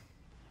bad.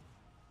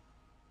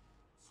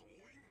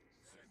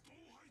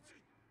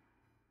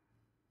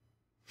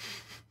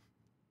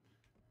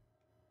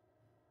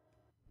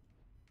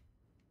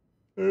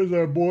 There's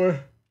our boy.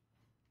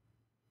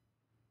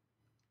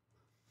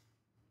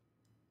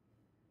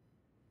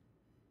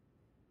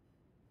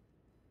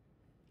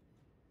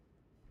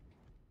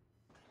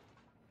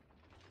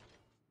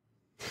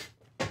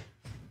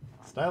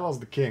 Stylo's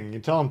the king. You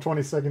tell him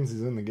 20 seconds,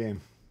 he's in the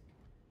game.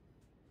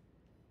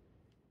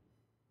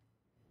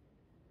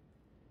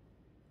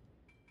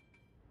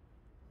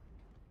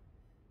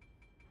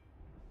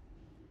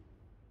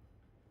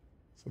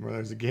 Somewhere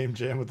there's a game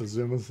jam with the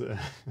Zumas.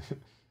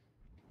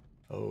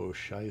 Oh,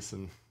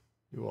 Scheisen.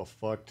 You all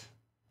fucked.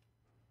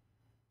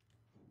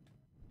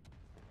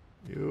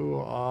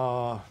 You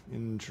are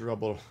in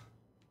trouble.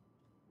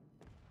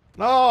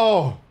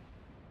 No!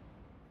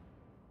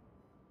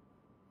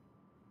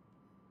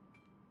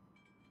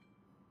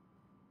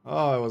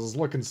 Oh, it was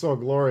looking so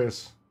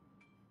glorious.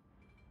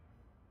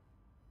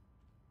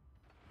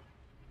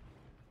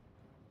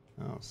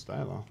 Oh,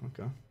 Stylo.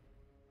 Okay.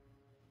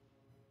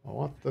 I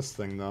want this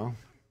thing, though.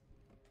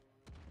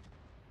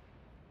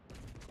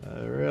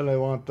 I really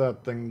want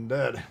that thing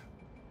dead.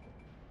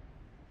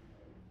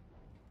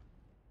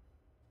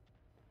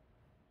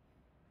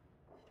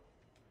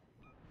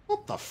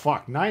 What the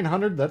fuck?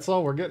 900? That's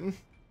all we're getting?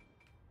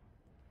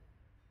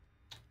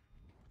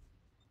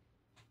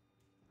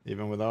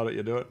 Even without it,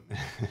 you do it?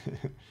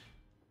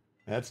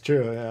 That's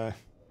true, yeah.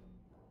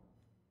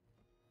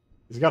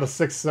 He's got a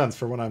sixth sense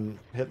for when I'm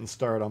hitting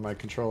start on my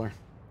controller.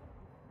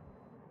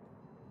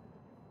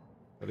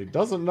 But he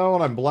doesn't know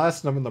when I'm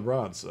blasting him in the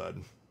broadside.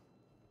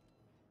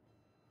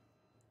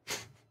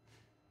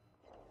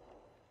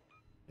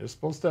 You're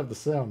supposed to have the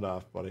sound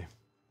off, buddy.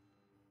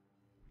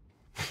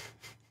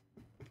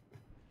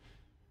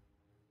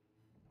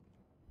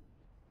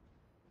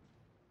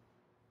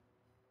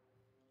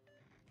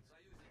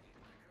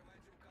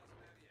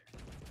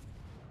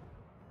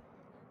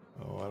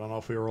 Oh, I don't know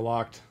if we were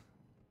locked.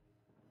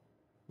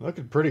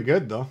 Looking pretty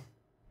good, though.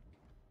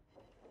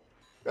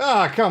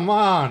 Ah, come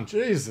on!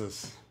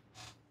 Jesus!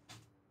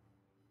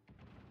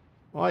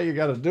 Why you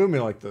gotta do me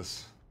like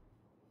this?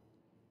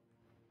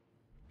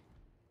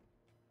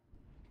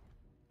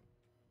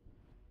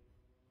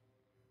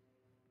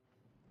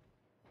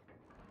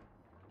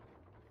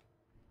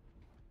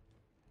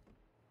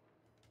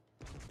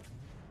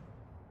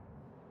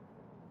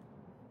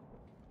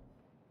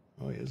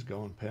 Oh, he is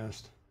going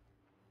past.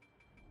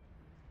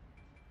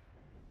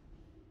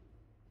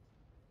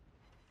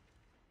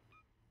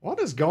 What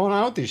is going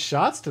on with these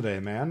shots today,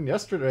 man?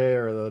 Yesterday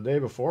or the day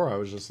before, I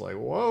was just like,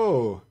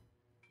 whoa.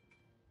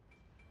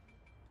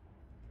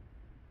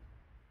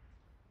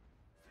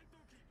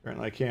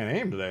 Apparently I can't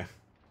aim today.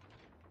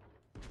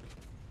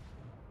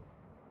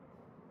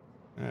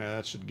 Yeah,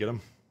 that should get him.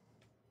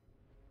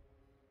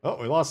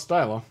 Oh, we lost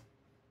Stylo.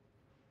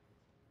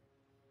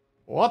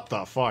 What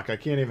the fuck? I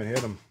can't even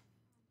hit him.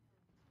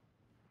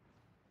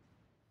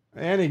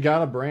 And he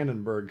got a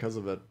Brandenburg because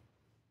of it.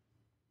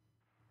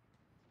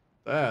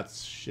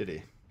 That's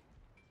shitty.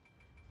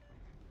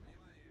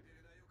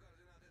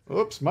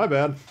 Oops, my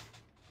bad.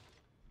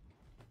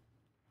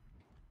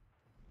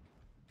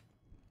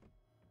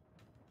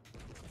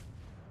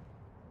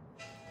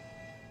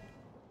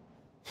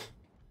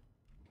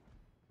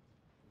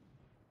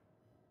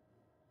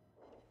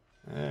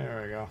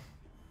 There we go.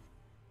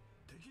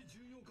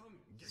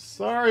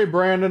 Sorry,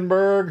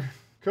 Brandenburg.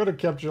 Could have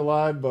kept you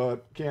alive,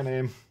 but can't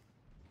aim.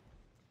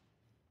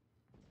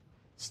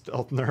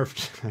 Stealth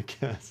nerfed, I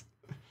guess.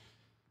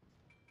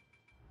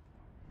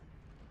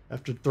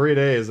 After 3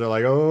 days, they're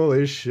like,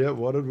 holy shit,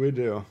 what did we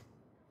do?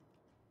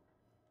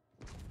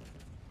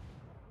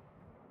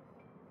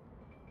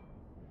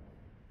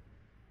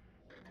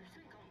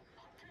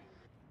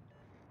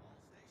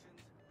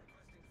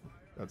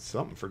 That's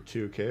something for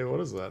 2K. What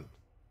is that?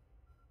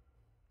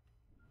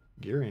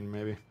 Gearing,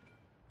 maybe.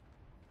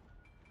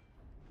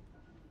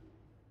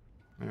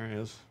 There he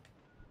is.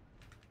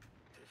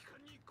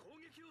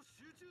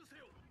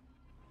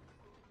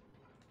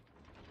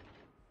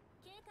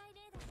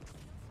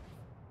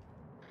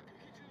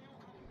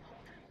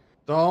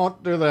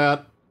 Don't do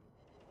that.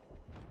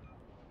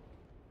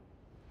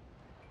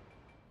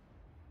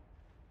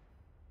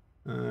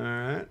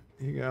 Alright,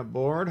 he got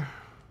bored.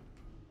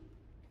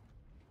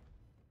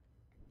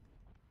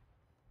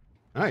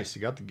 Nice, he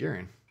got the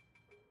gearing.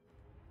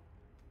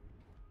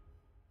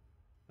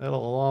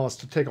 That'll allow us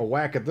to take a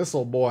whack at this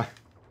old boy.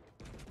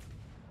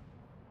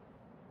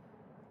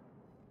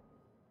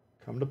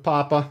 Come to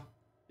Papa.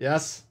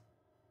 Yes.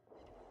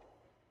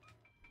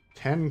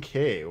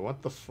 10K,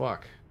 what the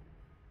fuck?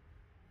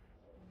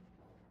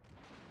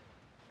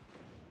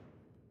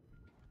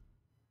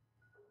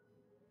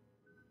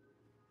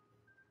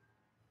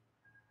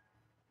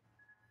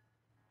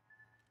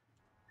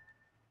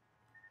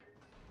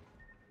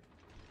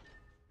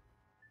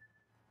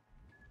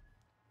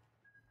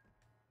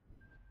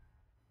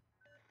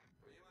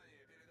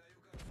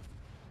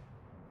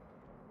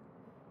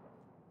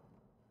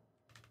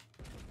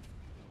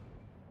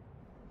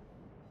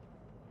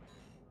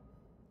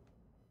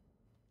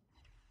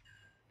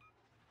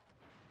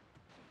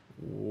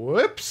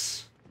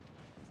 Whoops!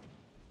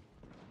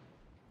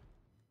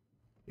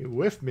 He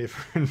whiffed me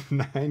for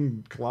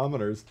 9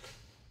 kilometers.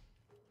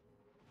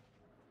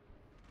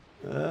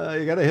 You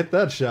gotta hit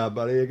that shot,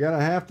 buddy. You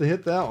gotta have to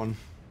hit that one.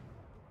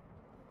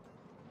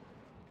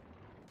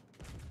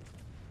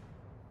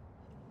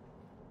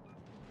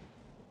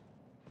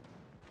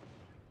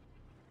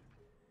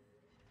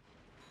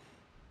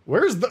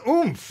 Where's the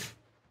oomph?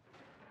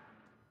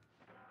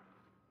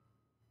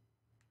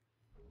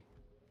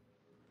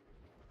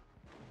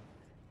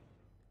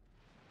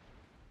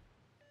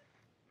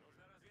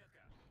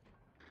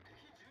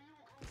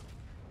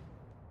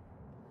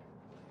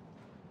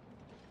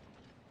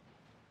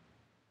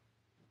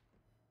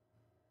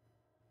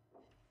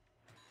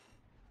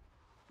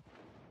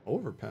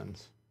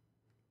 Overpens.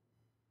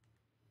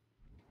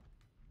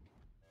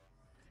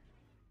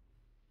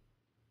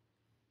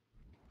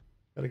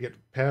 Gotta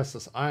get past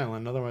this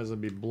island, otherwise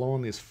I'd be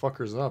blowing these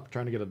fuckers up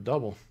trying to get a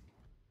double.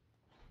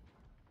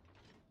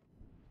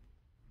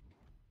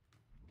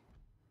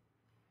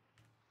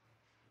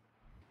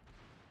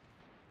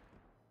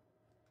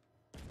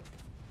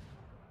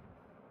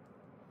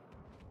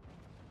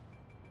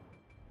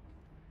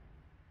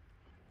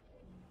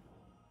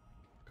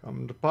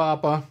 Come to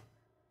Papa.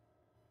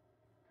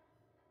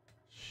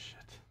 Shit.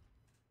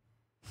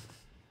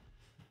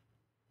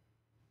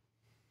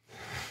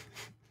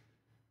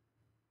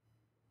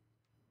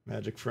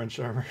 Magic French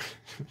armor.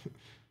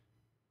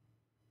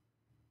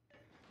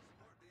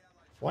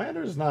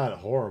 Flanders not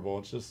horrible,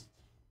 it's just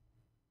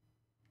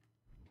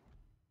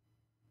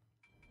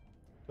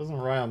doesn't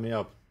rile me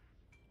up.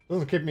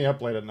 Doesn't keep me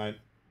up late at night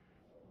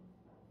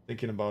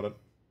thinking about it.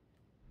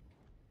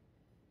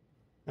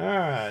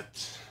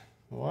 Alright.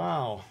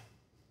 Wow.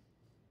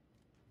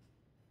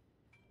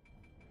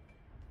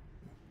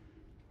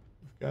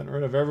 We've gotten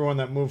rid of everyone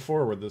that moved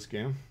forward this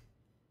game.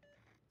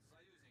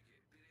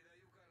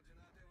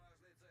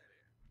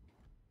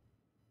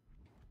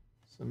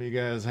 Some of you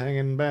guys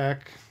hanging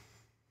back.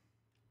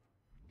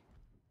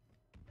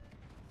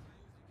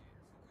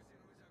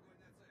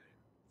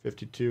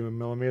 .52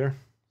 millimeter.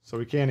 So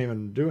we can't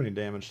even do any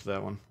damage to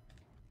that one.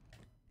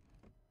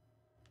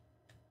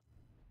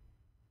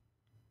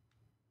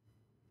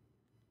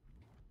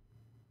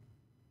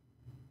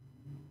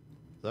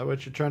 Is that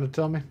what you're trying to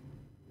tell me?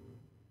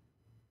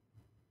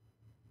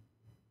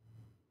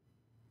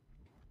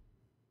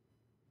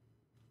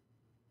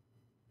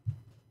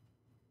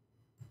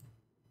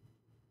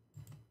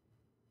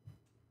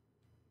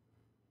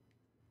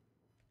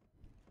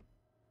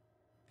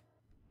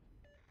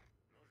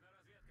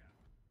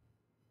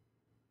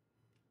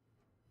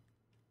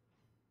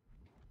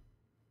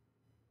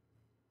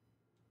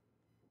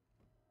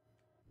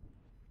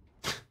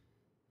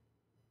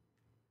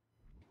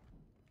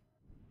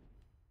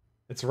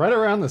 It's right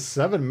around the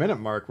 7-minute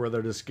mark where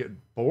they're just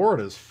getting bored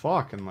as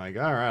fuck and like,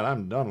 alright,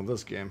 I'm done with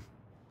this game.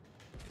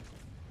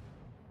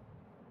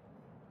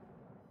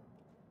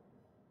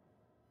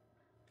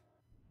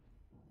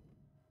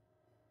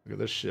 Look at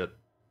this shit.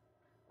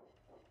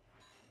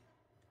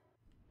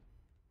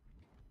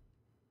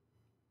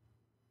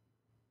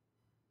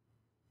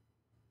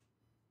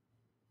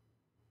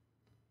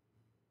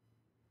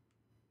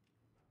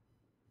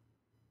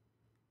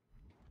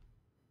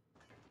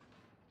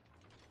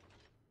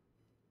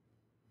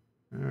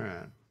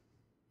 Alright.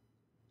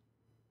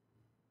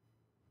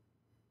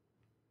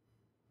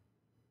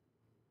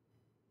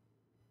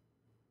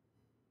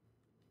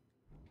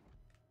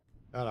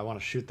 God, I want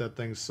to shoot that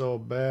thing so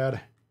bad.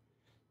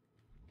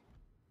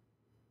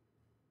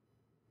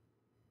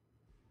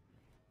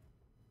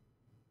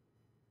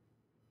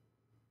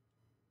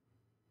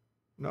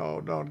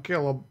 No, don't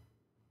kill him.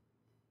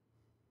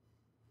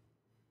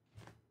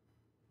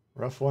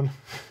 Rough one.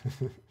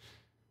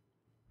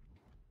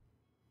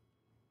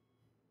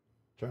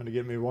 Trying to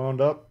get me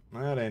wound up.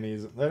 That ain't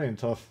easy. That ain't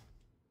tough.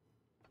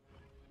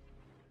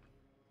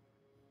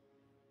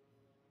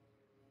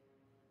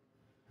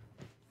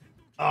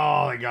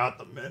 Oh, they got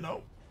the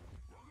minnow.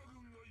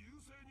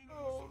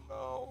 Oh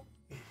no.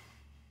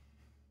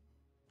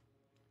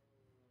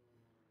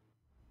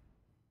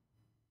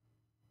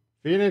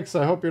 Phoenix,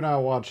 I hope you're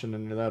not watching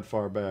and you're that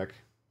far back.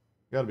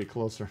 Gotta be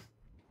closer.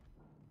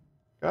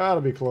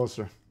 Gotta be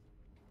closer.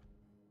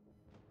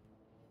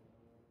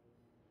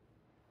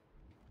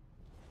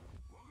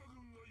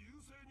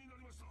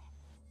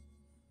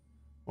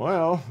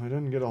 Well, I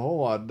didn't get a whole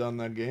lot done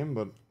that game,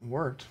 but it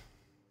worked.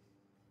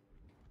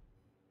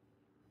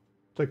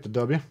 Take the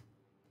W.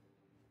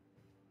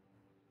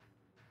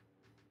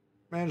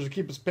 Managed to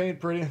keep his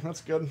paint pretty.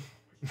 That's good.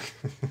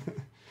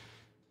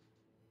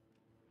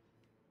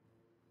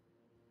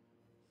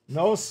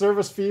 No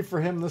service fee for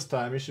him this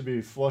time. He should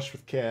be flush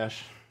with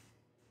cash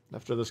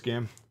after this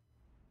game.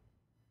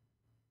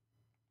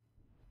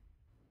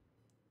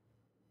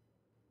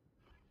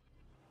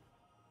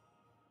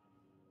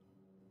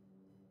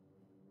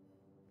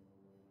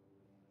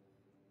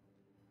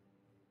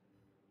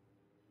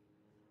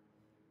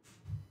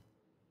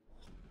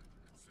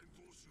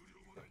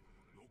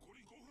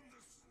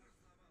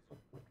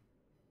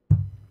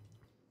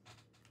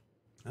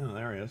 Oh,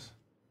 there he is.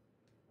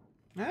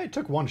 Yeah, he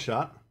took one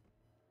shot.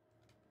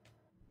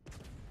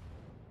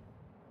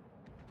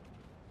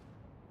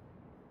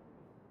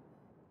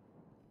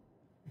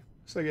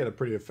 Looks like he had a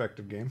pretty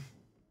effective game.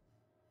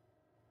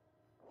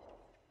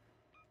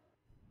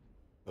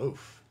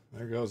 Oof.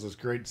 There goes this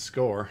great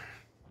score.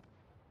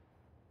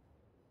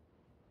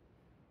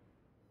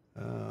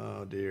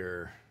 Oh,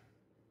 dear.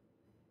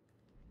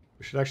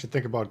 We should actually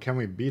think about, can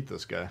we beat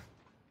this guy?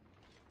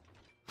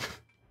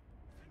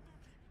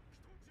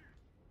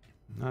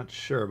 Not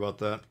sure about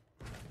that.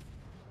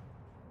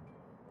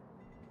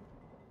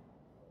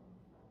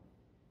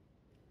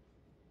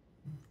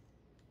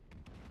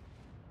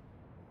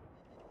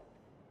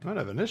 Might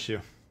have an issue.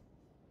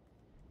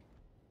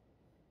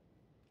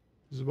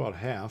 He's about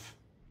half.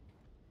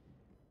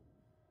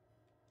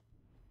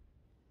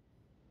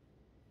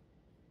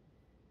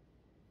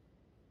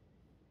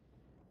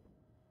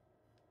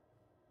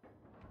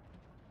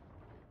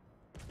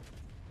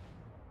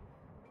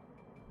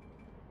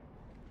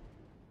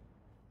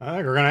 I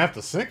think we're gonna have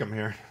to sink him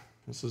here.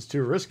 This is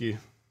too risky.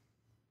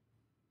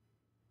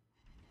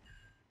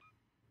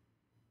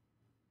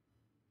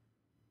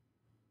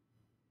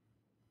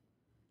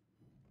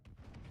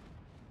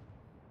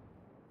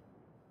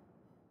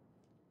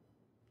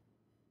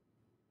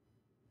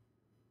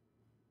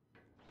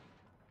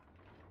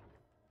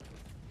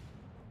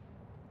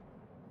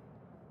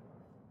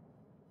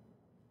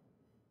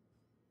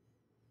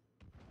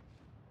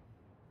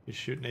 He's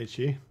shooting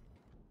HE.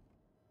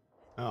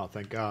 Oh,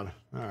 thank God.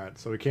 Alright,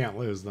 so we can't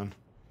lose then.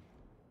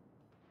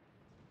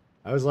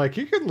 I was like,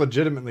 he could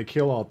legitimately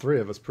kill all three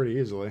of us pretty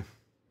easily.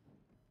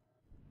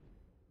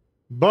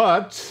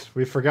 But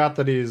we forgot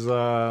that he's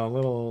a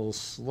little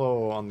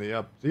slow on the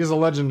up. He's a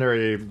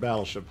legendary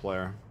battleship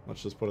player.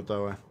 Let's just put it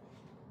that way.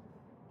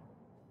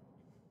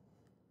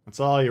 That's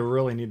all you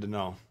really need to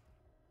know.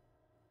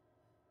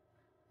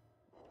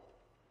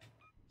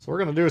 So we're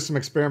going to do some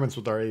experiments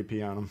with our AP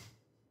on him.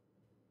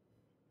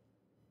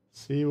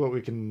 See what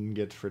we can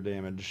get for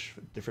damage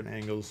at different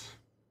angles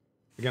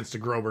against a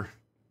Grober.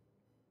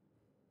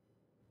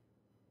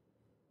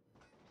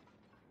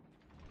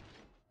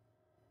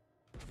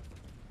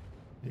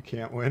 You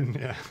can't win,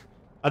 yeah.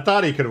 I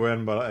thought he could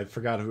win, but I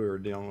forgot who we were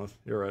dealing with.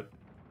 You're right.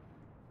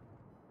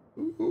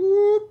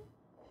 Ooh.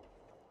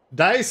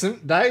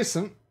 Decent.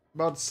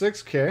 About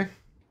 6K.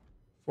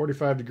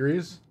 45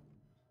 degrees.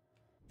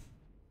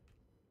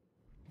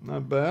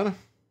 Not bad.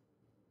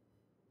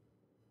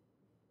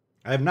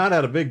 I have not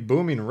had a big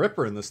booming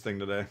ripper in this thing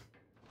today.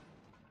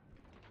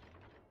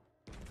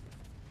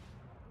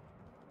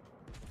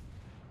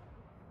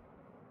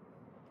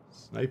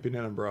 Sniping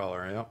in a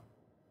brawler, yep.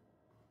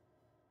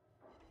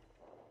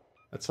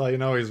 That's how you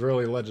know he's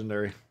really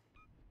legendary.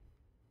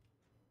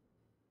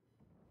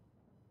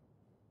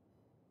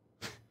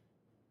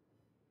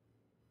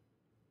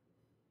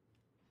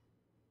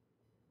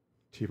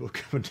 Tbull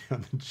coming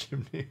down the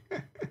chimney.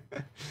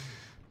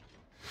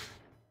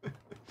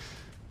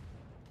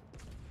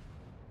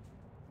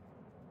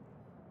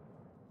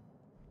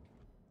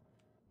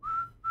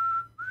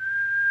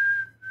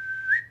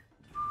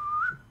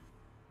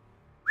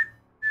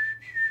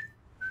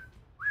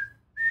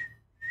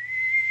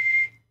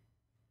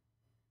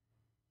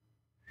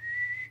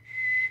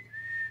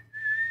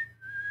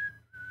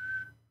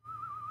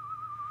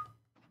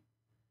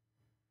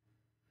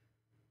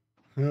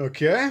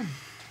 Okay.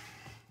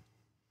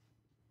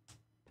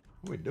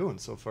 What are we doing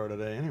so far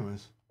today,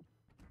 anyways?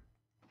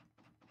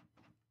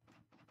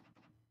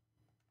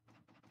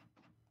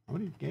 How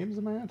many games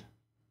am I at?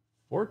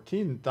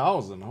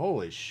 14,000.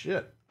 Holy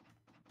shit.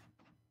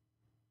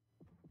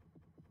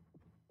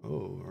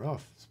 Oh,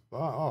 rough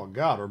spot. Oh,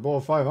 God. We're below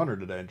 500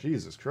 today.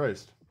 Jesus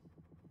Christ.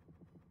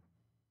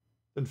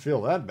 Didn't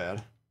feel that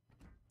bad.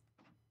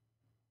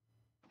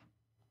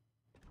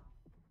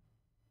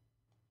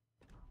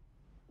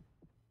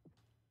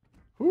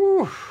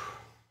 Whew.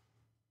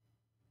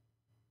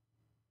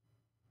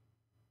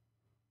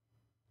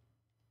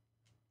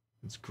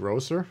 It's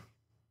grosser?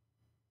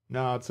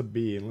 No, it's a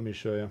B. Let me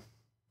show you.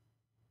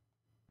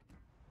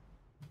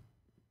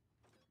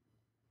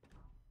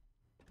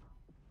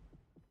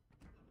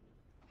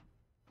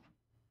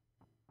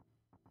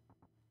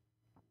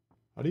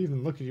 How do you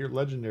even look at your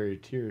legendary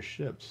tier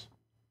ships?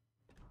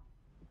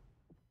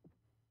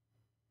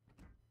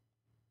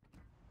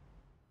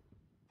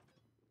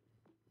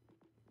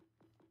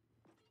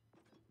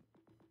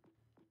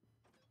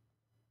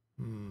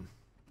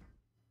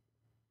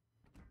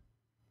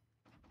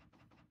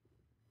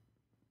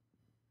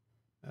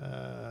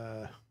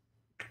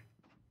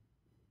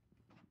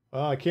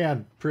 Well, I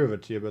can't prove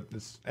it to you, but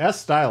it's S.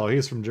 Stylo.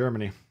 He's from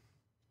Germany.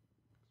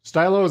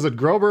 Stylo, is it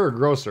Grober or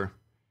Grosser?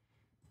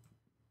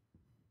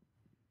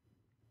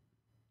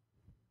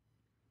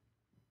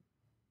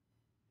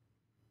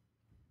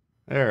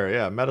 There,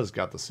 yeah, Meta's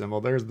got the symbol.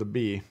 There's the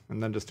B,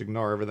 and then just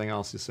ignore everything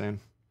else he's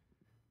saying.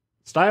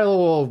 Stylo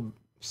will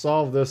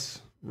solve this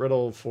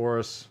riddle for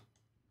us.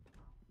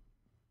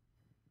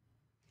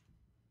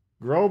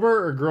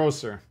 Grober or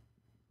Grosser?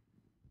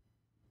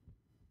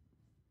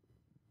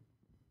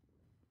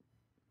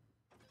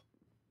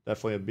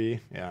 Definitely a B,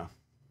 yeah.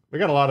 We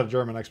got a lot of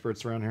German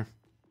experts around here.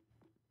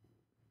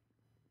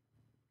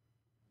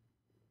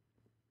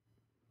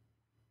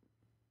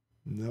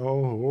 No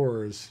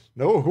whores.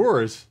 No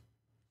whores?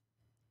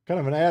 What kind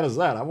of an ad is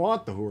that? I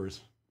want the whores.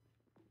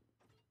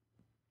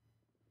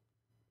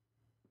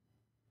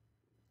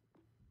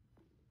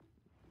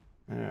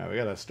 Yeah, we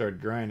gotta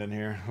start grinding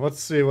here. Let's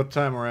see what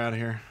time we're at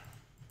here.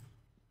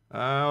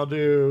 I'll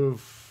do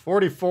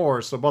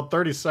 44, so about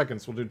 30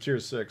 seconds. We'll do tier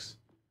 6.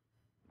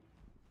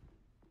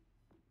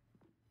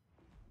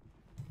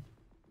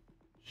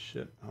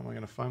 Shit, how am I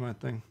gonna find my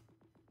thing?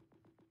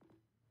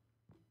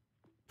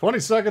 20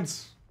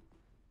 seconds!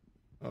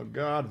 Oh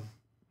god.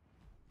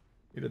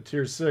 Need a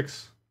tier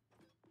 6.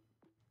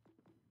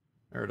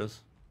 There it is.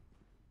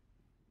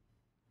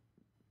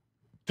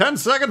 10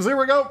 seconds. Here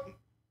we go.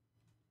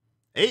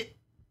 8,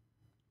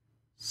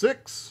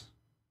 6,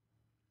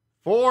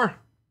 4,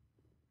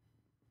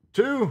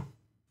 2,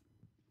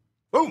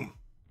 boom.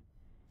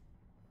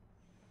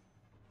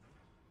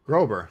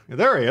 Grober.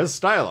 There he is,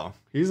 Stylo.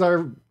 He's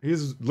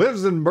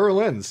lives in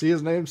Berlin. See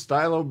his name?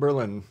 Stylo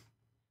Berlin.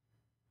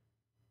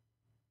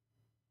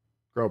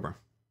 Grober.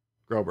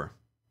 Grober.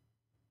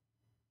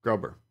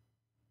 Grober.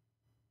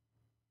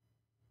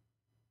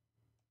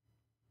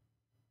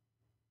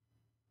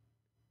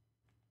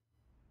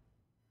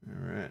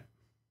 All right.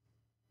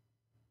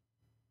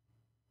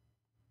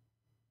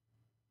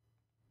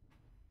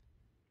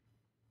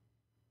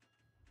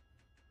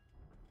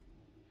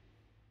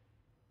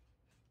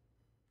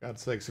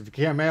 God's sakes, if you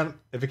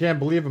can't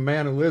believe a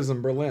man who lives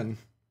in Berlin,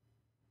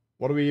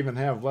 what do we even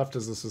have left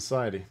as a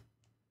society?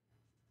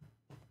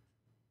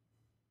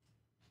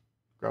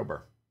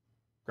 Grober.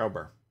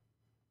 Grober.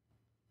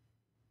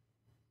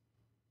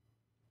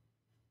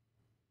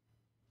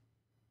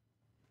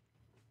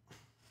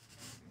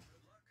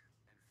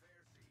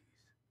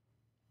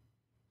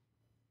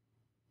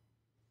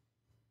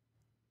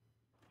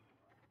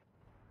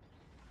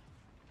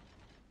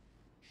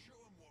 Show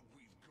 'em what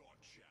we've got,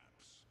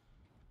 chaps.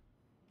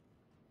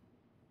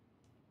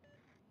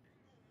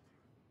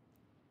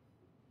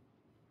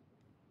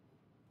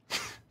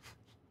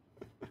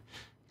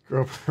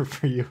 Grober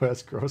for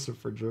US, Grosser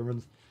for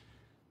Germans.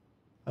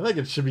 I think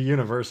it should be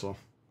universal.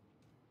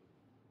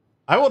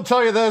 I will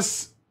tell you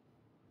this.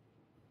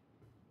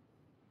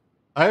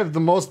 I have the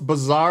most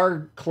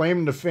bizarre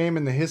claim to fame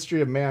in the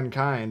history of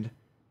mankind.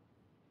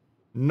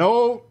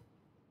 No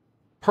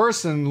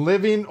person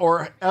living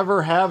or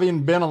ever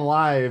having been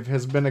alive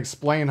has been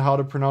explained how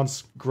to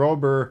pronounce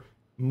Grober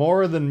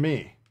more than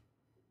me.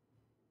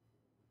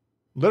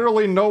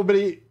 Literally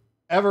nobody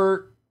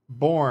ever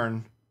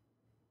born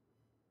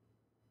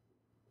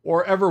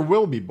or ever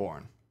will be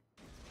born.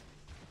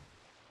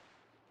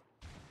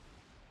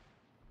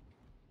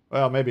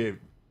 Well, maybe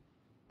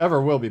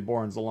ever will be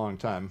born is a long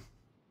time.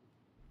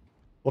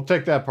 We'll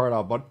take that part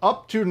out. But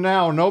up to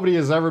now, nobody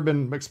has ever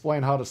been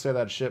explained how to say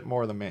that shit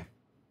more than me.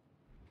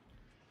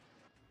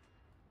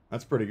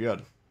 That's pretty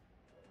good.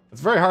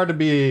 It's very hard to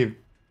be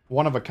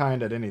one of a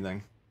kind at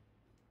anything.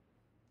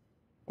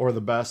 Or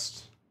the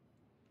best.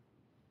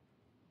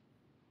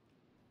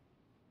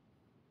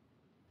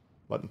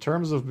 But in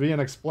terms of being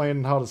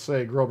explained how to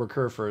say Grober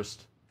Kerr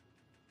first,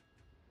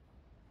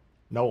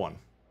 no one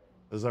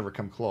has ever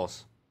come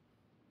close.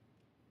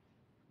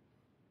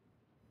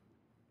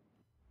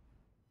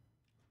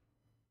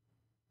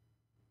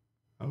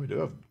 Oh, we do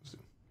have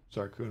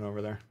Sarkoon over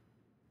there.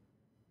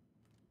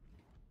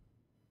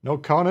 No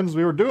Conans?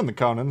 We were doing the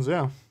Conans,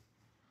 yeah.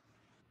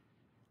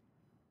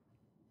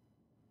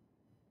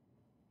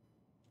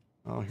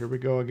 Oh, here we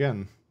go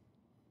again.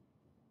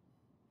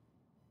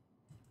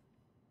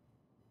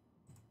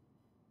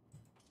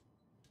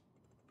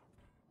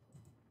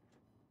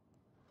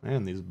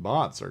 Man, these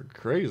bots are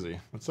crazy.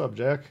 What's up,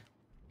 Jack?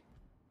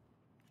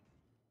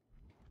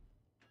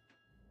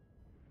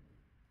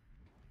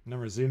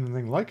 Never seen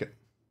anything like it.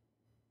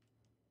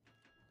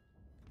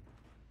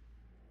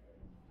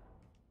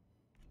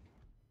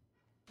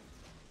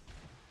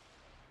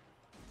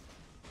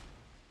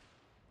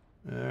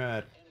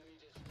 Alright.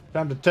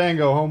 Time to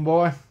tango,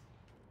 homeboy.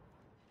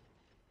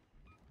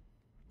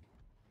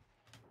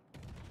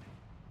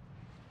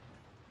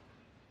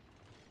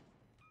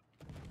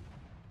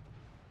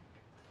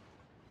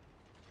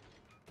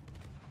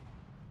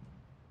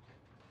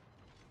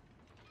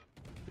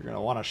 You're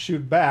gonna want to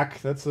shoot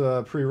back. That's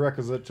a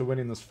prerequisite to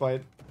winning this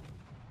fight.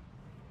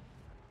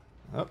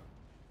 Oh.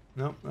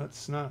 Nope,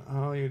 that's not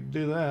how you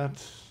do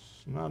that.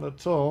 Not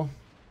at all.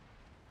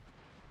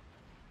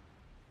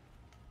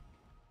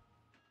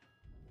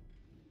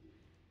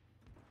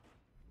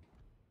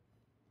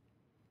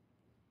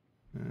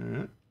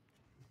 Alright.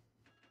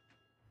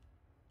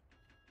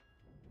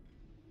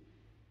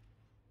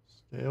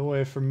 Stay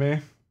away from me.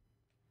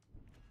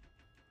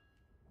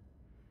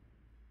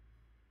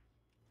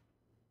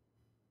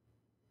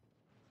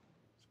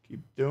 Just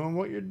keep doing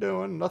what you're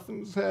doing.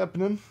 Nothing's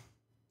happening.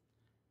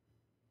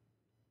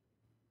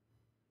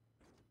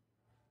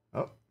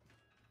 Oh.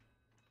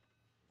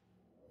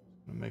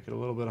 Gonna make it a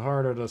little bit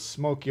harder to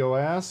smoke your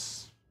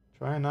ass.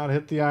 Try and not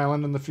hit the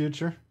island in the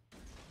future.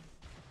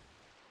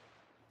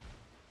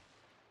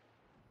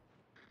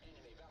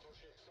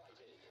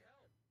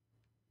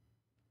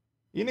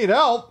 You need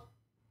help?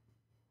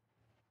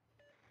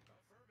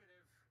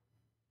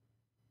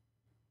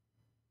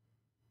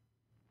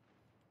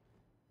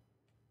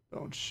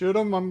 Don't shoot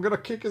him, I'm gonna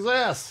kick his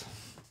ass.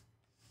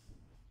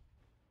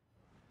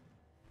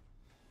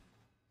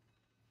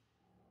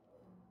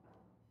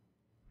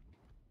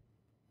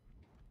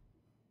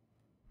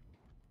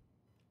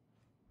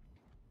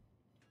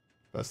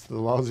 Best of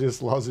the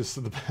lousiest, lousiest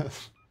of the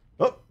best.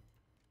 Up!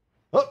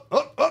 Up,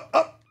 up, up,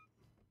 up!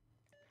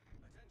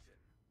 Attention.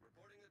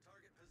 Reporting the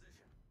target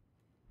position.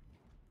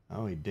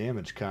 Oh, he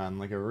damage con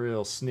like a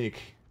real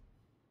sneak.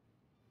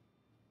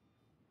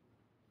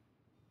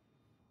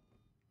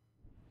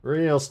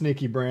 Real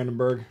sneaky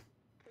Brandenburg.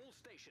 All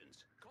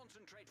stations,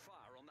 concentrate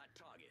fire on that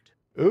target.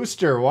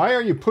 Ooster, why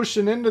are you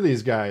pushing into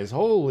these guys?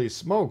 Holy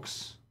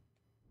smokes.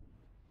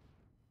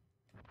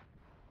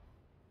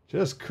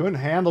 Just couldn't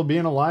handle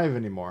being alive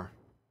anymore.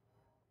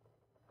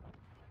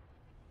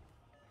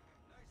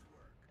 Nice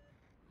work.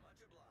 Much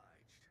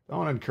obliged.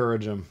 Don't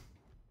encourage him.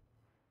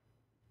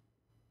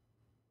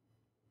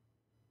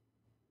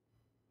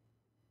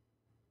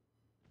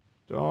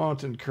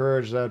 Don't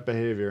encourage that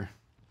behavior.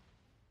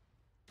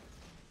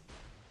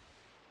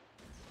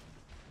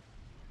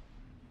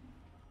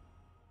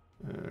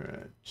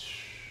 Alright.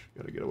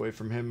 Gotta get away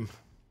from him.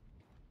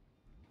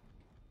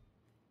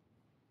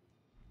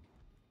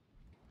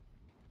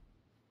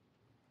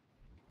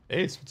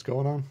 Ace, what's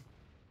going on?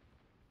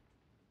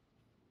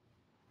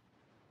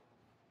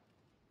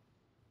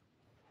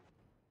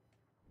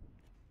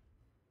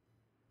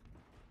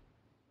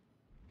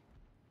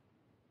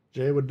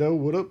 Jay would do,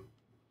 what up?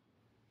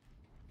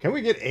 Can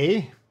we get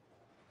A?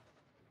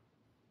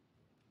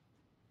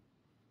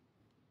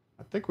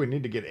 I think we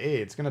need to get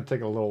A. It's gonna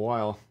take a little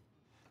while.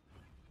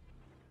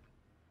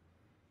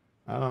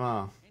 I don't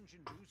know. Engine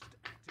boost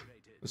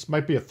activated. This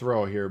might be a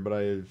throw here, but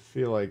I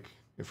feel like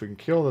if we can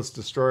kill this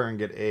destroyer and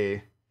get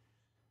A,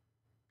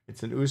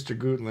 it's an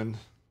Oostergutland.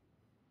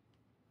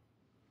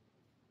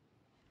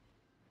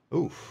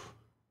 Oof.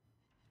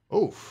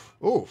 Oof.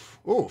 Oof.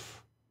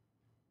 Oof.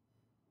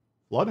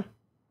 Flood?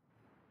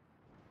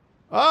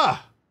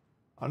 Ah!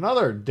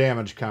 Another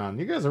damage con.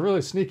 You guys are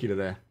really sneaky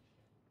today.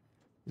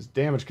 These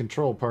damage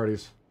control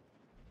parties.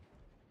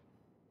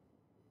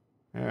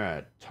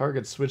 Alright,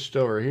 target switched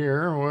over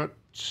here. What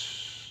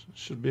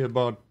should be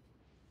about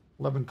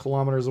 11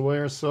 kilometers away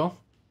or so.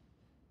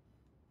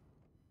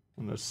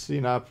 And the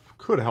CNOP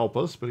could help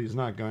us, but he's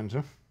not going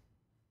to.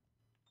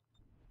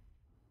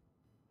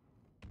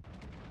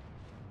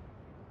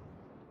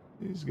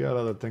 He's got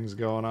other things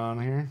going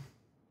on here.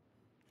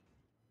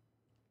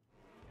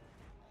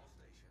 All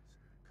stations,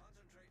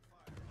 concentrate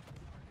fire on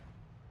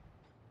the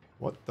target.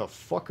 What the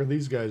fuck are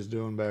these guys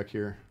doing back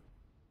here?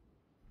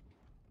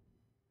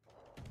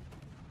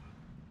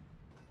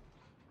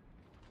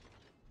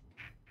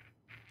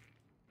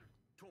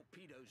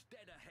 Torpedoes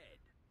dead ahead.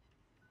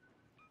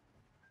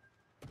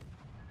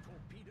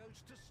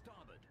 Torpedoes to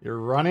starboard. You're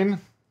running?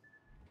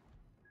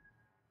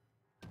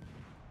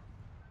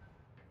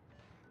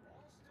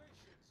 All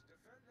stations,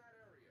 defend that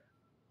area.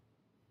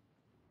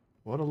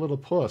 What a little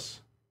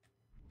puss.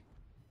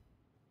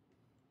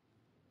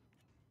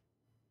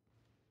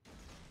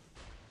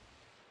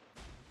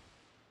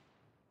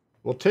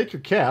 Well, take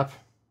your cap.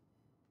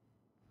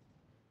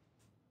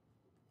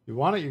 You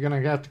want it, you're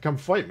gonna have to come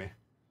fight me.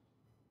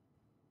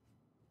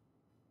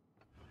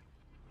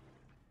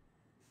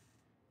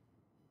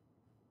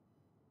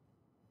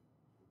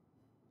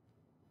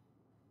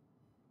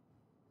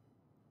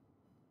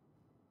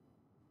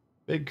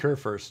 Big Kerr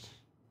first.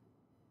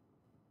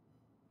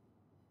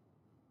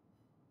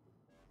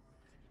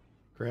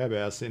 Crab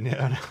ass in,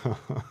 yeah,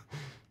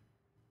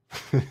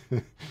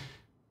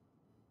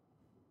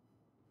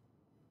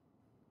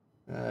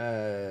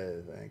 I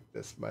think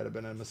this might have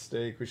been a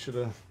mistake. We should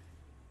have...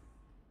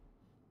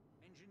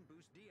 Engine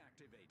boost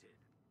deactivated.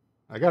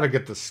 I gotta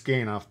get the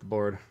skein off the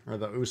board, or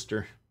the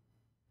ooster.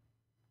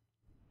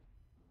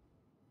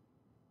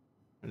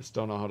 I just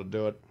don't know how to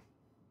do it.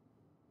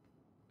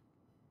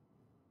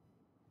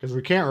 Because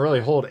we can't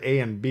really hold A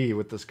and B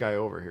with this guy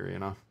over here, you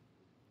know?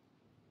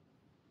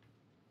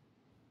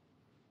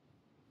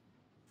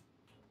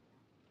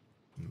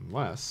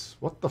 Unless...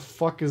 What the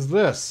fuck is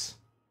this?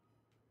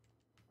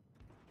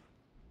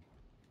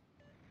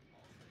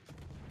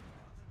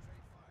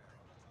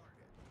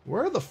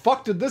 Where the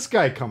fuck did this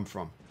guy come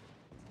from?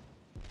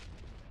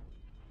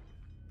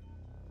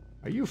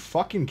 Are you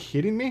fucking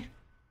kidding me?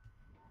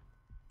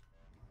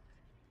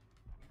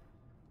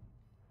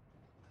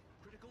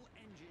 Critical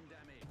engine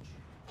damage.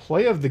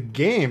 Play of the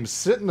game,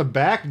 sit in the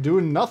back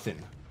doing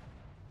nothing.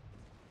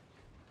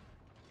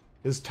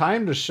 His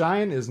time to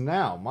shine is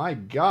now. My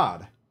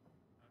God.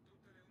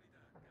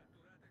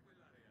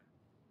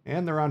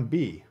 And they're on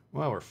B.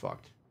 Well, we're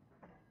fucked.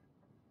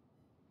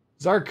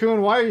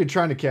 Zarkun, why are you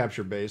trying to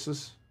capture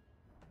bases?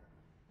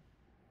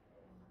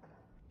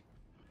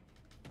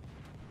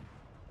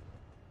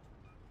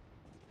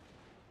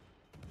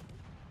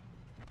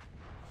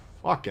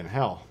 Fucking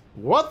hell.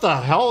 What the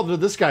hell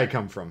did this guy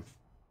come from?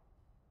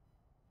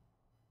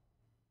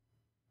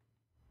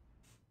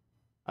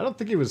 I don't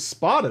think he was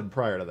spotted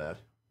prior to that.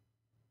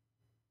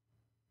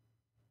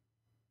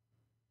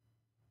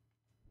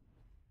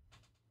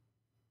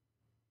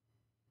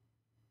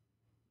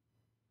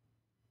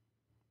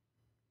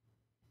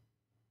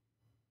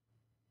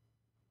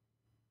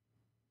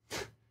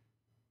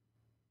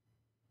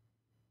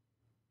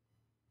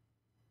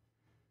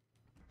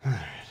 All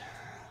right.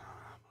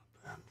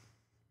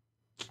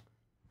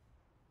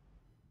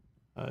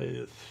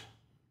 I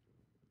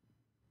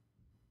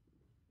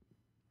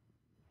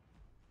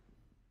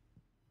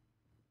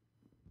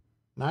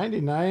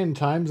 99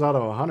 times out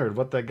of 100,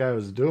 what that guy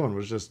was doing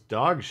was just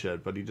dog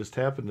shit, but he just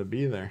happened to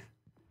be there.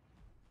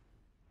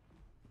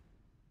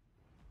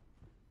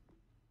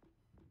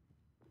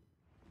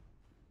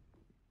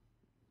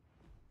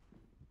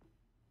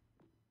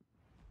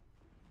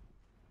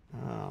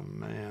 Oh,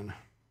 man.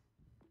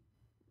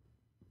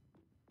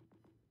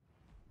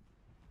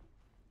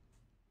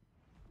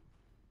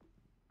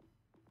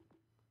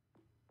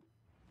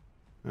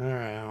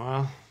 Alright,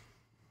 well.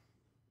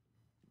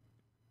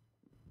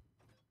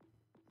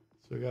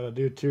 So we gotta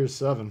do tier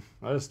 7.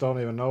 I just don't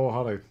even know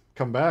how to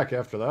come back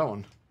after that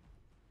one.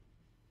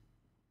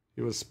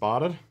 He was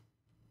spotted?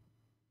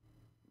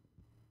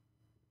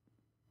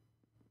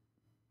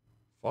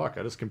 Fuck,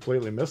 I just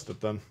completely missed it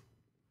then.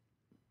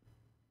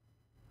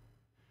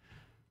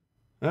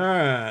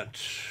 Alright.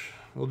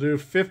 We'll do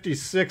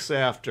 56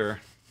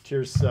 after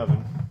tier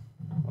 7.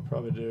 I'll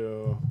probably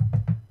do...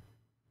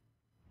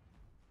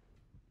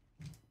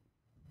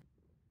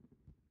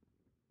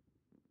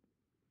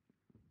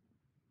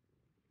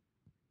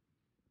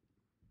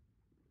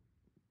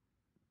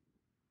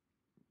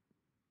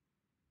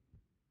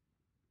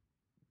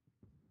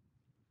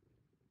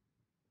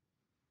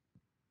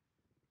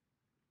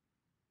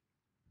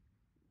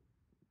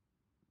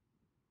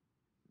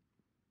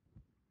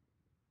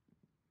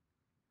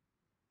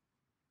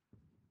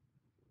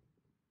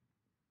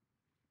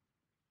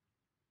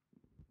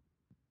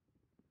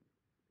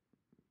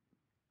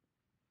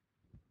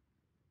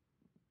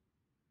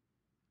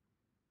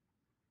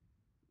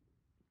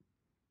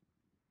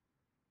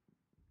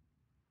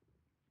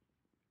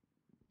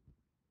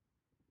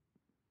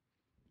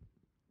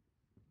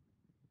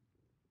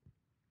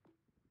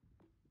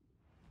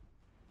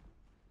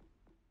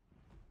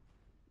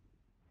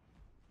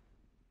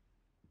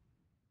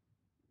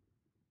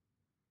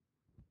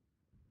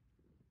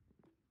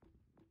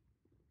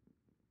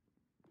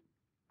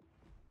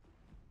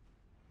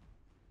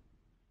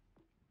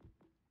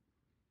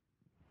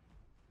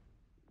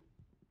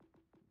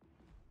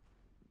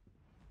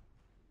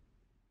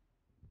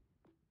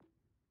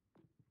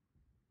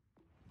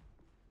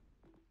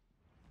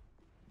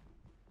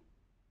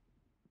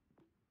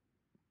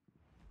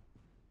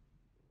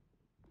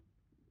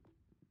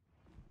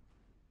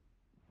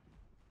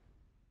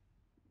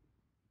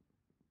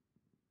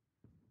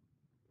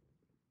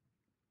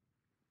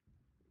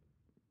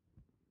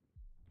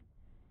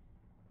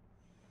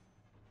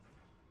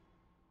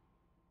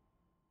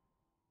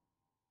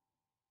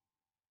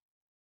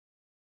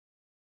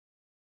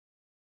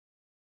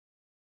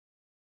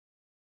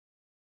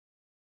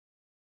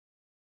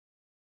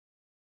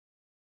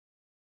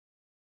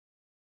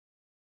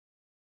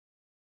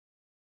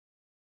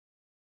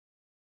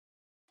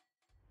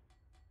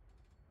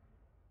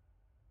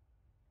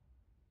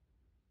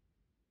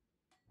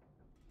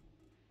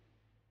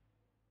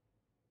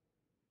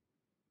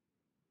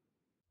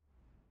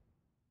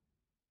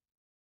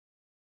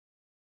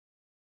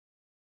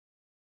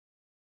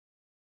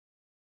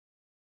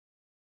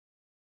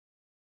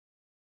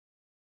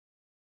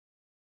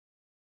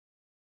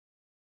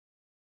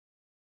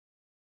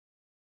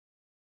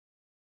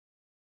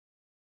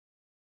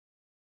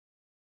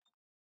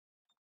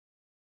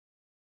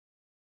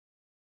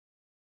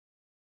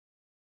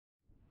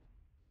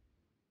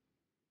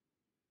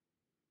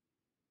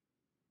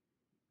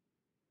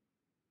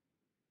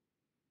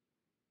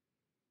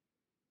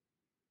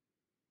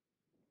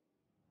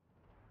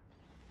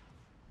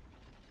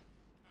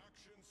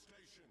 Action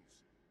stations.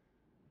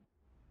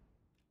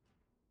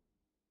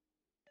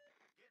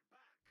 Get back.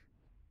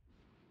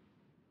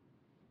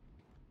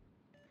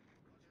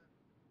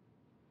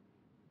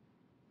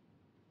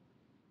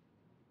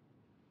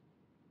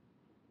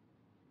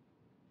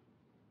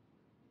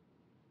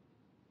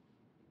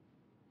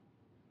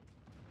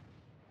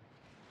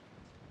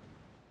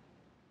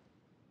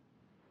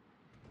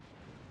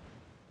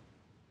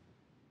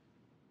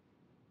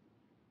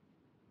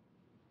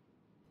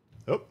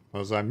 Oh,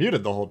 was I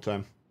muted the whole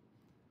time?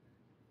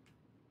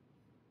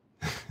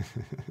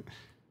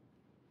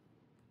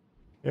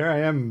 Here I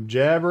am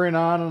jabbering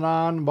on and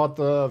on about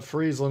the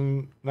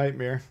Friesland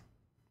nightmare.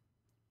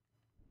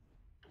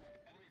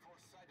 Enemy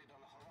force sighted on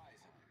the horizon.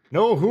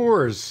 No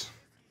whores.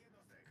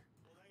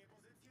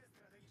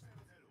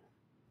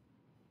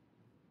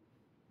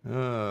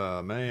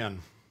 Oh, man.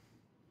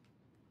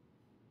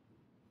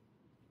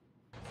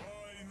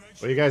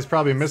 Well, you guys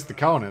probably missed the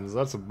count-ins.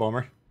 That's a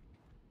bummer.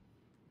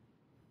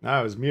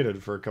 I was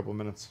muted for a couple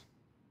minutes.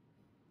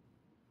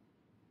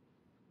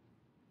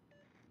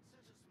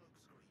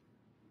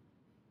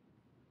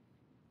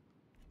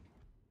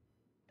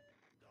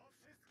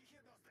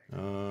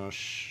 Oh,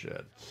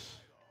 shit.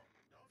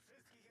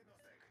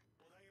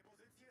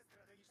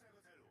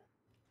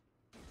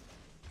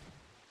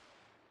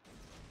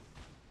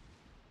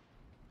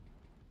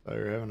 Thought you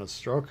were having a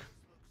stroke?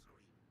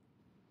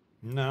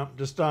 No,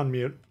 just on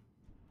mute.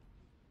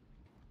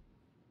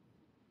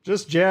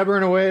 Just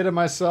jabbering away to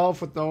myself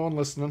with no one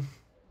listening.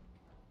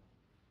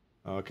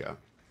 Okay.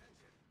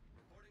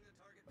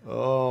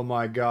 Oh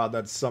my god,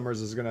 that Summers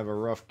is gonna have a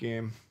rough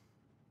game.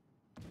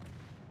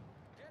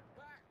 Get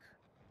back!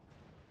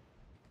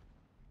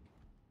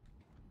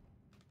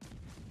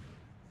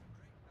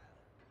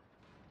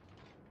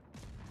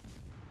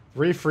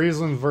 3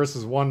 Friesland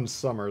versus 1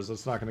 Summers.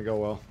 That's not gonna go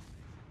well.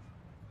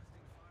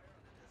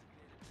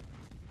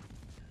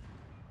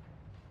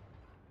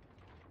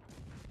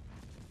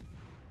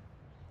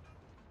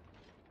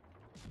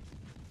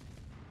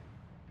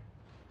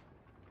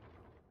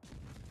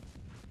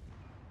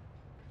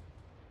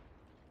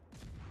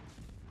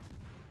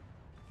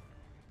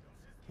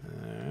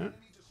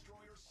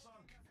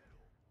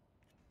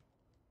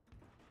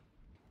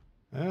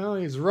 Well,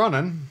 he's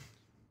running.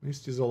 At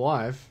least he's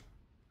alive.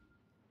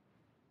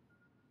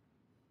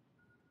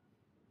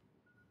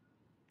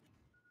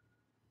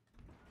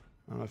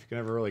 I don't know if you can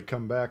ever really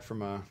come back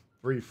from a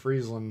free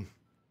Friesland.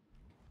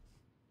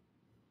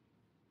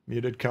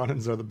 Muted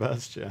cannons are the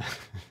best, yeah.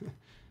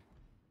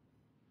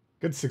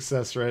 Good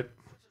success rate.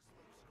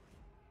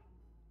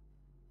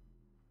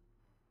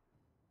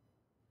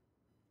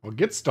 Well,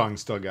 Get Stung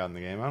still got in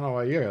the game. I don't know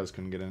why you guys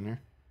couldn't get in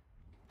here.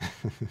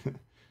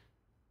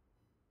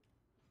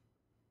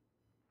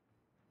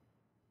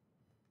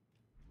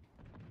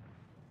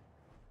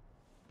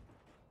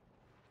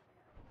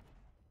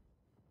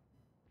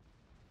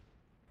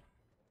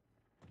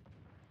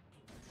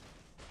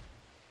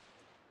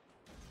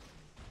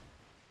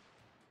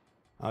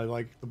 I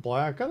like the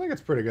black. I think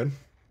it's pretty good.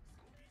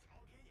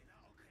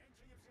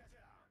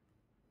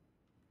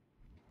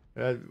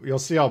 You'll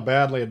see how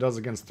badly it does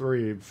against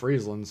 3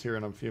 Frieslands here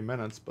in a few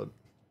minutes, but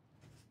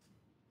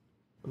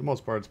for the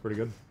most part, it's pretty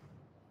good.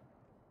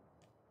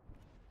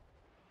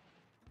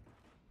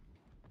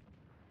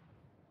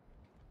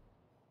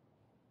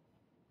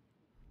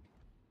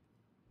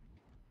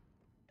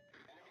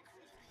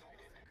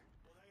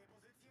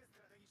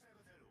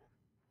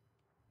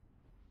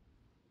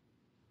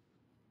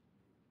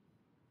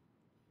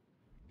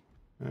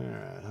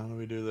 Alright, how do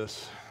we do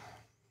this?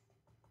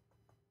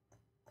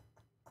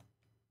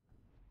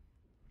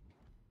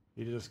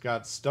 He just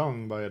got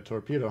stung by a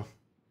torpedo.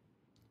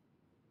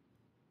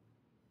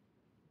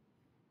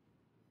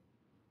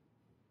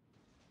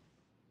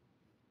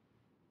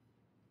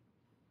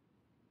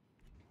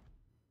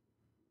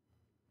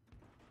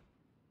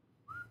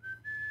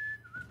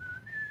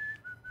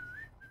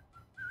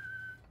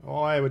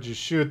 Why would you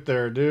shoot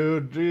there,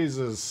 dude?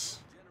 Jesus.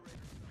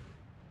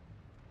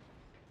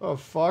 Oh,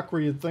 fuck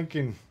were you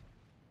thinking?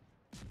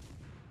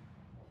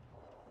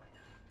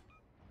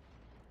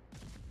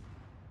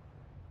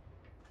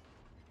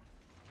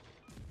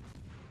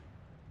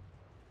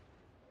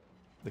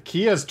 The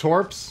key has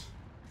torps?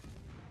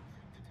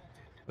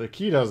 The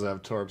key does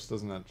have torps,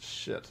 doesn't it?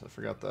 Shit, I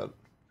forgot that.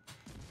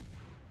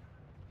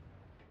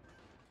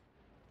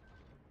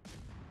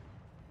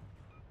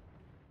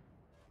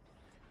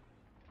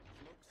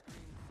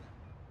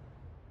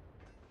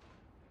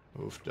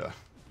 Oofda.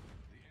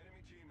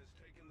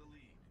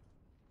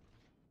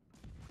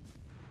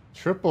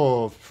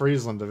 Triple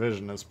Friesland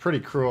division is pretty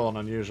cruel and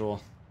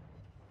unusual.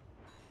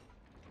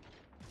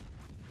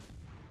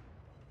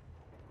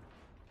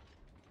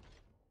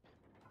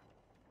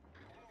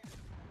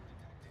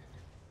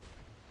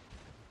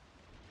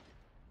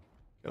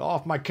 Get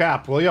off my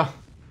cap, will ya?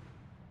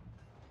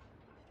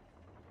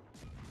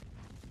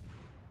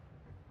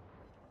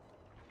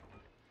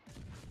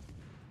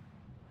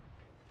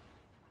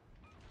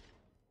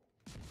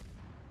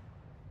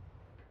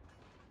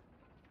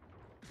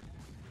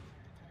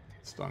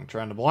 Stung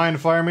trying to blind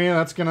fire me.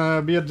 That's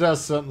gonna be a death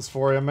sentence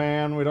for you,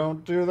 man. We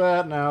don't do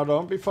that now.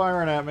 Don't be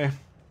firing at me.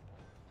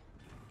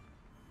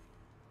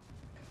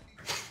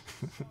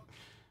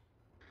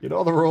 You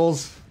know the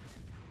rules.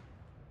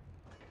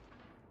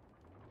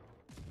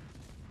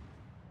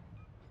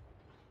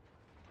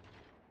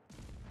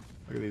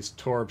 Look at these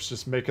torps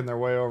just making their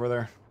way over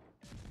there.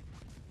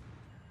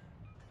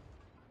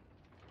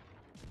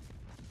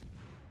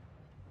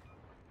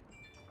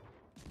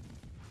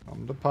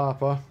 Come to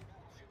Papa.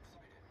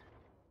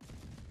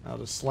 Now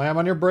just slam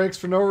on your brakes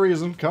for no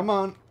reason. Come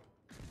on.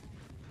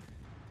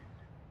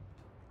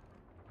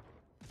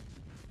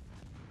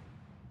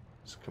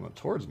 It's coming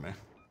towards me.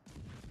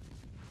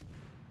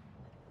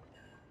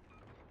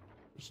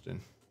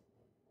 Interesting.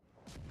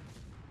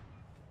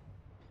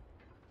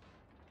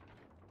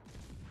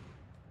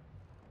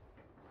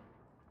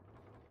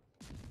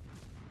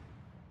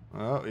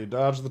 Well, he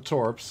dodged the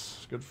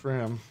torps. Good for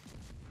him.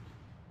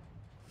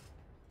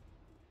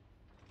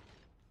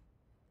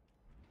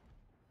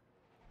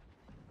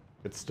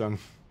 Get stung.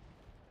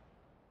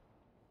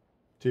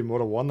 Team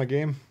would have won the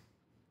game.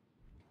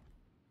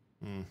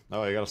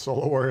 Oh, you got a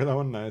solo warrior. That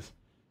one, nice.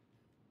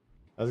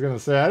 I was gonna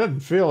say I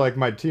didn't feel like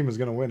my team was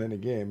gonna win any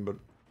game, but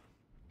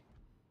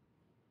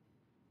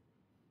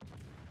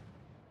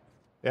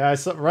yeah, I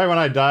saw right when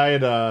I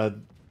died.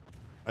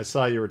 I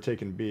saw you were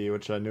taking B,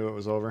 which I knew it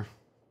was over.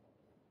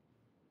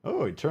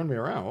 Oh, he turned me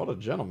around. What a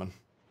gentleman.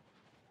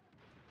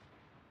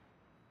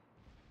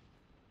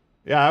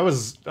 Yeah, I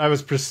was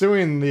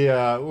pursuing the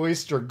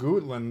Oyster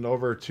Gutland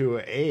over to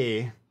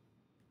A.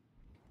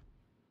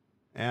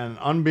 And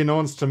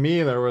unbeknownst to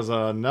me, there was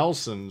a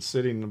Nelson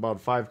sitting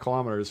about 5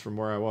 kilometers from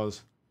where I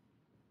was.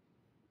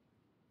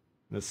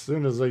 And as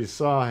soon as I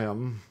saw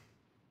him,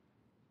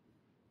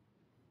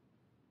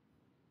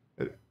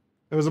 it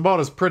was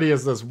about as pretty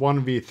as this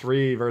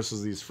 1v3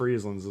 versus these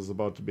Frieslands is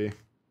about to be.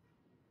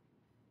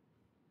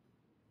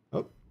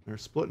 Oh, they're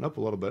splitting up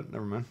a little bit.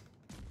 Never mind.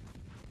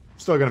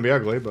 Still gonna be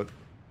ugly, but at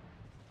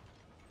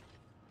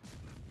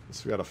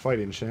least we got a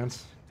fighting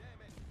chance.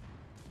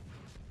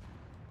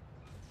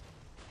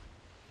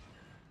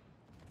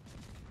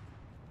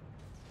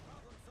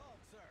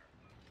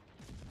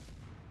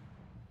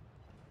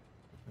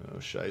 Oh,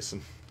 scheisse.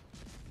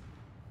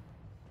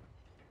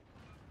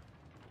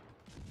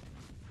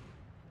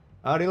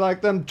 How do you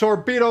like them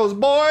torpedoes,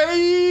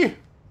 boy?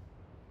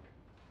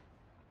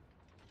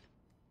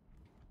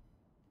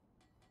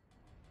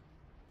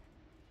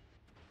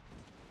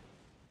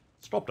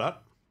 Stop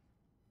that.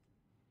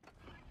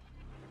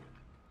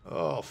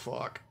 Oh,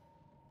 fuck.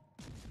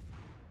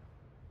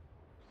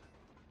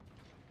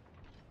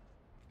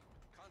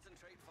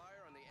 Concentrate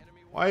fire on the enemy.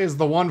 Why is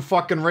the one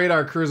fucking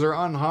radar cruiser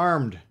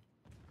unharmed?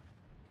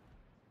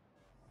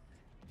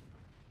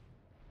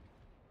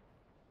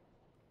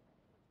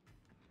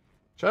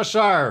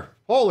 Cheshire!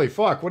 Holy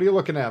fuck, what are you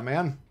looking at,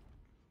 man?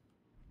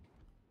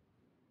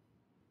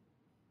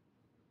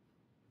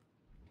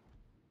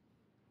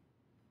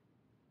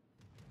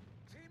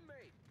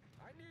 Teammate,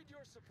 I need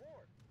your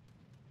support.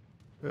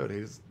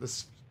 Dude,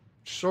 this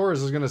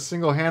Shores is gonna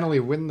single-handedly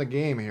win the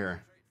game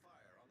here. Concentrate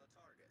fire on the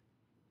target.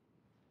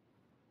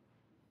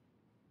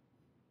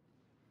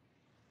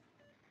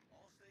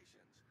 All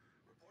stations,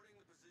 reporting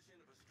the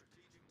position of a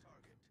strategic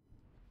target.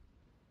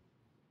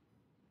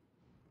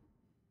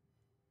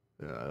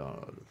 Yeah, I don't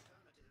know.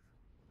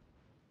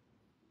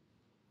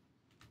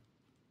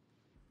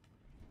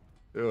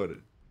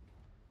 Dude.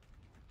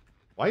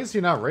 Why is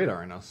he not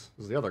radaring us?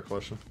 Is the other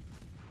question.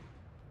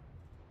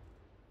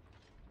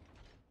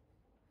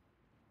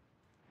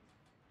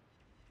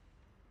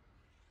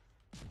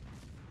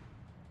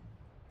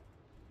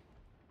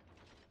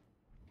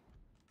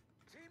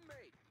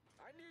 Teammate,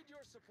 I need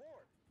your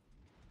support.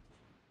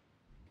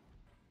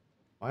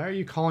 Why are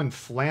you calling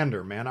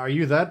Flander, man? Are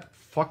you that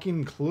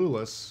fucking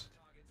clueless?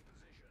 Target's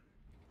position.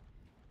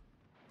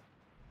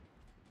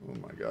 Oh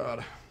my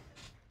god.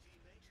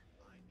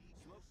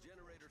 Smoke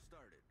generator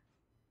started.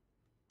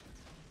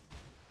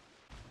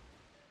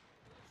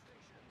 All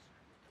stations,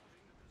 reporting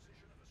the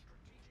position of a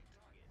strategic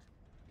target.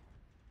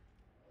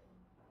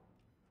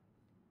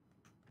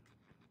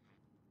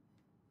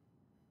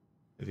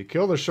 If you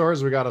kill the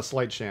Shores, we got a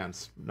slight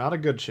chance. Not a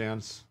good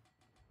chance.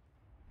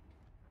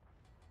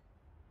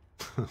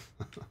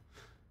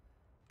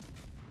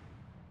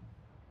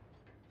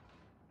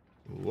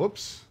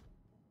 Whoops.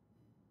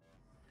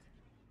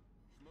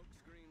 Smoke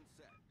screen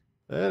set.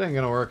 That ain't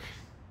gonna work.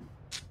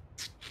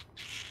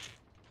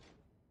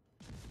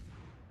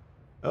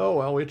 Oh,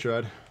 well, we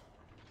tried.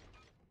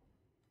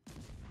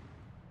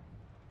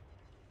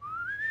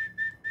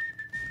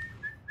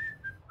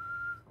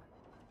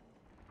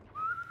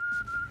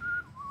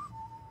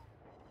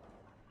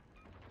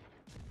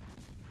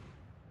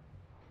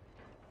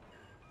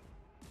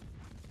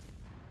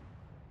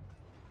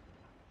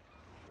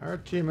 Our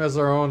team has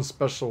our own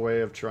special way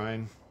of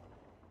trying.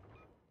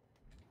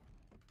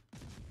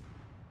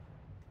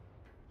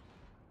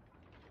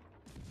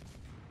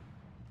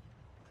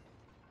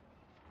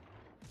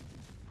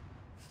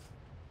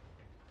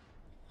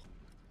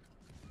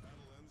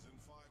 Battle ends in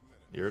 5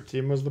 minutes. Your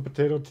team was the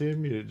potato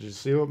team? Did you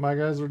see what my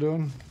guys were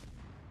doing?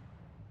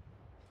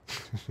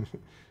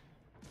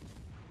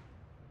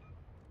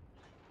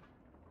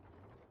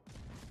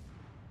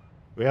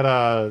 We had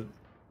a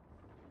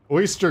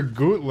Oyster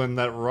Gutland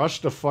that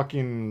rushed a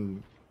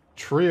fucking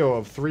trio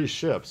of 3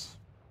 ships.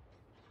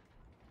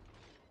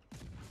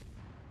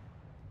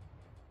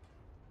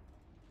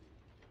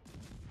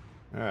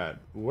 Alright,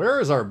 where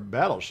is our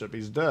battleship?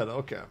 He's dead.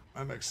 Okay,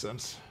 that makes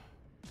sense.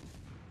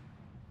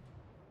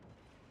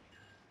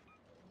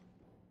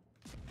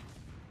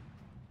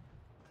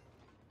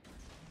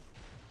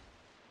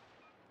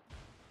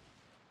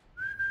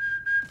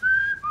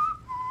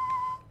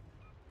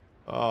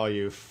 Oh,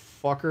 you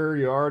fucker,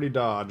 you already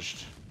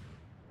dodged.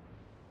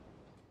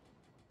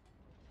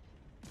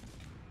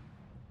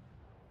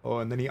 Oh,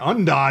 and then he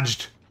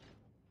undodged.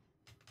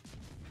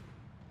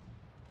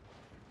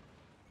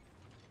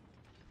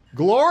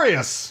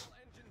 Glorious!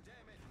 Engine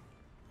damage.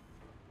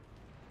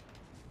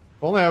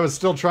 If only I was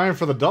still trying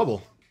for the double.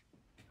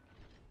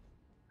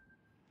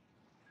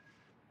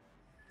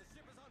 The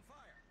ship is on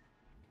fire.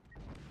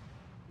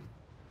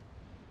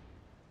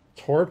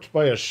 Torped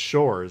by a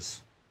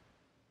Shores.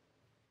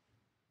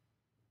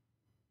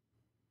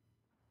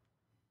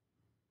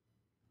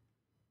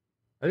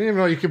 I didn't even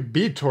know you could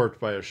be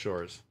torped by a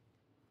Shores.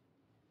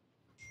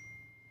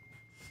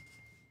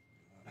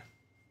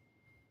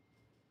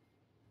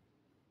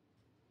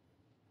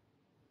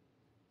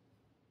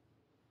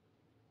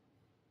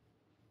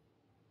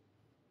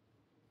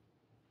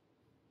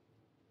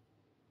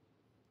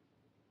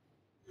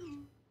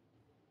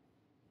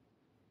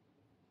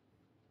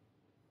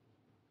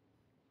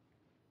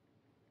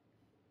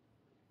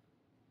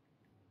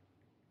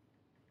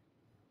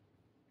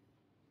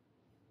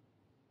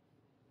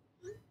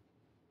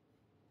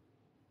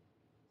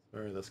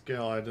 Sorry, this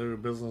gal I do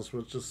business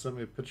with just sent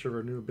me a picture of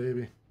her new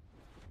baby.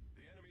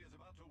 The enemy is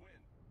about to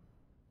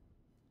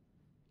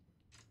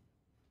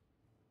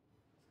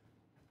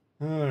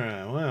win.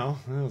 Alright, well,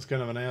 that was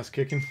kind of an ass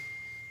kicking.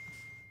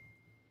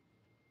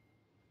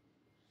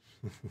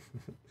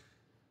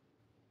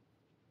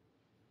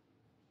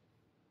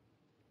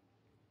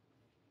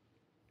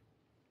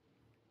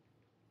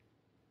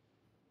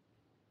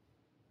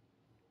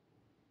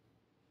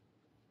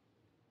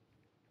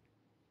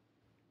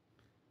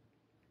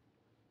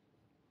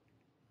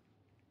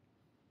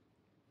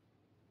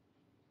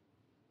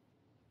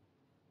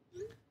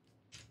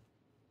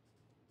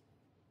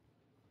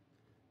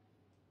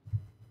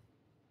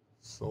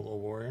 Solo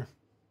warrior.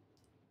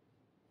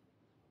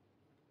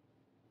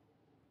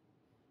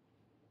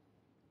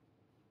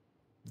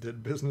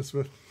 Did business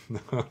with?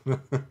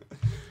 No,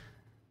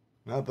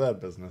 not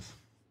that business.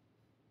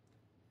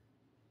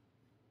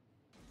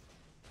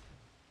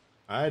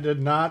 I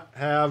did not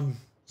have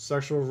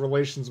sexual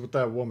relations with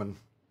that woman.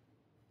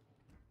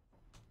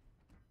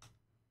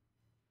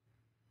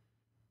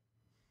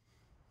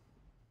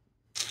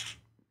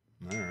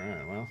 All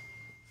right, well.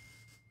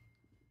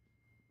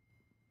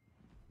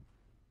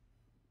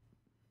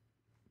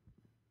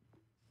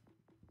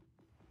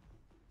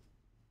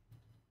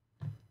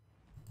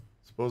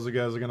 Suppose you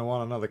guys are going to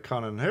want another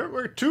Cunning. Here,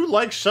 we're 2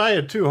 likes shy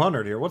of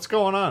 200 here. What's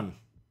going on?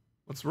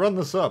 Let's run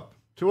this up.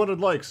 200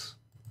 likes.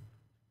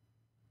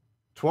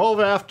 12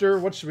 after.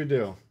 What should we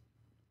do?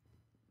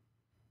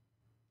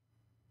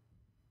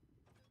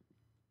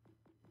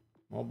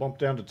 I'll bump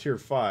down to tier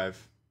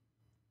 5.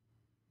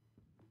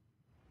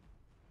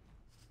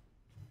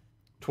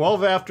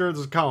 12 after.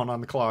 There's a count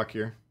on the clock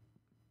here.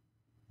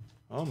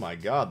 Oh my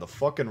god, the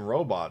fucking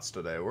robots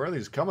today. Where are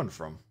these coming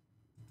from?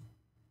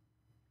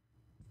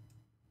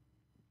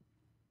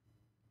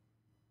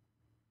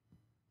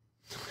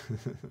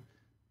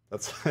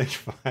 That's like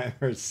 5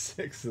 or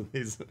 6 of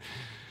these.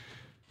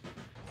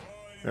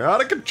 They're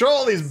out of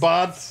control, these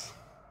bots.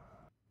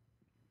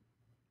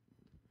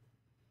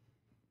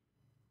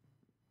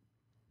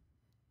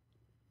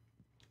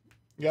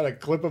 Got a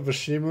clip of a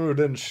Shimu who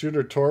didn't shoot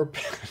her torp,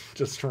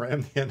 just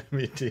ran the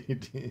enemy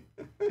TD.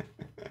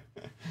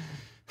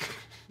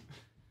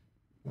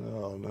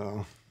 Oh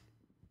no.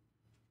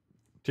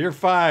 Tier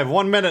 5,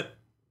 1 minute.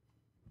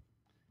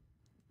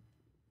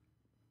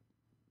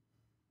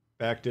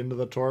 Backed into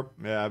the torp.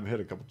 Yeah, I've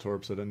hit a couple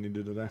torps I didn't need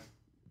to today.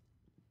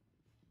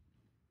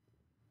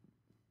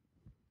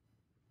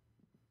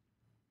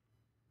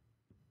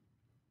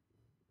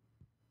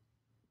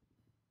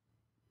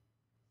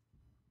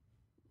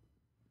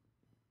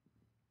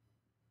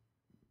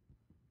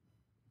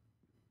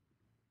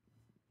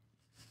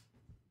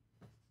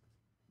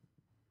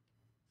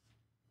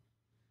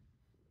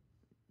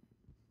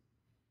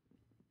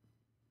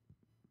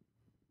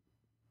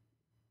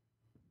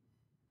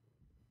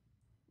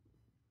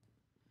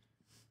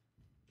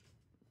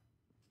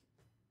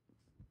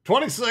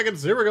 "20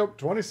 seconds. Here we go.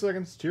 20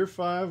 seconds. Tier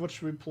 5. What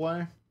should we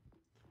play?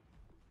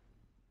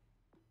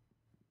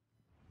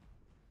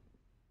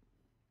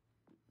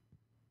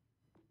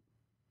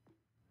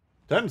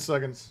 "10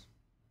 seconds.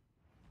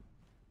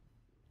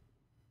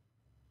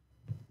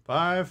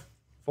 5,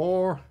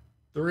 4,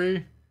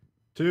 3,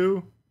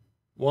 2,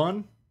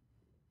 1.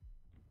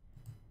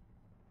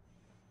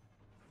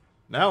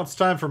 Now it's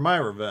time for my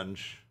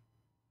revenge.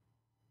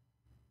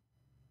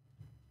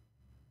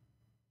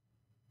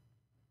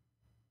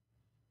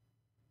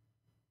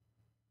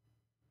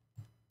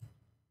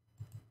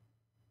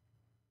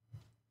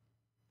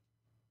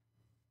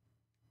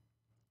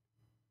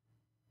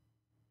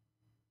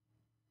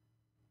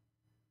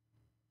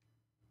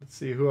 Let's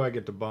see who I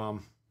get to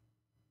bomb.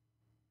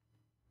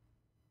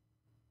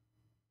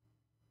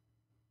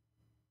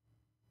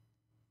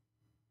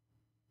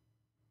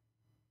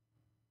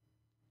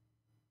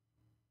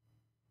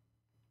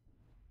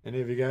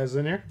 Any of you guys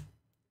in here?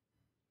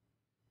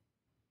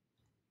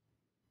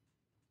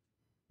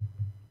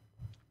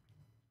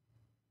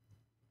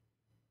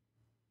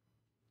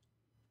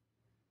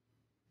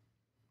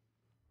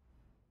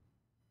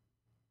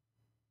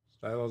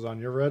 Stylos on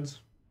your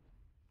reds?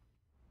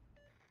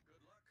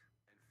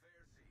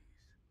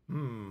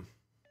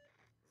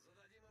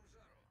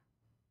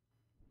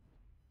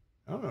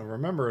 I don't know.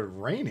 Remember it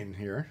raining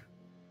here.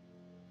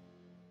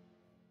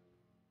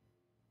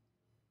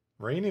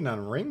 Raining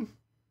on ring?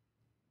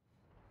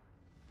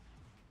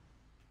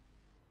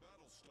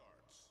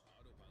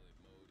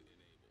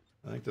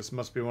 I think this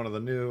must be one of the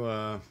new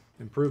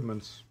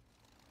improvements.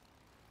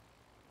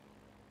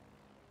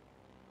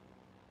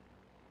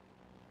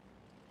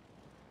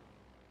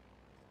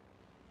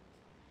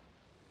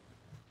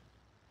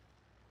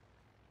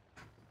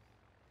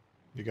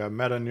 You got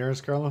meta in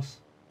yours, Carlos?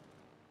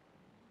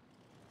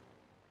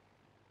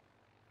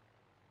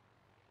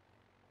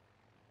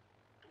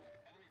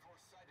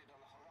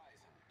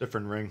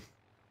 Different ring.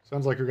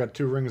 Sounds like we got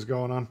 2 rings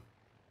going on.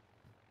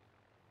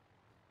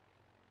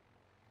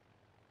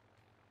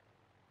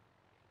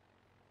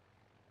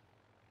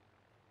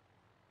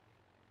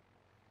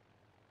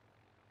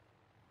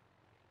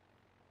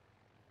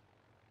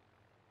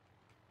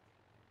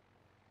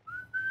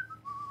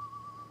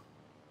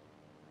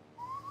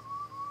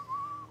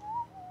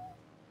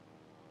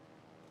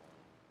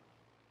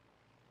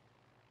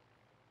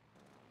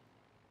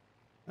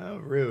 Oh,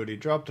 rude. He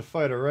dropped a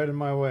fighter right in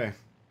my way.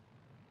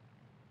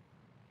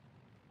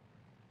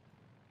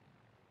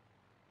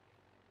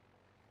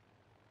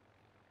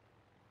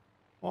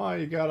 Why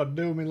you gotta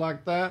do me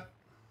like that?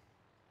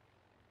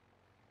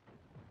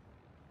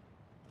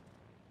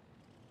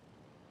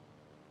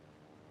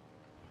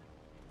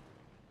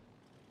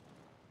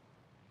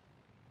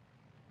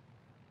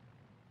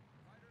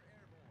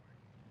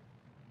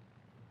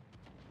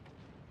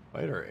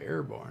 Fighter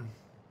airborne.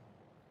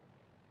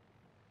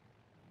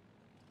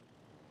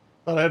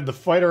 Thought I had the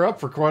fighter up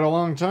for quite a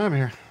long time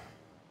here.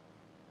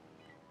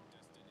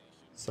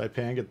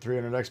 Saipan get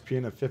 300 XP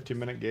in a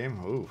 50-minute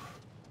game. Oof.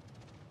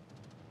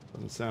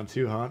 Doesn't sound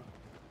too hot.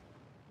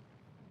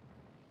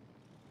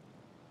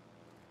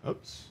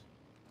 Oops.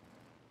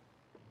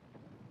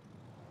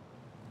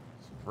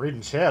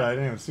 Reading chat, I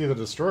didn't even see the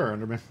destroyer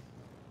under me.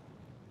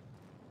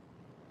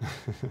 See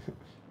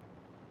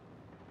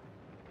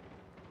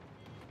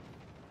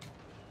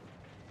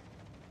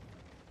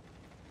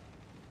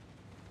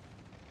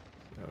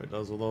how he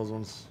does with those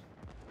ones.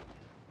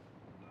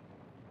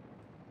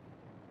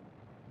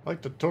 I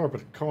like to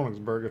torpedo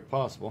Königsberg if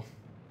possible.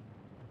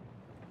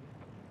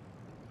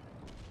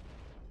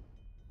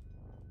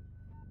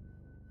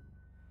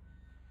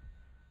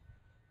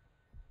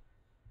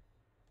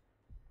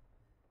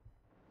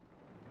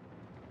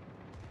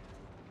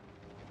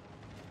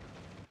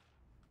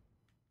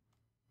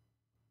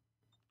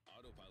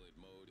 Autopilot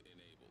mode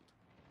enabled.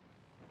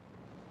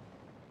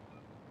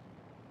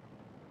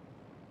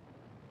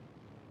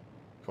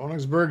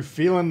 Königsberg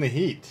feeling the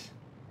heat.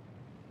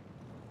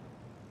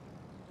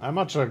 I'm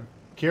much a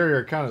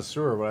carrier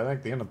connoisseur, but I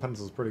think the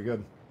Independence is pretty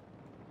good.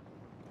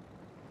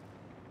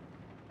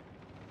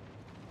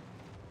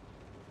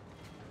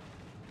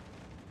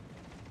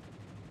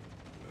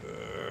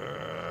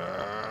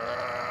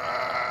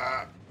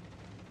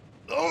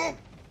 Oh!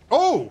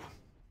 Oh!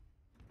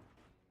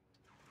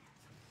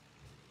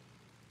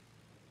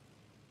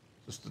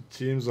 Just the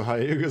teams of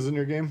Hyugas in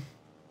your game?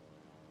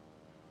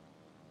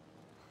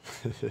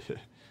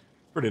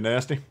 Pretty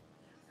nasty.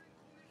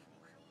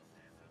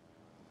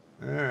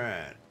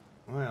 Alright.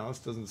 Well, this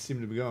doesn't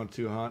seem to be going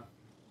too hot.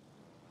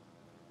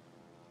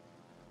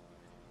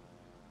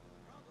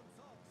 Problem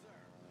solved, sir.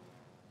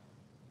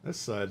 This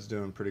side's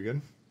doing pretty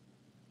good.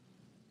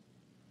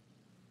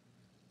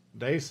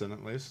 Decent,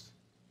 at least.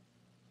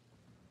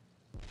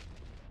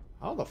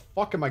 How the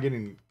fuck am I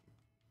getting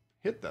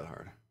hit that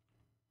hard?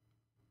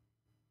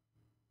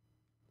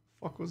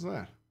 Fuck was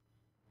that?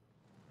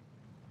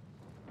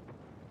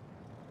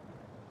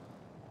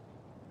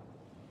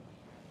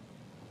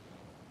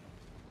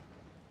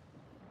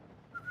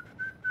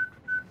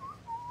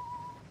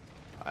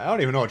 I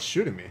don't even know what's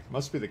shooting me.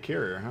 Must be the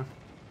carrier, huh?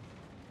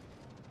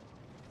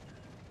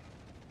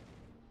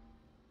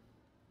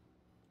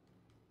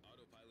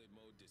 Autopilot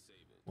mode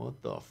disabled.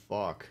 What the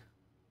fuck?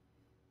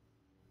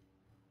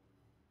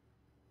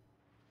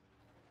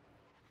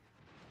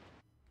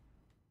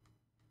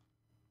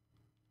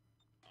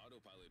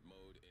 Autopilot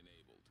mode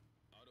enabled.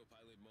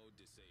 Autopilot mode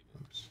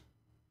disabled. Oops.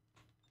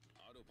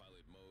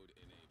 Autopilot mode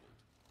enabled.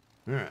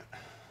 Alright.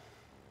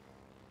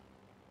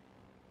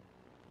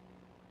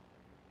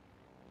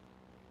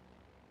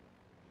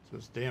 So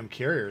this damn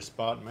carrier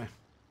spotting me.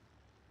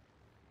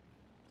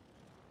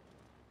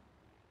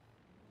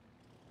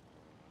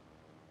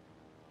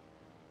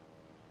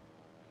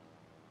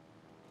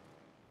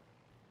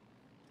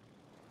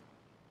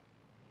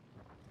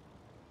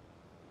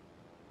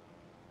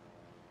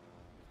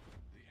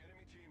 The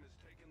enemy team has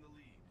taken the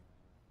lead.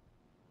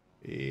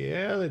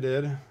 Yeah, they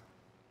did.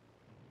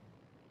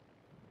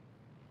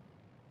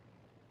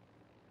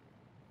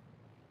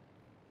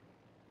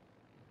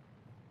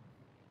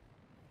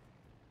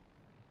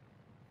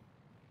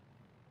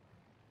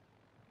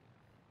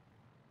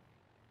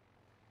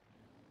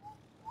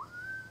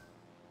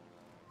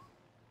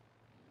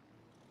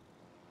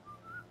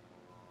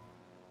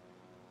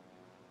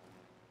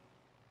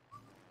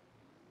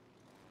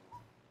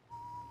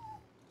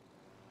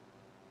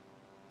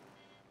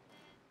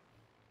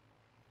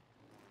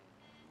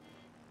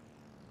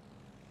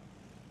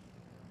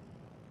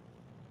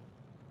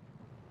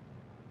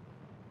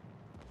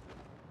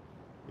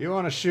 You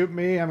want to shoot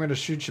me? I'm going to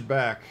shoot you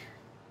back.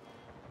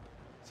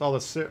 That's all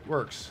this shit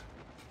works.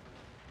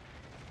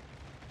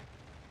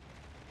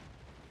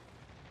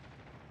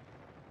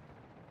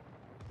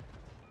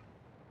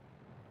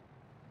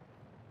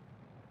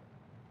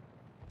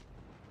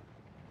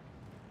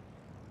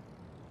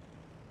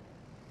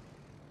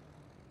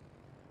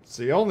 It's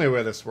the only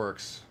way this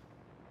works.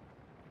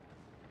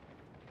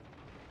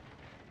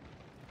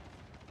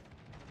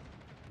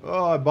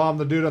 Oh, I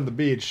bombed the dude on the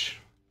beach.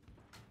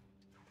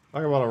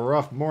 Talk about a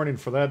rough morning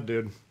for that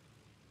dude.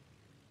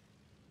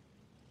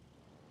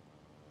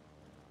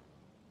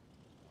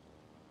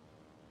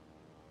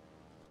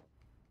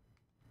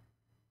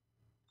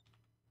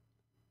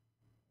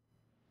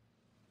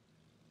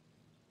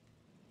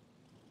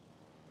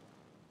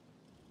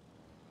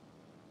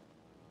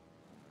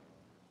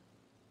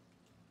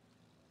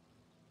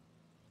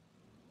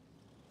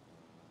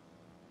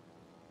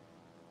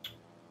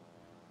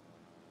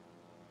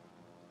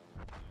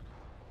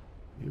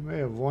 You may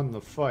have won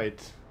the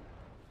fight.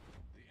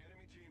 The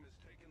enemy team has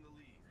taken the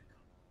lead.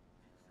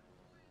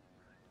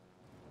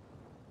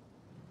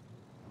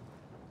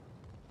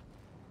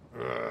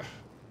 Ugh.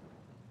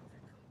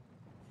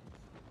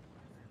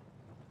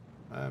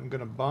 I'm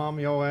gonna bomb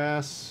your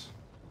ass.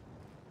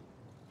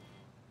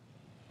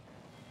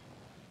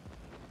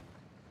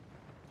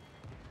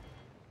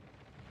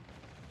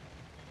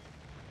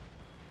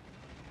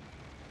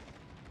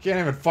 Can't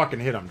even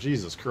fucking hit him.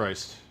 Jesus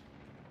Christ.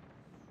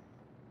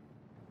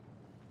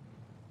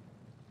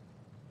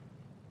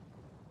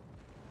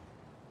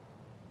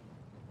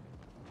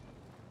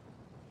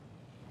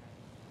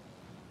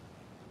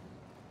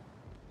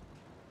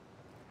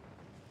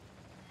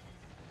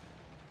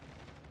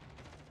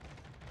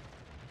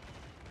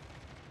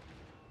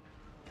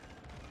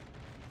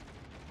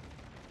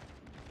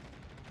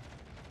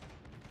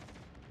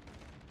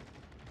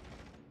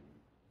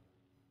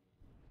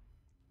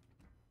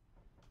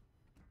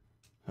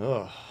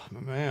 Oh,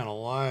 my man,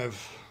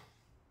 alive.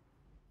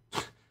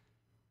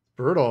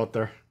 Brutal out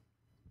there.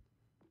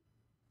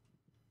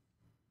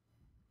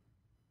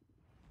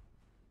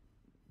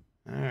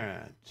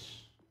 Alright.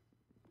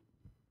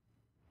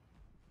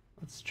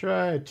 Let's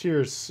try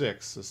tier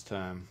 6 this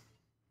time.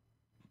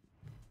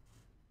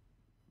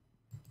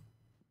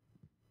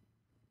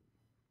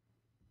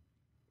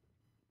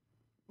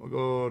 We'll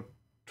go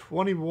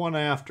 21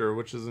 after,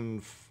 which is in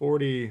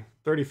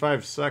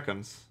 35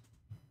 seconds.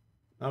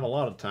 Not a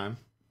lot of time.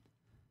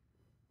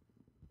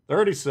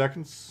 30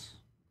 seconds.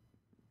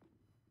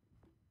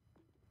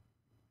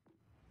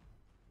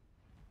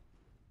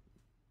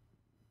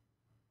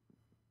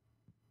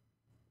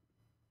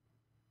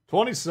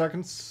 $20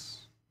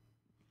 seconds.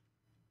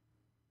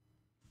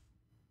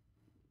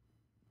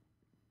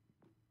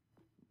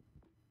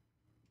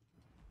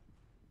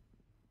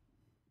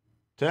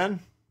 10,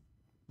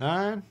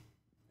 9,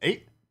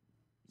 8,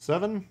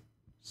 7,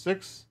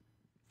 6,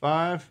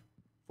 5,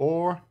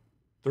 4,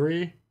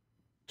 3,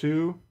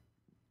 2,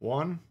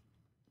 1.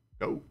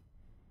 Go.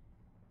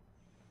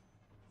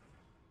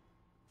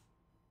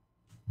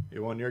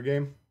 You won your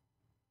game?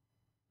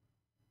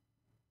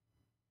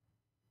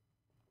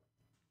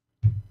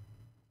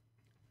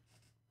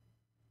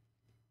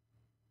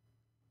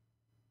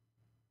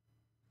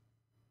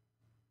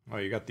 Oh,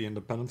 you got the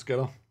Independence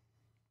Ghetto?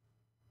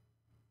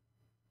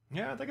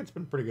 Yeah, I think it's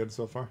been pretty good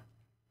so far.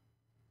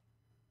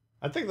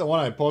 I think the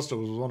one I posted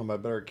was one of my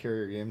better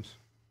carrier games.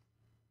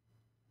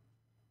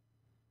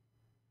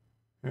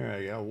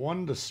 Alright, got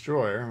one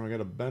destroyer. We got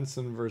a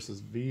Benson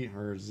versus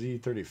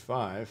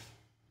Z-35.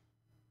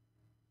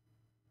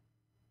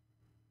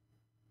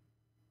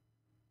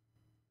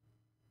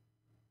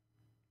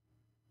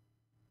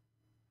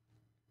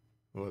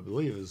 Who I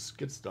believe is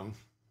Get Stung.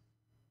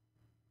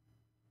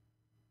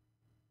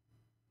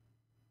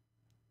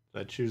 Did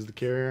I choose the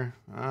carrier?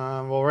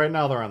 Well, right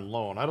now they're on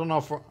loan. I don't know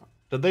if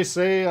did they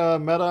say,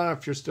 Meta,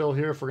 if you're still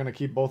here, if we're going to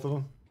keep both of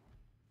them?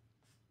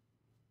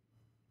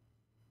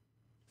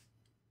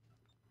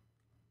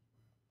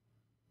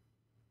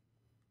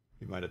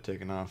 He might have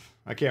taken off.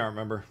 I can't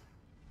remember.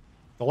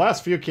 The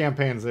last few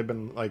campaigns, they've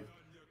been, like...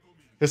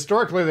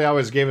 Historically, they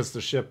always gave us the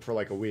ship for,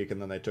 like, a week,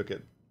 and then they took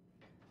it.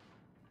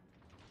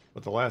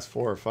 But the last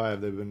 4 or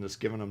 5, they've been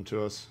just giving them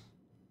to us.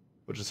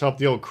 Which has helped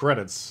the old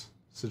credits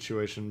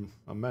situation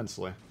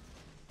immensely.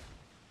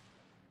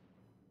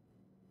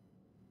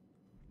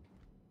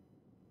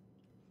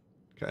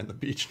 Guy in the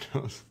beach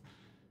nose.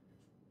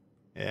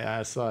 Yeah,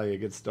 I saw you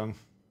get stung.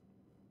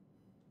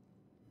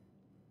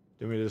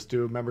 Did we just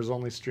do a members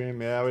only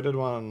stream? Yeah, we did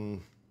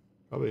one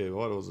probably,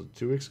 what was it,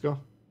 2 weeks ago?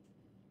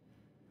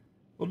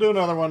 We'll do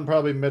another one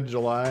probably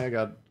mid-July. I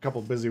got a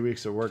couple busy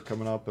weeks at work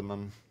coming up, and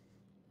then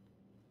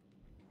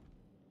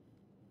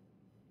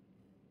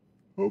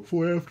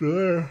hopefully after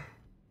there.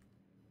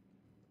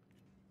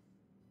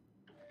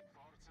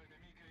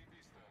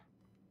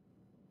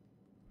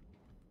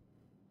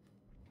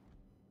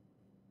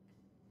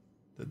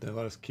 Did they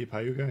let us keep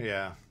Hyuga?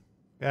 Yeah.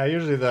 Yeah,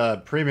 usually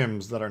the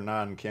premiums that are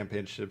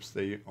non-campaign ships,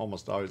 they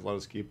almost always let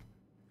us keep.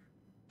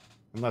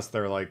 Unless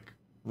they're like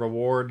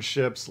reward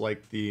ships,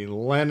 like the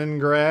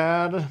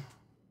Leningrad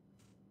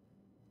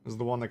is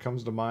the one that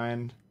comes to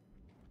mind.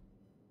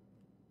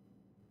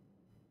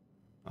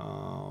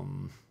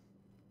 There's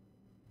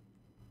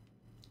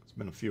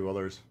been a few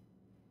others.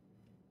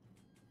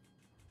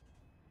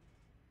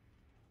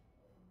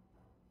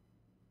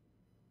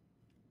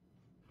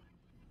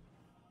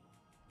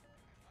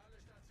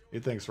 He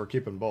thinks we're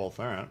keeping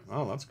both. Alright.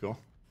 Oh, that's cool.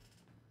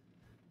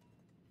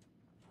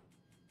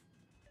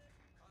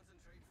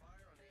 Concentrate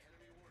fire on the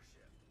enemy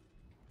warship.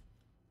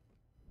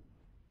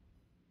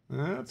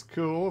 That's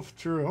cool, if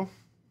true. Alle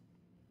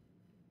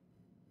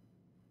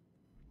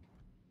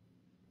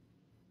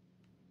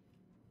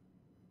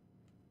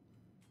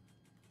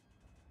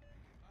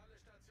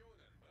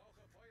Stationen.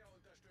 Brauche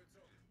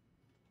Feuerunterstützung.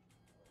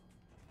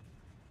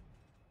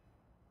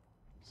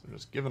 So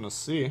just giving a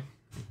C. I'll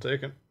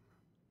take it.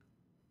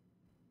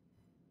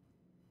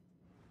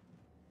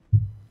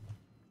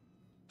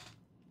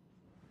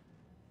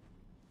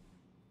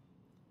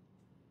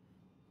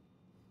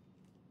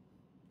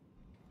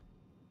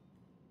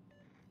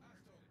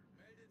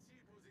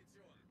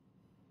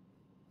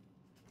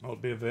 Will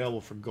it be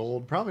available for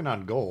gold? Probably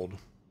not gold.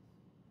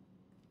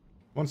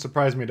 Won't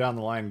surprise me down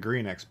the line,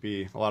 green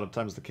XP. A lot of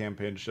times the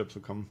campaign ships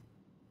will come.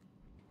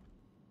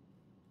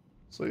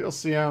 So you'll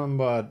see them,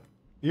 but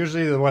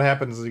usually what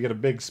happens is you get a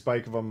big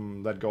spike of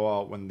them that go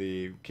out when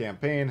the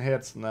campaign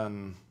hits, and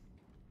then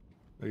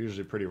They're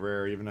usually pretty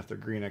rare, even if they're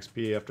green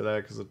XP after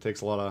that, because it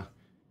takes a lot of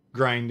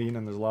grinding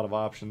and there's a lot of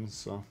options,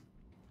 so.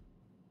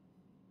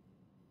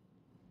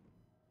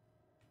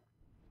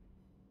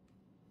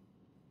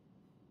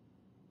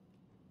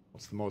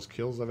 What's the most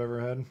kills I've ever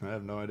had? I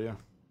have no idea.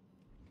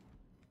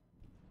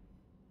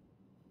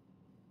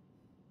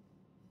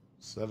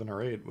 7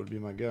 or 8 would be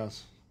my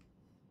guess.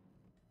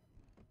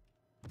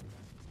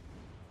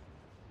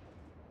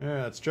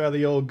 Yeah, let's try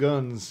the old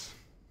guns.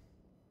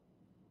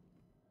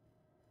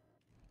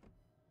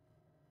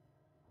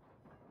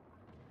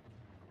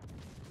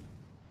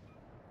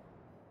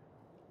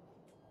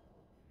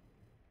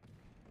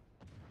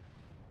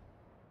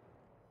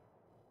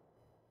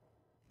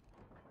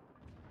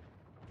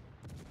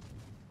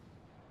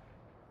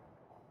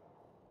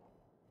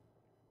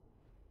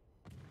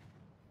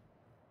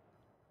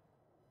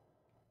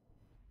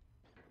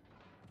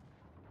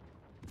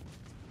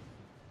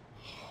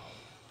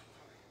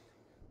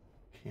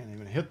 Can't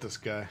even hit this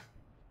guy.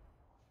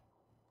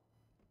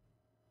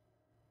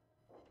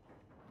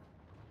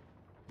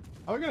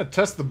 How am I gonna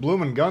test the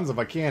bloomin' guns if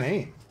I can't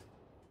aim?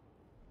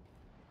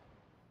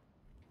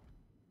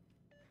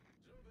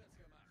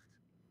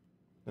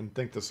 Didn't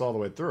think this all the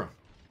way through.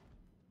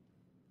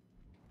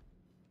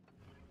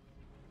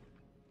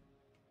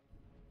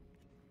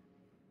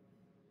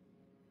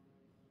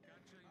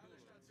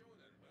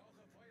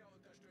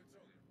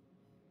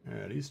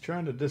 Alright, he's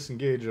trying to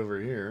disengage over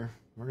here.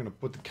 We're gonna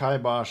put the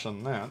kibosh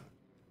on that.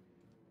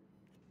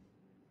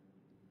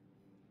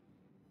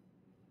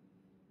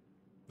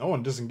 No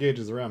one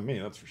disengages around me,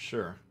 that's for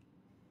sure.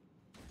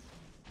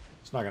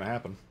 It's not gonna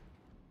happen.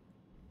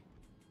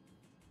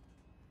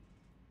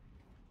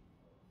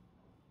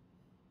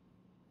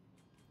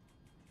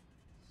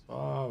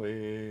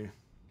 Sorry.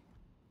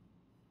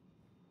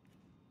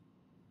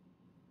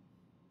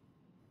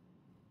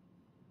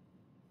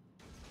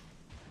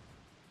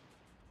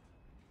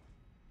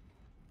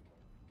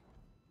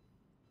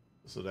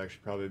 This would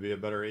actually probably be a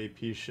better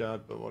AP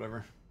shot, but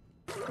whatever.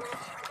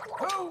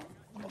 Who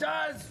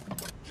does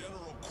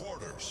General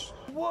quarters.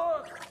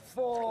 work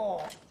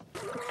for?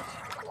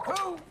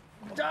 Who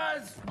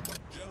does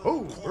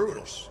Oh,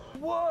 brutal.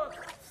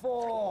 work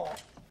for?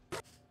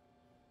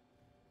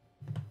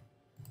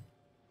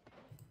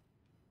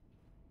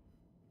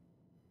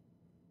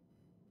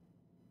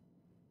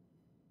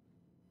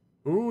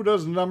 Who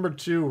does number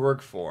 2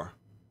 work for?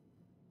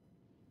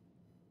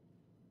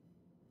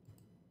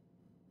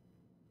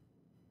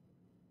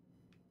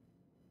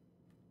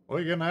 Well,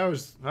 again, I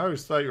always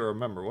thought you were a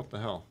member. What the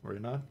hell? Were you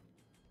not?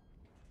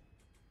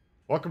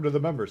 Welcome to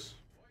the members.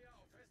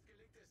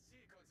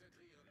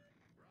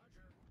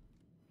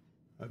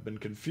 I've been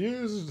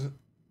confused.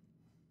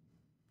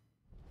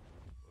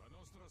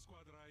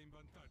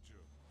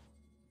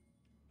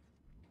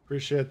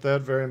 Appreciate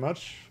that very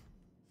much.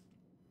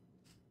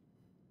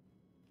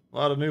 A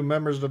lot of new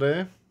members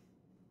today.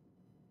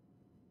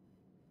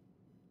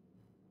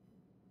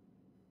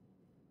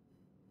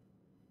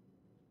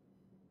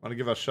 Want to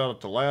give a shout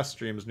out to last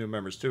stream's new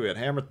members too. We had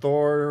Hammer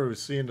Thor, who we've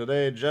seen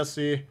today,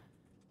 Jesse,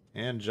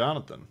 and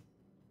Jonathan.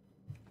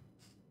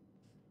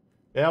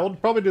 Yeah, we'll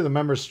probably do the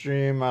member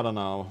stream, I don't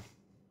know.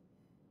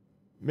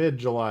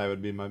 Mid-July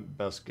would be my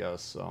best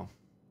guess, so.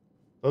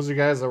 Those of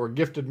you guys that were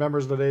gifted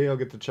members today, you'll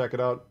get to check it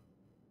out.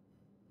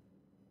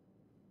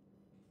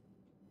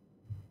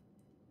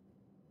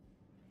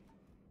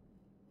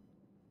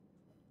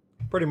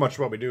 Pretty much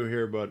what we do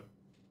here, but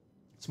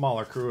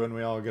smaller crew, and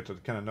we all get to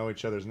kind of know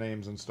each other's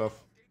names and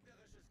stuff.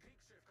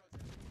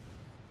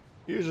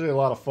 Usually a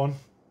lot of fun.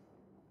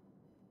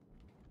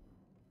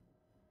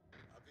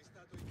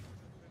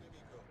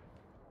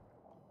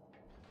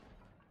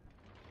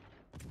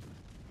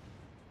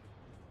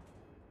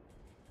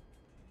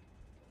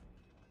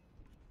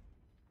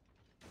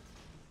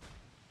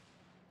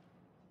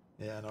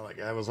 Yeah, I know that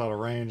guy was out of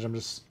range. I'm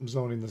just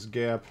zoning this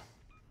gap.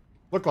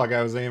 Looked like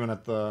I was aiming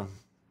at the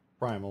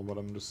primal, but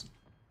I'm just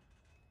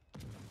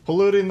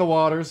polluting the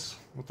waters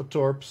with the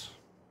torps.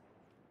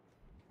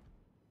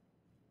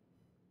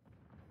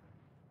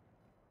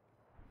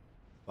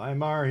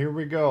 Weimar, here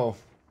we go.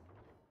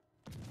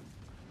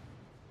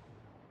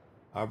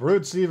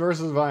 Abruzzi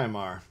versus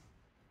Weimar.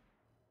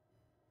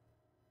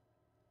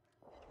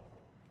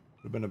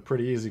 Would have been a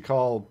pretty easy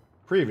call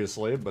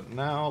previously, but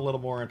now a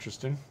little more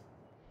interesting.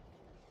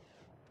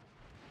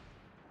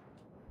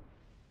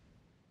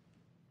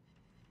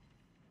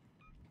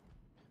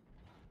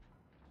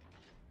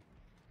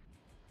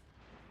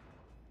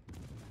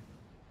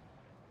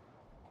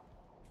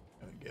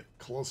 Gotta get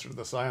closer to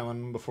this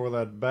island before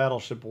that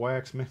battleship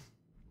whacks me.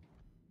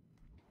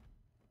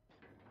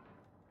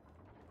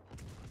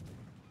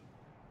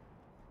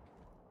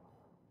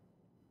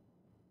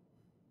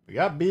 We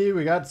got B,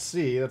 we got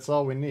C, that's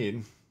all we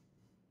need.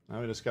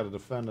 Now we just gotta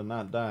defend and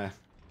not die.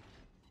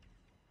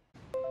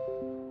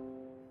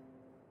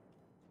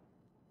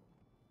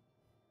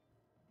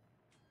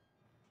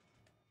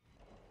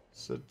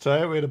 Sit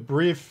tight, we had a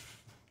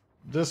brief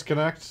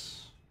disconnect.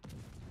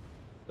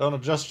 Don't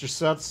adjust your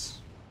sets.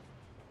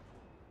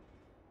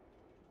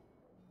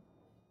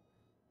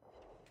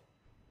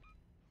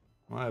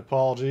 My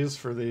apologies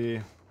for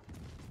the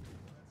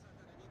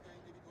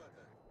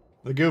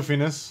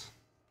goofiness.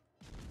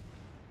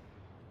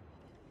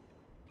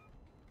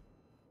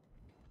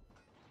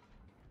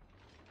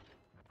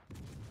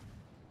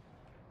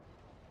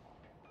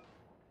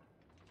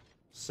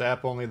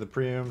 Sap only the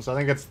premiums. I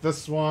think it's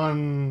this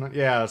one.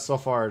 Yeah, so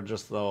far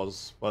just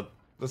those. But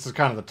this is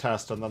kind of the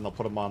test, and then they'll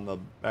put them on the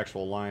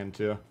actual line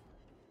too.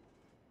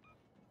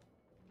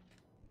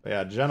 But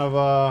yeah,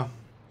 Genova,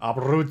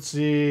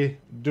 Abruzzi,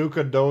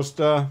 Duca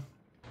d'Osta.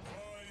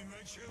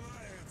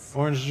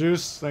 Orange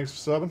juice, thanks for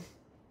subbing.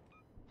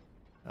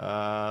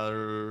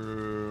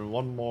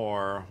 One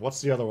more.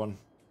 What's the other one?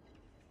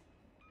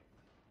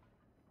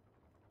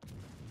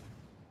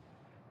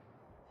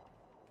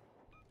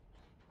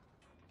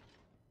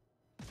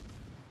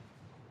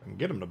 I can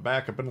get him to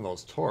back up into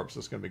those torps.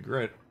 That's gonna be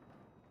great.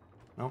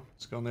 Nope,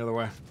 it's going the other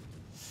way.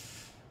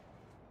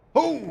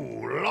 Oh,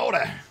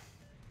 lordy!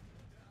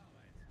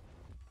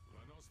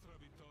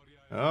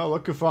 Oh,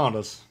 look who found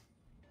us.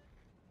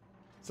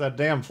 It's that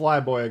damn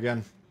flyboy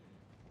again.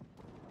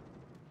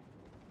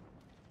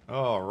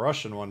 Oh, a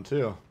Russian one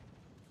too.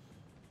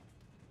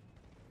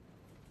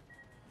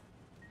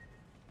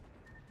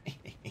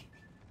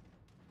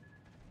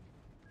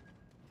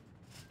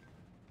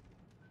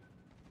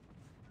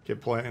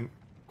 Quit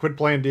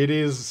playing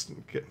DDs.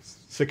 Get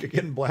sick of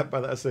getting blapped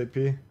by the SAP.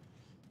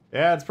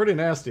 Yeah, it's pretty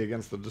nasty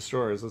against the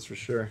destroyers, that's for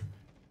sure.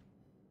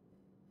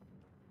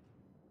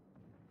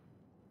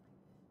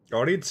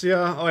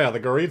 Gorizia? Oh yeah, the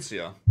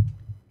Gorizia.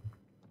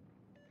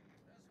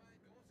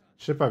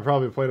 Ship I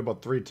probably played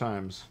about 3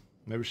 times.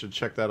 Maybe we should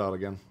check that out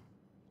again.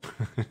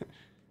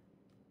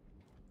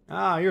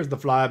 Ah, here's the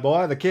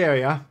flyboy, the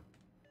carrier.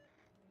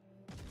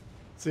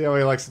 See how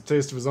he likes the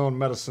taste of his own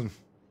medicine.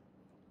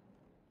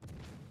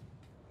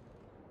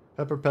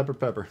 Pepper, pepper,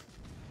 pepper.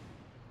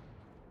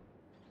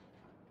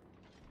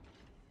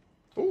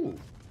 Ooh.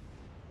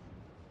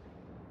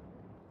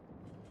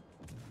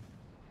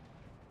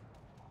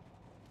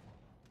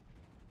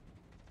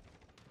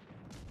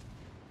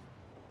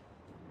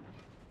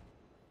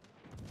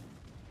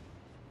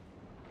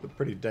 The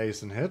pretty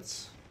decent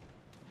hits.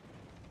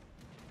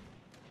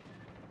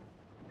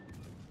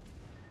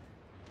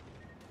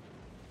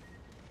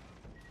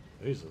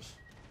 Jesus.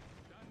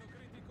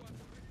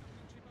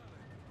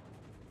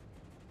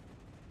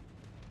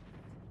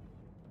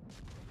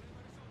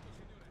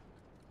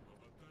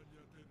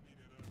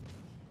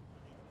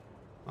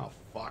 Oh,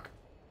 fuck.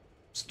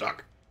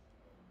 Stuck.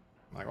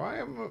 Like, why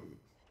am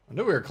I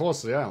knew we were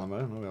close to the island, but I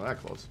didn't know we were that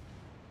close.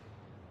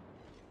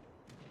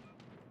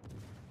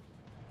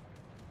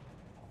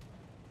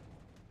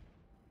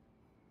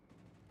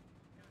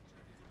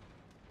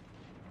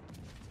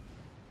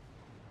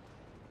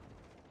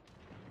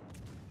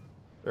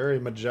 Very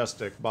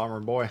majestic, bomber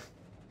boy.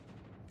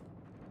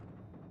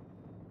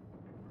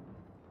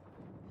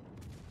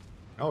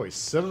 Oh, he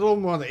citadel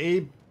him with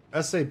a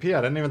SAP.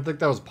 I didn't even think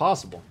that was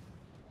possible.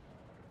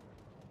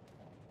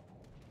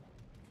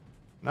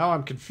 Now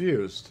I'm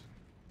confused.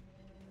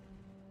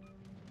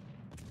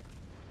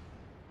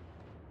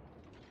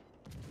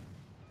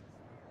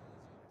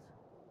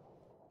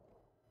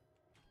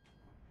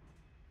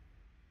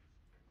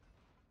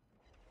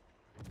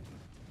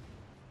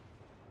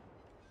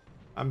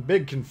 I'm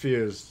big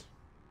confused.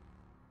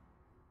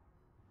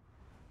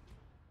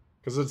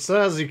 Because it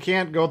says you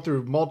can't go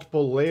through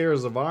multiple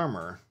layers of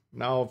armor.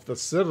 Now, if the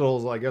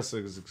citadel, I guess,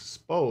 is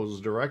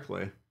exposed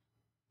directly.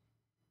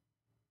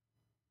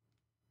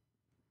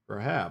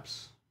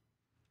 Perhaps.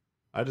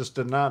 I just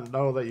did not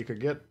know that you could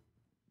get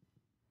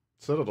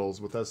citadels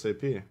with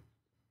SAP.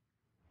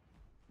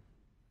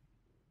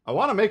 I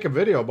want to make a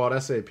video about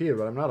SAP,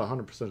 but I'm not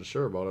 100%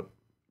 sure about it.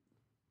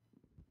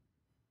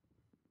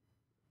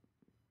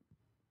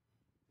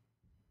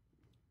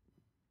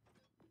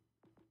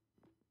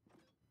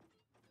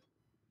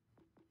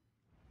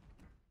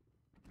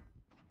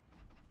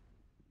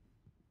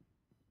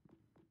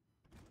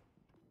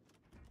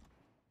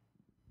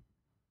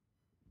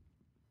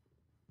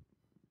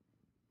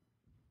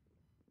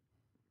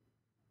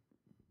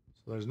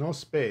 So there's no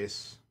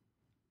space.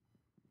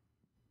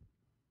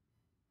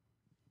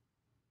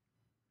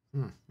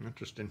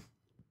 Interesting.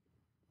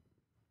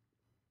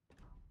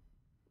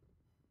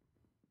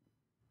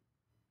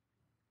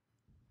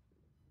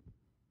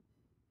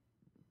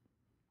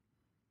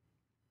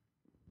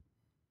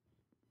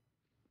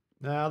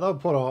 Nah, they'll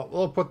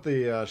put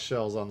the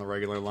shells on the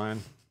regular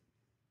line.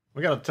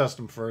 We gotta test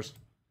them first.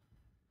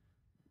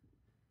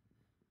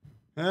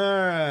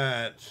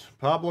 Alright.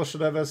 Pablo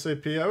should have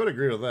SAP. I would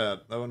agree with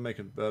that. That would make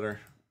it better.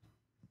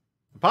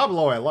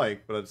 Pablo I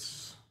like, but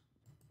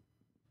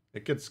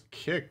it gets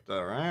kicked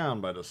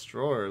around by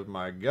destroyers.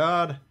 My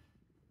god.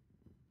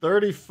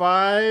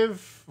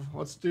 35.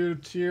 Let's do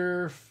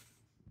tier.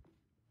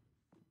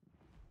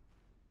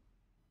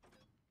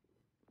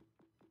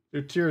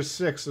 Do tier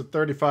 6 at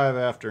 35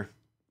 after.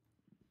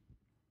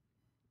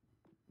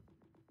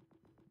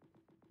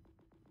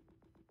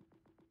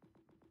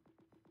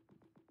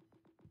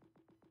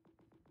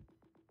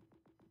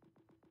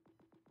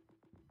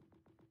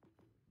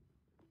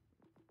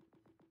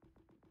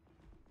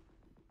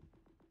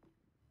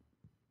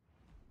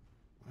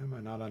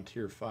 I not on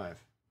tier 5?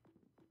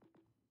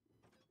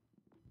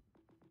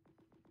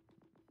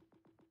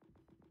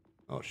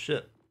 Oh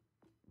shit.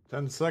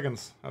 10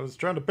 seconds. I was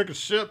trying to pick a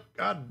ship.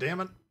 God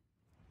damn it.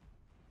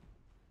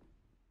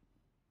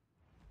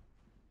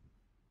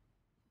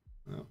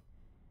 Oh.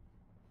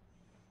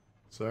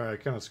 Sorry, I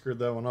kind of screwed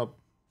that one up.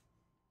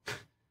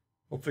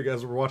 Hopefully you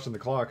guys were watching the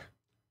clock.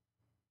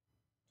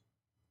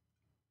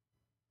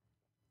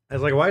 I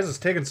was like, why is this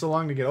taking so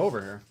long to get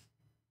over here?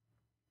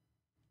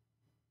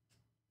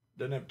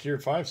 Didn't have tier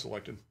 5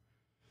 selected.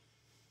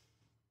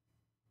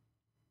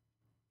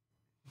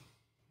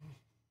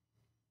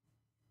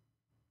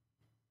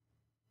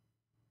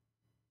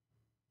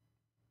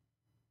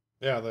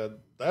 Yeah, the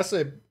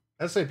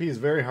SAP is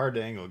very hard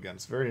to angle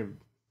against. Very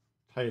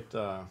tight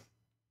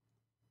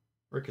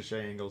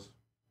ricochet angles.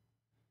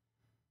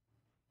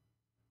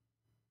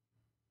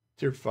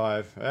 Tier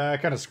 5. I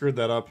kind of screwed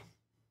that up.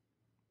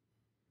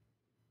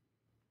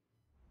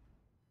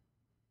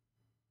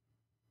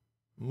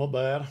 My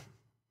bad.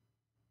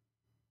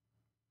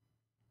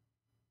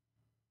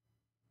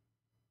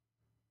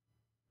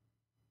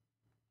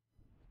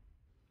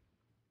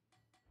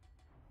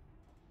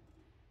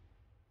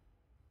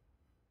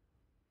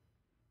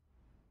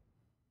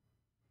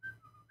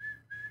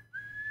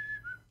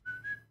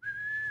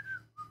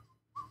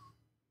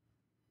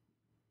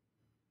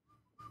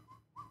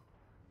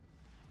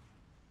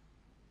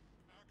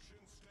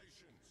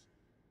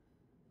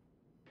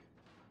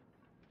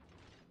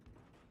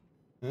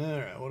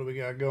 Alright, what do we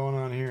got going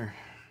on here?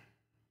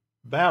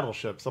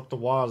 Battleships up the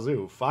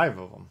wazoo. 5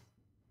 of them.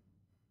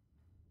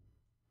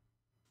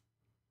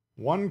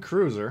 1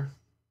 cruiser.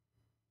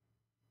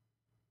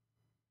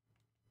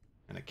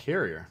 And a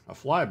carrier. A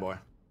flyboy.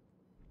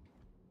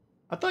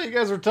 I thought you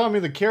guys were telling me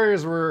the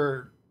carriers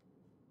were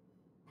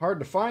hard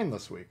to find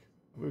this week.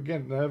 We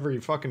get in every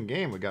fucking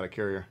game we got a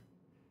carrier.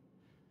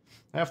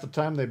 Half the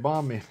time they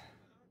bomb me.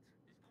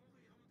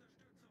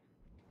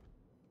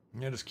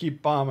 Yeah, just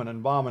keep bombing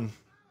and bombing.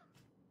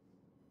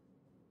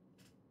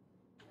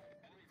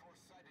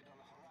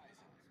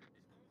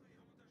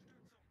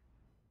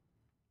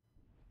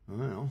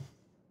 Well.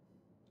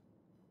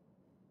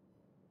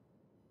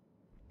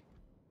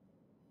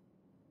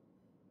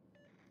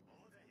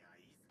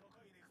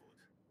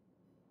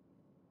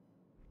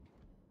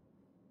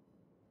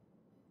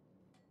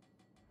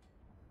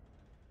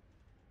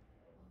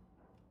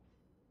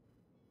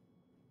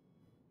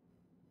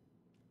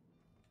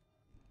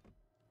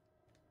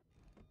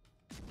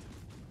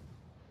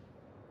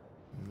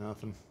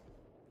 Nothing.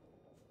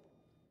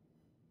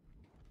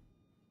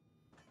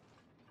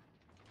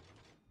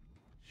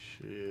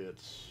 Shit.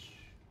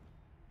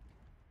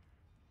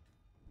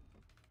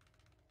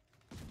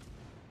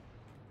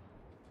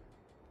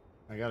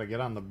 I gotta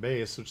get on the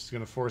base, which is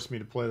gonna force me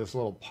to play this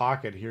little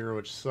pocket here,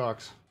 which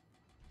sucks.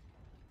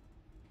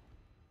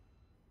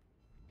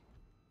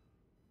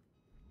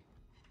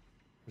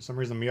 For some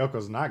reason,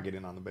 Miyoko's not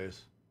getting on the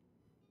base.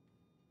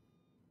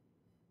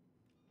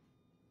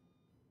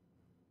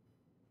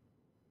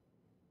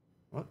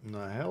 What in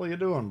the hell are you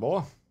doing,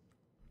 boy?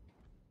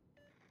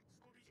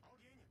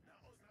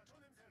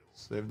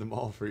 Saved them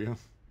all for you.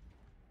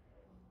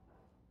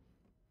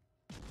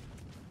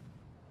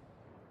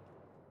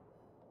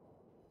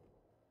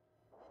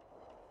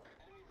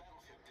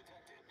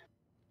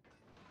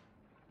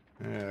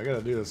 Yeah, I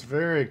gotta do this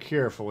very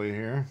carefully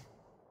here.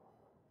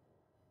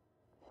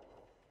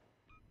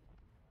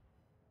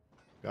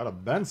 Got a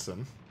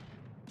Benson.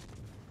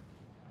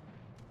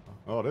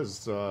 Oh, it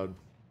is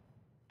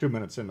 2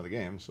 minutes into the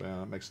game, so yeah,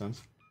 that makes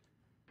sense.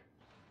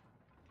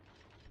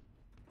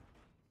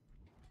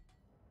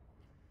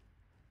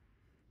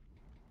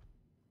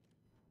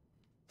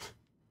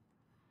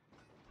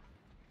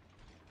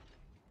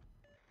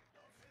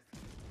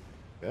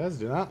 Guys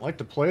do not like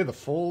to play the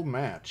full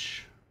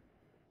match.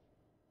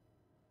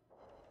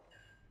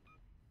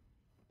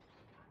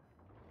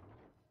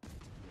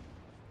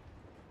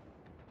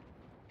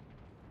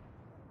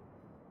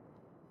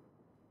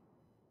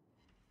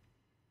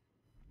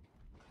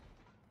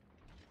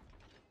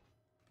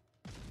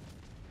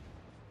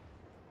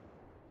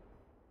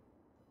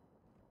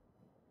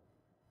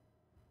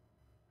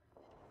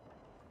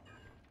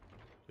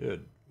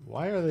 Dude,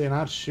 why are they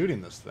not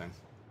shooting this thing?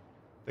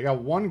 They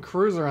got 1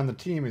 cruiser on the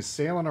team. He's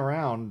sailing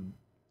around,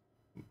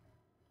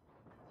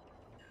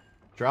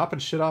 dropping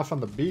shit off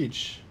on the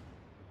beach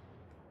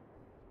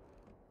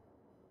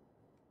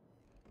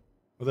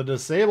with a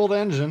disabled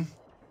engine.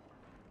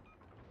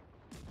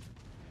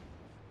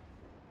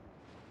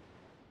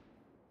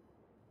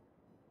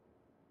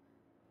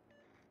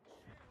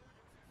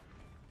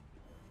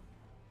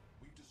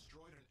 We've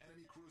destroyed an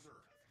enemy cruiser.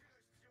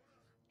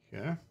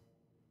 Okay.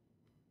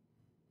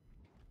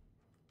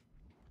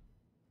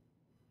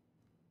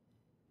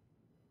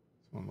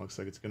 This one looks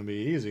like it's going to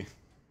be easy.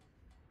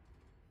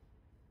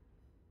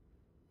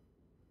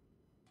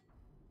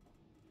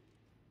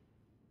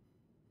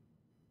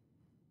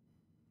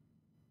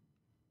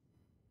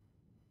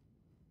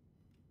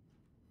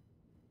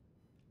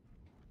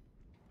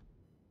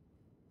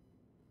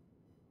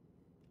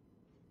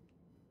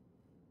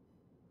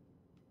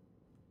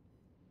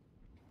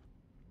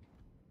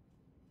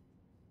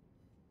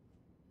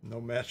 No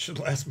match should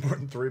last more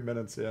than 3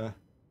 minutes, yeah.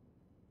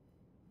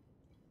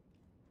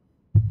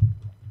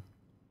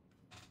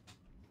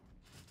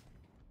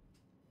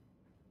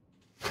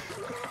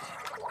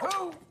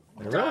 Who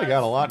They really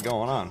got a lot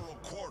going on. General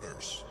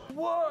quarters.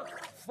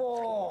 work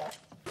for?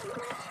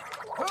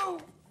 Who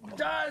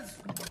does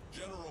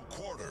General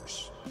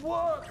quarters.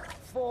 work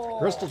for?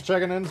 Crystal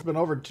checking in. It's been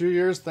over 2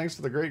 years. Thanks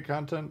for the great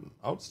content.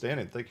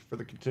 Outstanding. Thank you for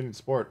the continued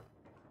support.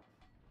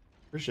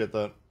 Appreciate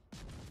that.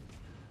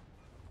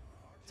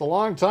 It's a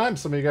long time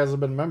some of you guys have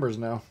been members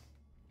now.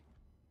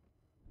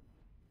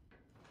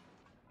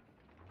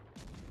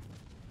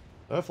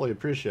 Definitely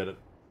appreciate it.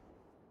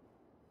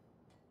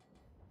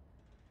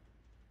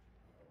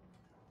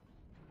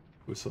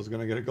 Uso's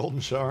gonna get a golden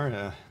shower,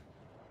 yeah.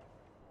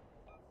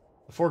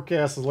 The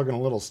forecast is looking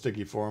a little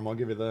sticky for him, I'll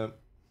give you that.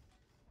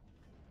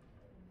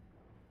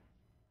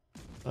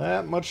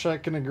 That much I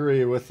can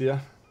agree with you.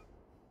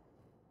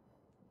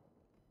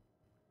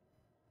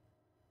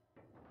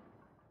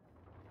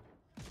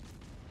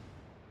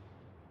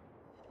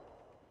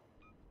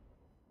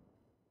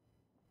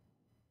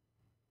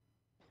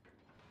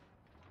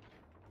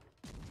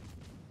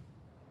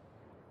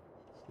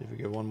 See if we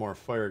get one more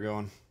fire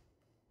going.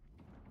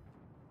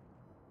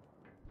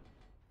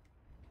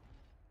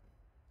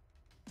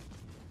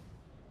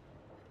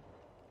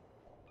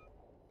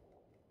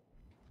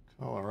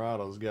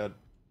 Colorado's got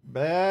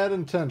bad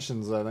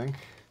intentions, I think.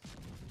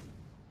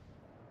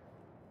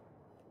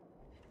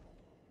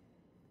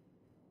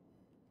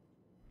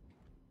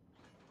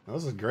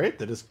 This is great.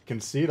 They just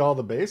concede all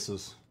the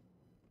bases.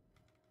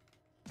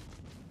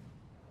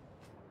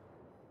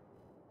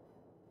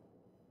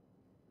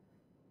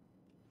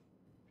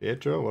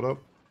 Pietro, what up?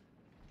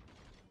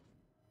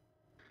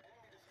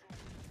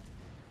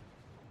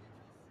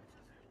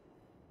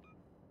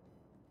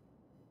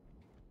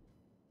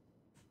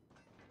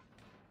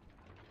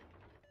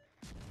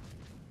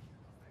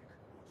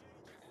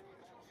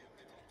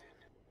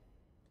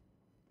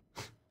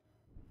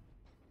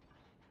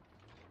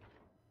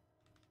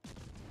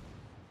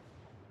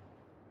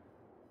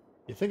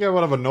 You think I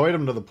would have annoyed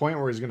him to the point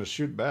where he's going to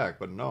shoot back,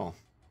 but no.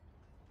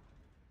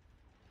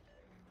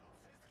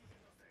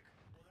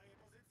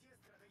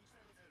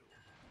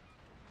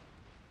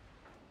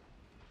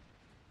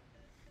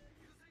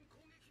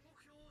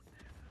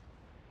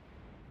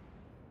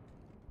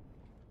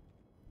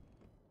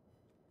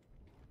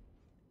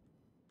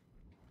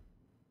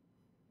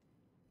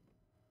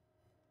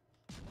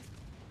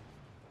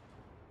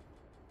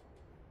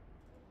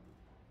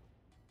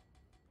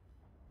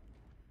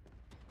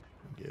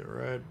 Get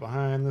right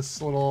behind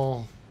this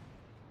little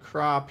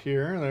crop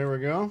here. There we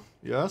go.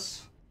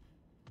 Yes.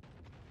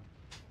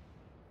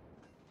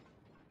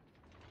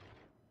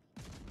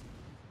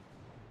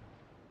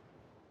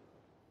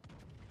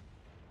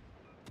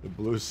 The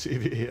blue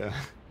CV, yeah.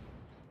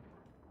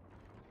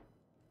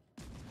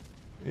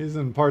 He's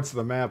in parts of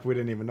the map we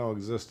didn't even know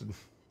existed.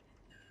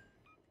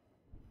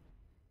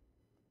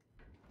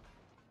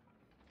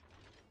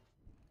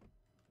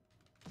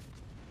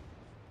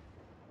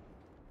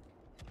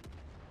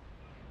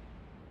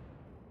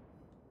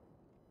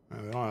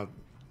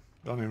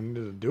 We don't even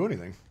need to do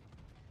anything.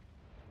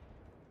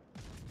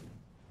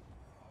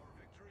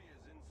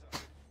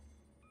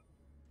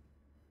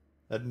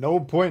 At no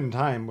point in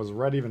time was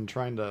Red even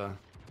trying to...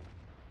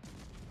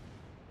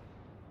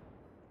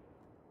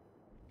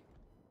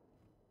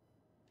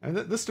 And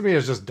this to me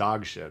is just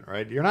dog shit,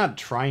 right? You're not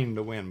trying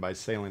to win by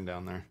sailing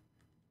down there.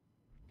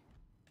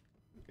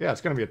 Yeah,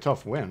 it's going to be a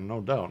tough win, no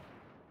doubt.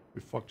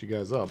 We fucked you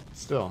guys up,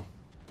 still.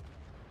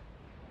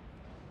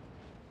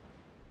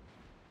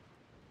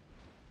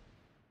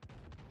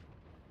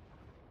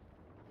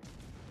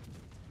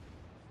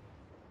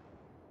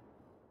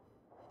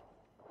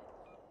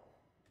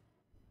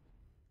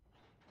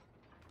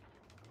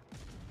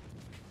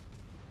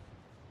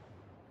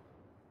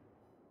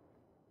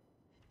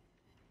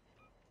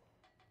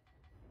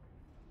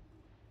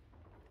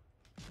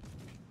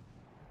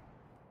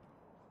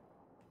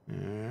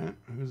 Yeah,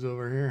 who's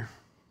over here?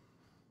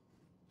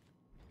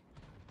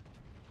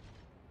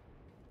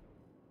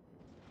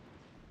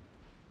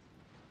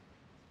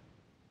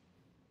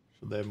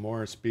 Should they have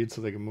more speed so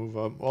they can move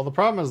up? Well, the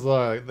problem is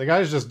the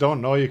guys just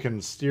don't know you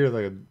can steer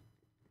the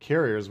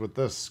carriers with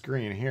this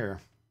screen here.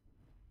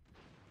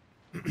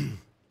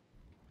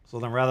 So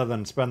then rather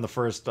than spend the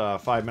first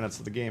 5 minutes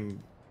of the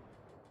game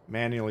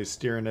manually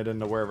steering it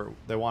into wherever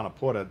they want to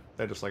put it,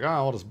 they're just like, oh,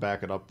 I'll just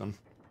back it up then.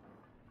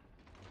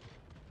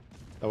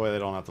 That way they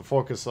don't have to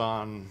focus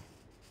on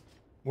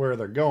where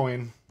they're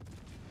going.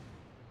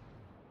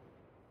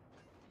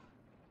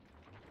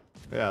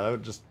 Yeah, that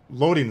would just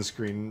loading the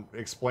screen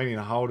explaining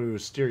how to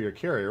steer your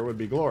carrier would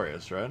be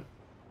glorious, right?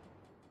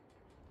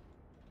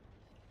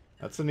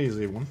 That's an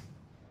easy one.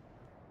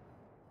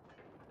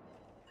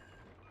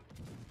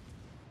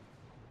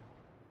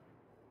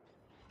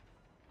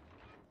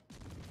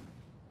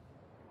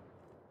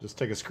 Just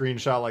take a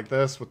screenshot like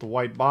this with the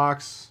white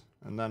box,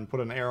 and then put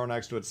an arrow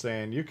next to it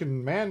saying you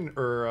can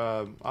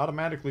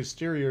automatically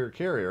steer your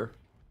carrier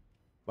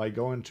by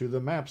going to the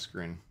map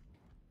screen.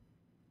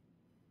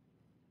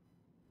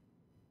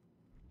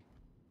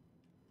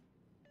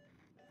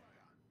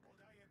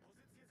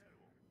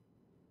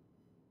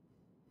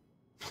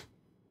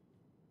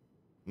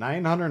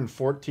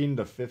 914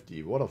 to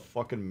 50. What a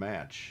fucking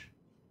match.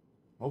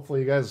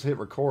 Hopefully you guys hit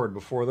record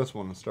before this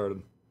one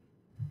started.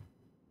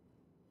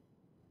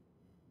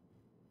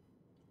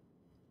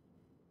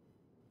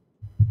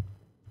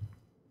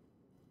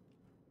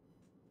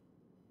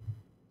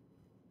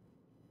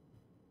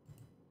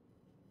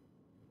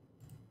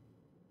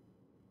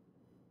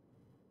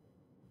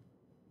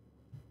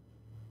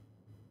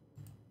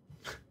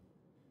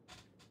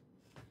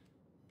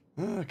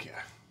 Okay.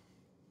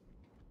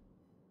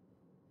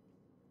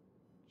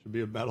 Should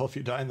be a medal if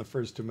you die in the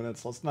first 2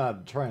 minutes. Let's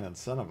not try and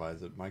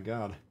incentivize it, my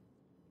god.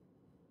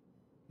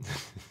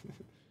 It's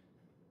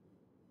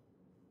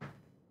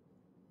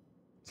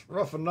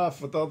rough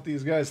enough without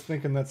these guys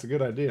thinking that's a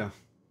good idea.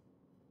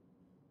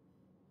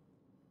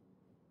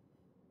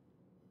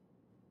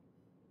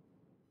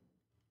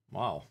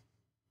 Wow.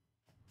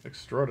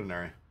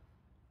 Extraordinary.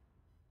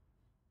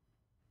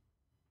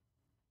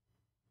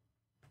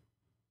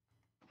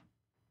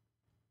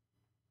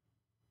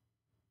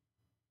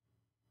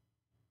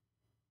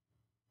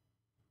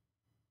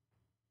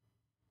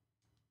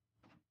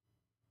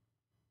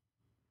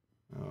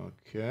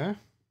 Okay.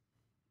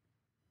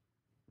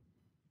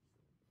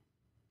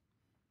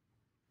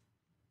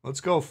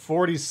 Let's go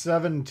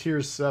 47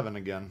 tier 7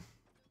 again.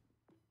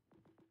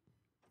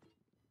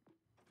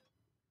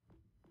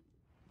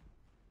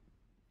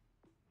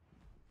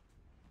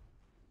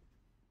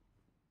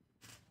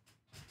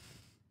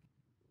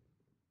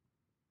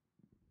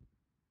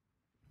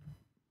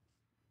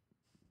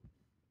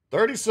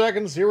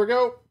 $30, here we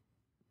go.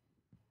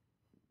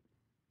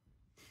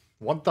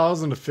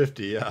 1,000 to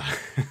 50, yeah.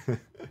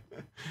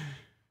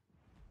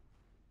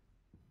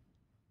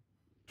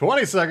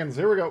 20 seconds,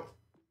 here we go.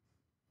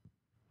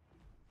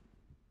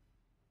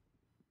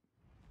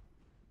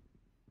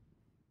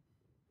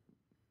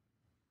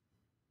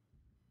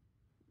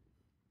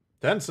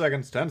 Ten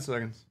seconds, 10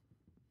 seconds.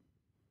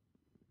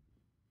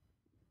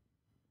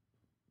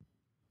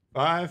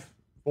 5,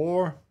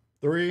 4,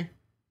 3,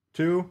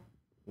 2,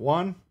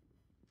 1.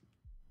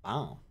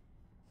 Wow.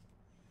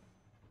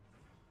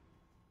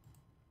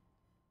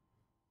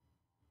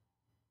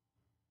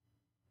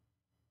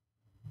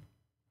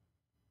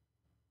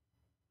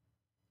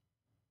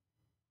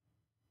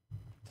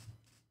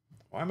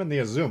 Well, I'm in the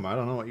Azuma. I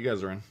don't know what you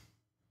guys are in.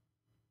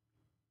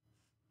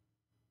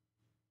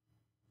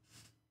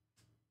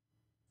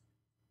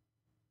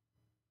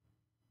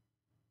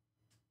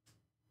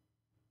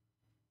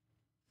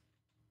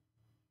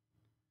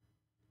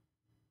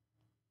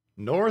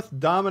 North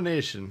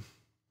domination.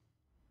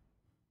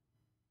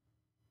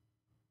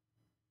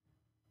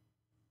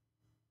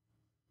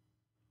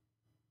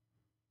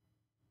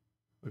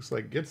 Looks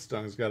like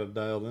Gitstung's got it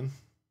dialed in.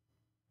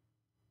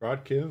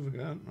 Broadkiv,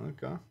 got okay.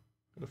 Got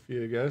a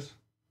few of you guys.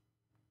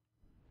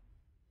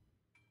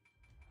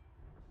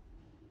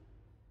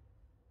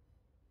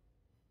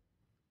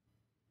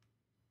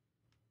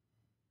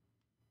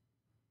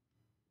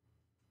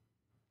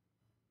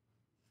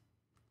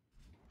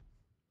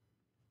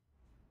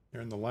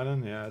 You're in the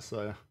Lennon? Yeah, I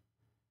saw you.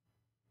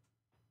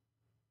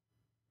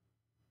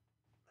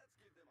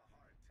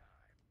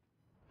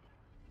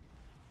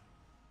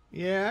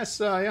 Yeah, I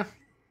saw you.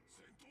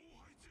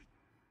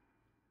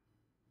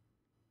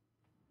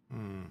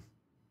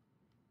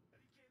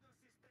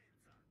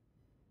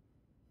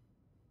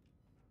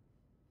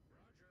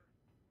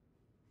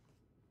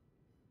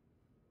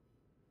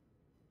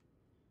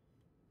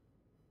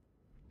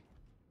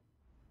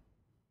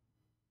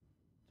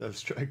 Dev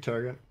strike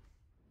target.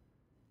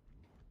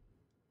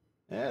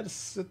 Yeah,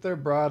 just sit there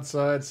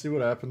broadside, see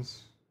what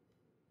happens.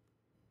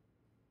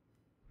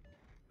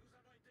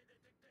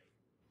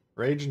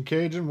 Raging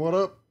Cajun, what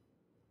up?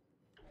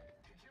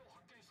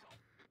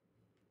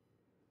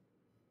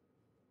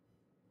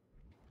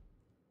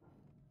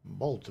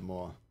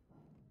 Baltimore.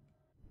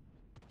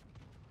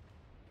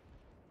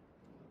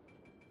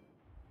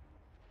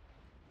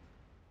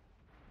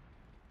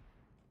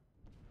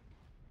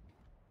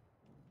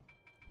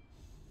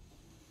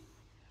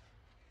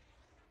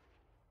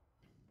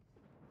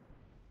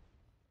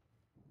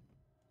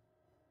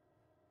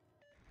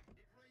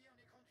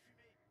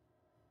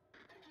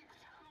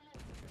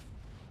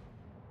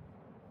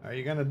 Are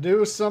you gonna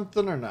do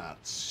something or not?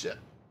 Shit.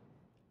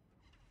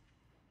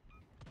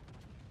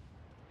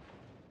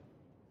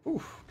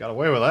 Whew, got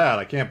away with that.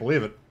 I can't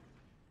believe it.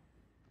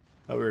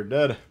 Thought we were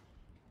dead.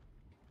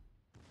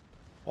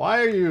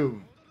 Why are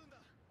you...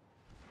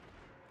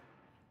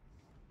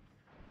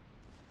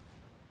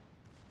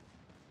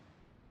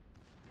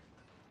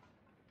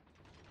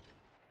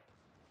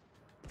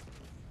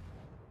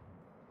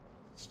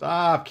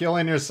 Stop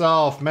killing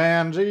yourself,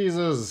 man.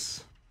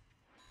 Jesus.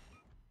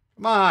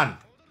 Come on.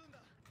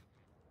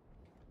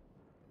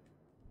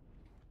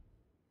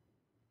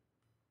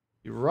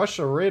 You rush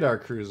a radar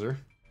cruiser.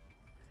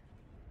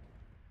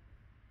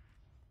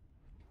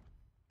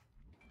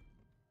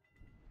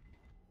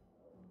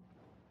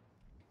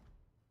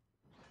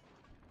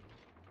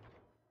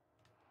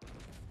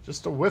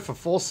 Just to whiff a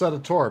full set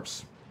of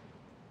torps.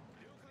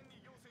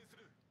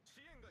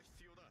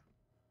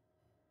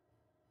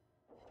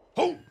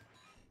 Oh!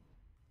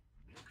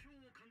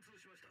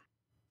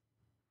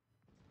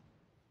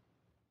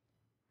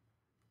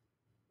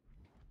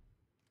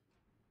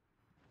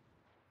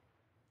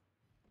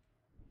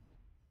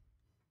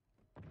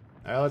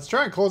 Let's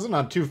try and close in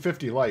on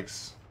 250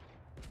 likes.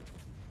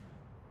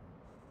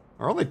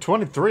 We're only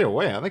 23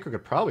 away. I think we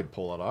could probably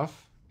pull it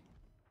off.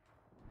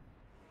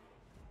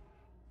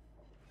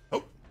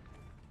 Oh.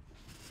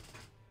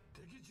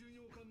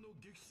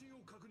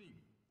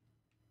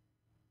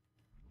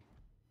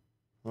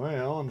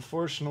 Well,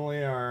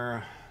 unfortunately,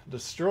 our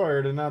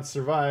destroyer did not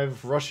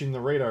survive rushing the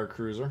radar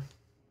cruiser.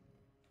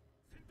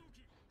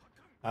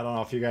 I don't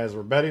know if you guys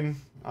were betting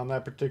on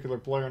that particular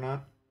play or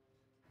not.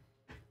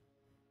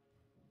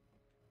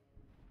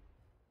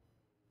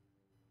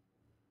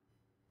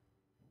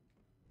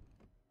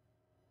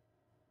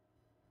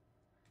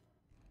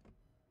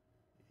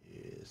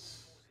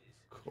 Yes.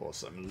 Of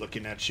course, I'm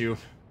looking at you.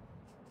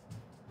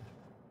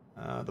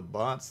 The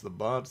bots, the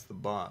bots, the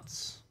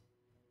bots.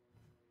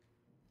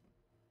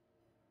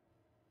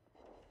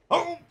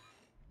 Oh!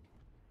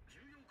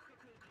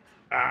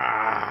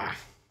 Ah!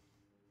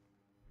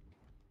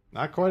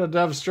 Not quite a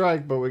dev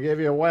strike, but we gave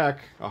you a whack.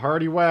 A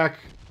hearty whack.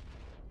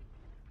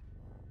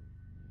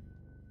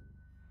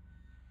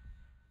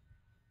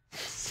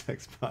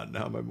 Sex bot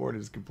now. My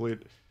morning is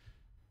complete.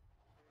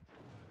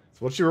 It's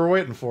what you were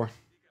waiting for.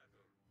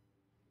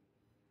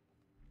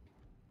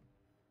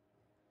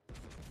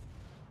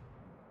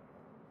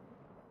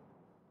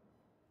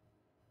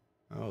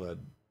 Oh,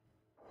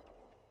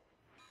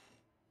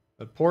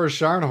 that poor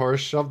Scharnhorst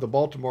shoved the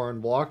Baltimore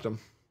and blocked him.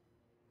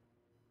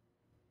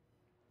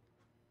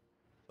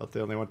 Thought they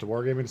only went to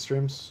Wargaming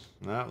streams?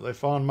 No, they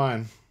found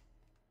mine.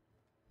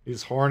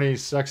 These horny,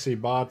 sexy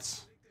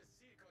bots.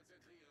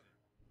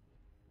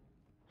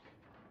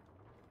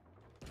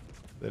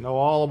 They know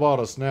all about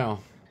us now.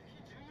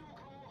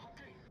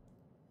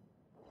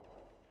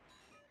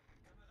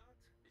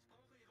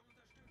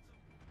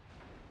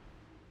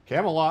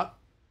 Camelot.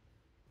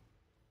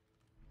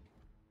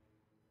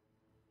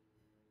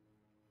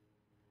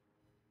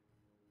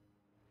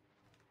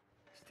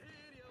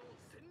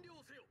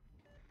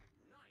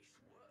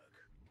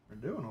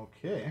 We're doing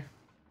okay.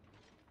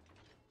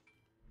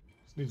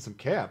 Just need some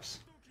caps.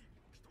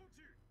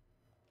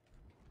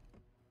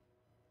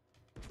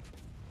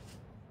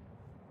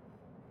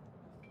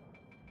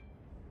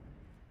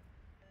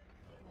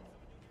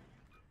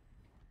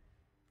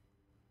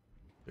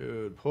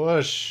 Dude,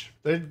 push.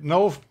 They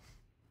know.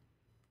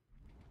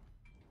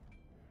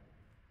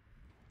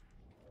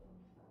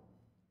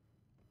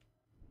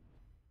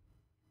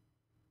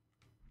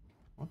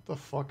 What the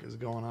fuck is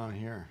going on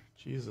here?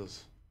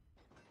 Jesus.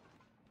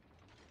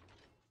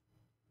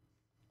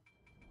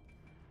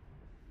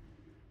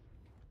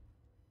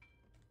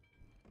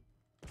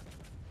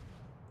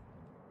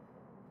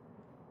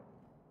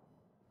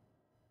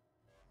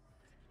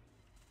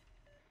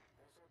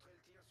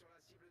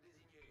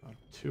 About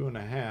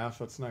 2.5.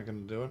 That's not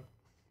going to do it.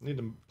 Need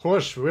to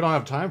push. We don't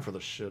have time for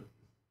this shit.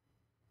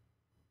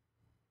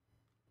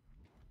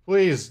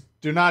 Please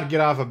do not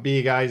get off of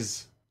B,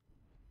 guys.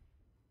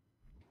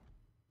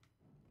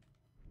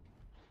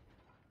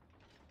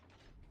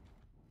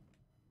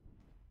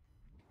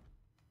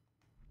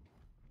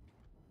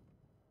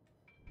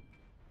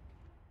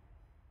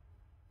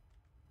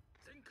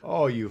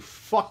 Oh, you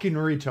fucking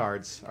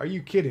retards. Are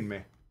you kidding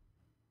me?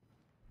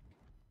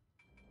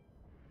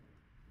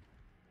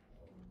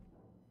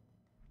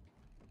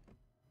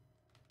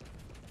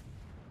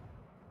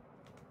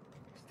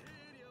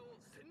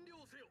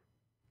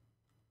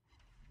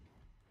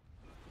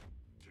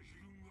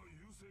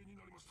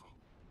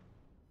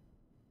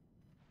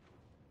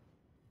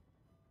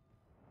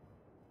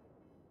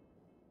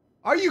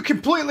 Are you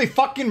completely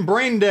fucking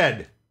brain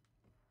dead?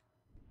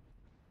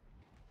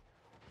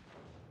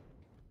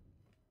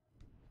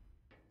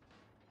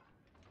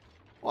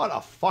 What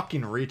a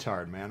fucking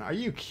retard, man. Are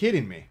you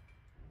kidding me?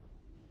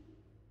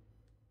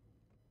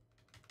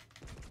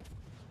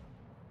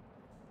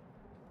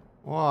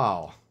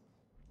 Wow.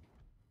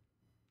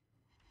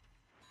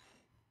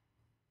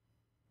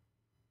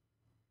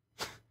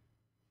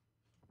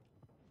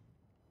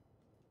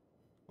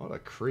 What a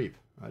creep,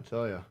 I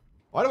tell ya.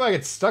 Why do I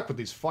get stuck with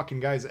these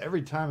fucking guys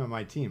every time on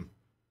my team?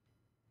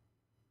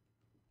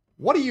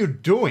 What are you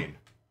doing?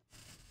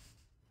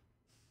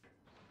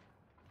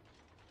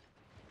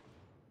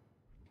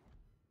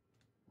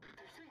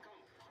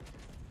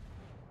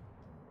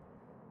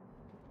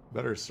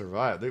 Better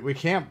survive. We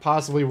can't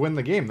possibly win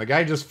the game. The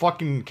guy just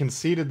fucking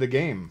conceded the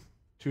game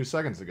 2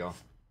 seconds ago.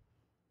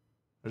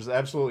 There's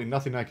absolutely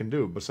nothing I can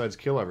do besides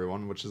kill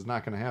everyone, which is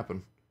not going to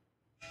happen.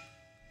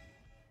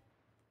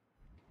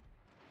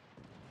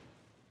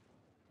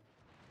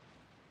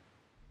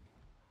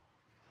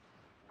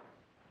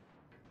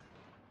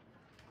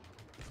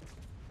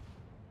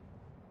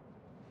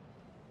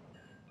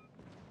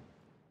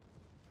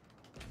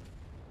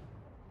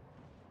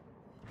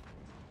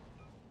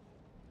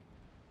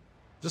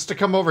 Just to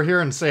come over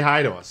here and say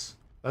hi to us.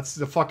 That's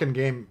the fucking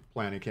game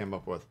plan he came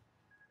up with.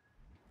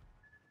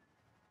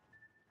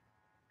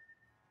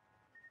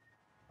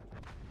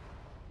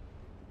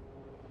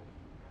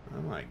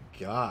 Oh my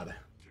god.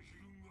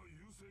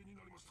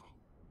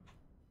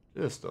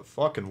 Just a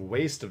fucking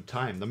waste of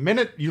time. The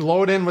minute you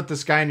load in with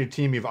this guy on your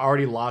team, you've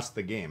already lost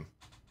the game.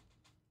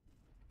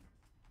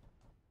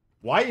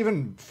 Why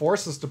even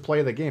force us to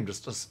play the game?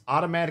 Just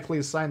automatically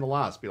assign the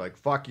loss. Be like,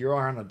 fuck, you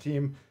are on a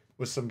team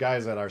with some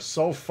guys that are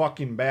so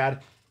fucking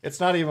bad. It's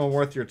not even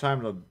worth your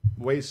time to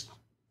waste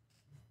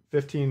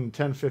 15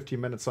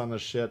 minutes on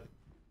this shit.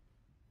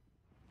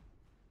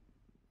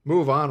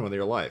 Move on with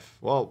your life.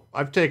 Well,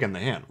 I've taken the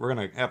hint. We're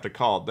going to have to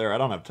call it there. I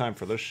don't have time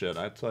for this shit.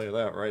 I tell you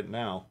that right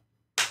now.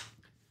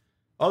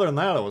 Other than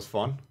that, it was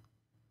fun.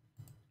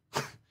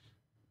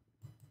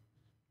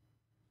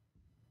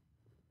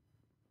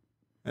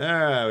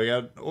 Yeah, we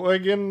got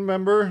Oregon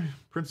member,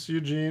 Prince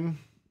Eugene.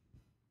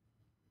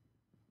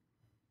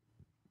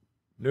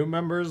 New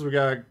members, we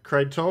got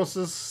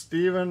Krytosis,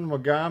 Steven,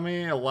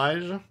 Mogami,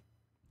 Elijah,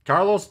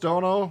 Carlos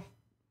Dono,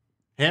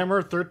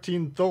 Hammer,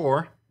 13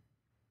 Thor.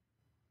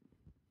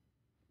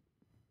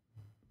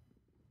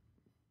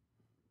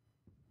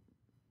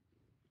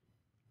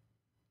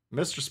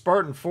 Mr.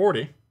 Spartan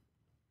 40.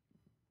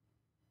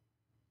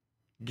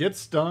 Get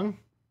stung.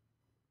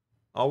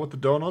 All with the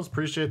donos.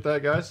 Appreciate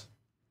that, guys.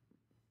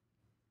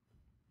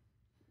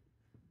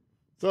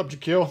 What's up,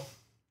 Jaquil?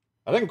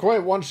 I didn't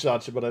quite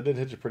one-shot you, but I did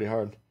hit you pretty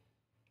hard.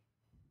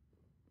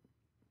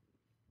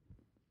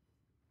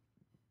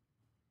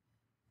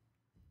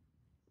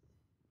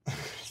 As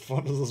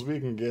fun as this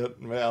week can get.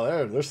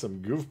 Man, there's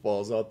some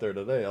goofballs out there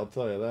today. I'll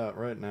tell you that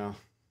right now.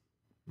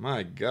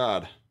 My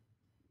God.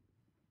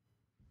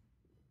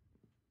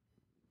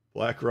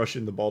 Black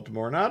rushing the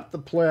Baltimore. Not the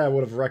play I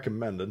would have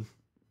recommended.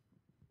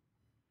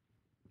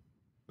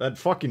 That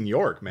fucking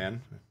York,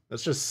 man.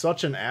 That's just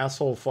such an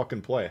asshole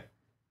fucking play.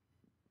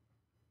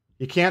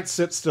 You can't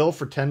sit still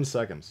for 10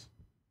 seconds.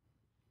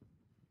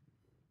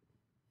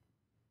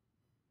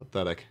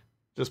 Pathetic.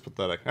 Just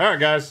pathetic. Alright,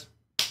 guys.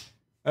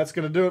 That's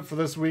going to do it for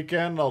this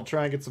weekend. I'll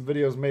try and get some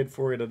videos made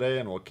for you today,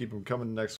 and we'll keep them coming next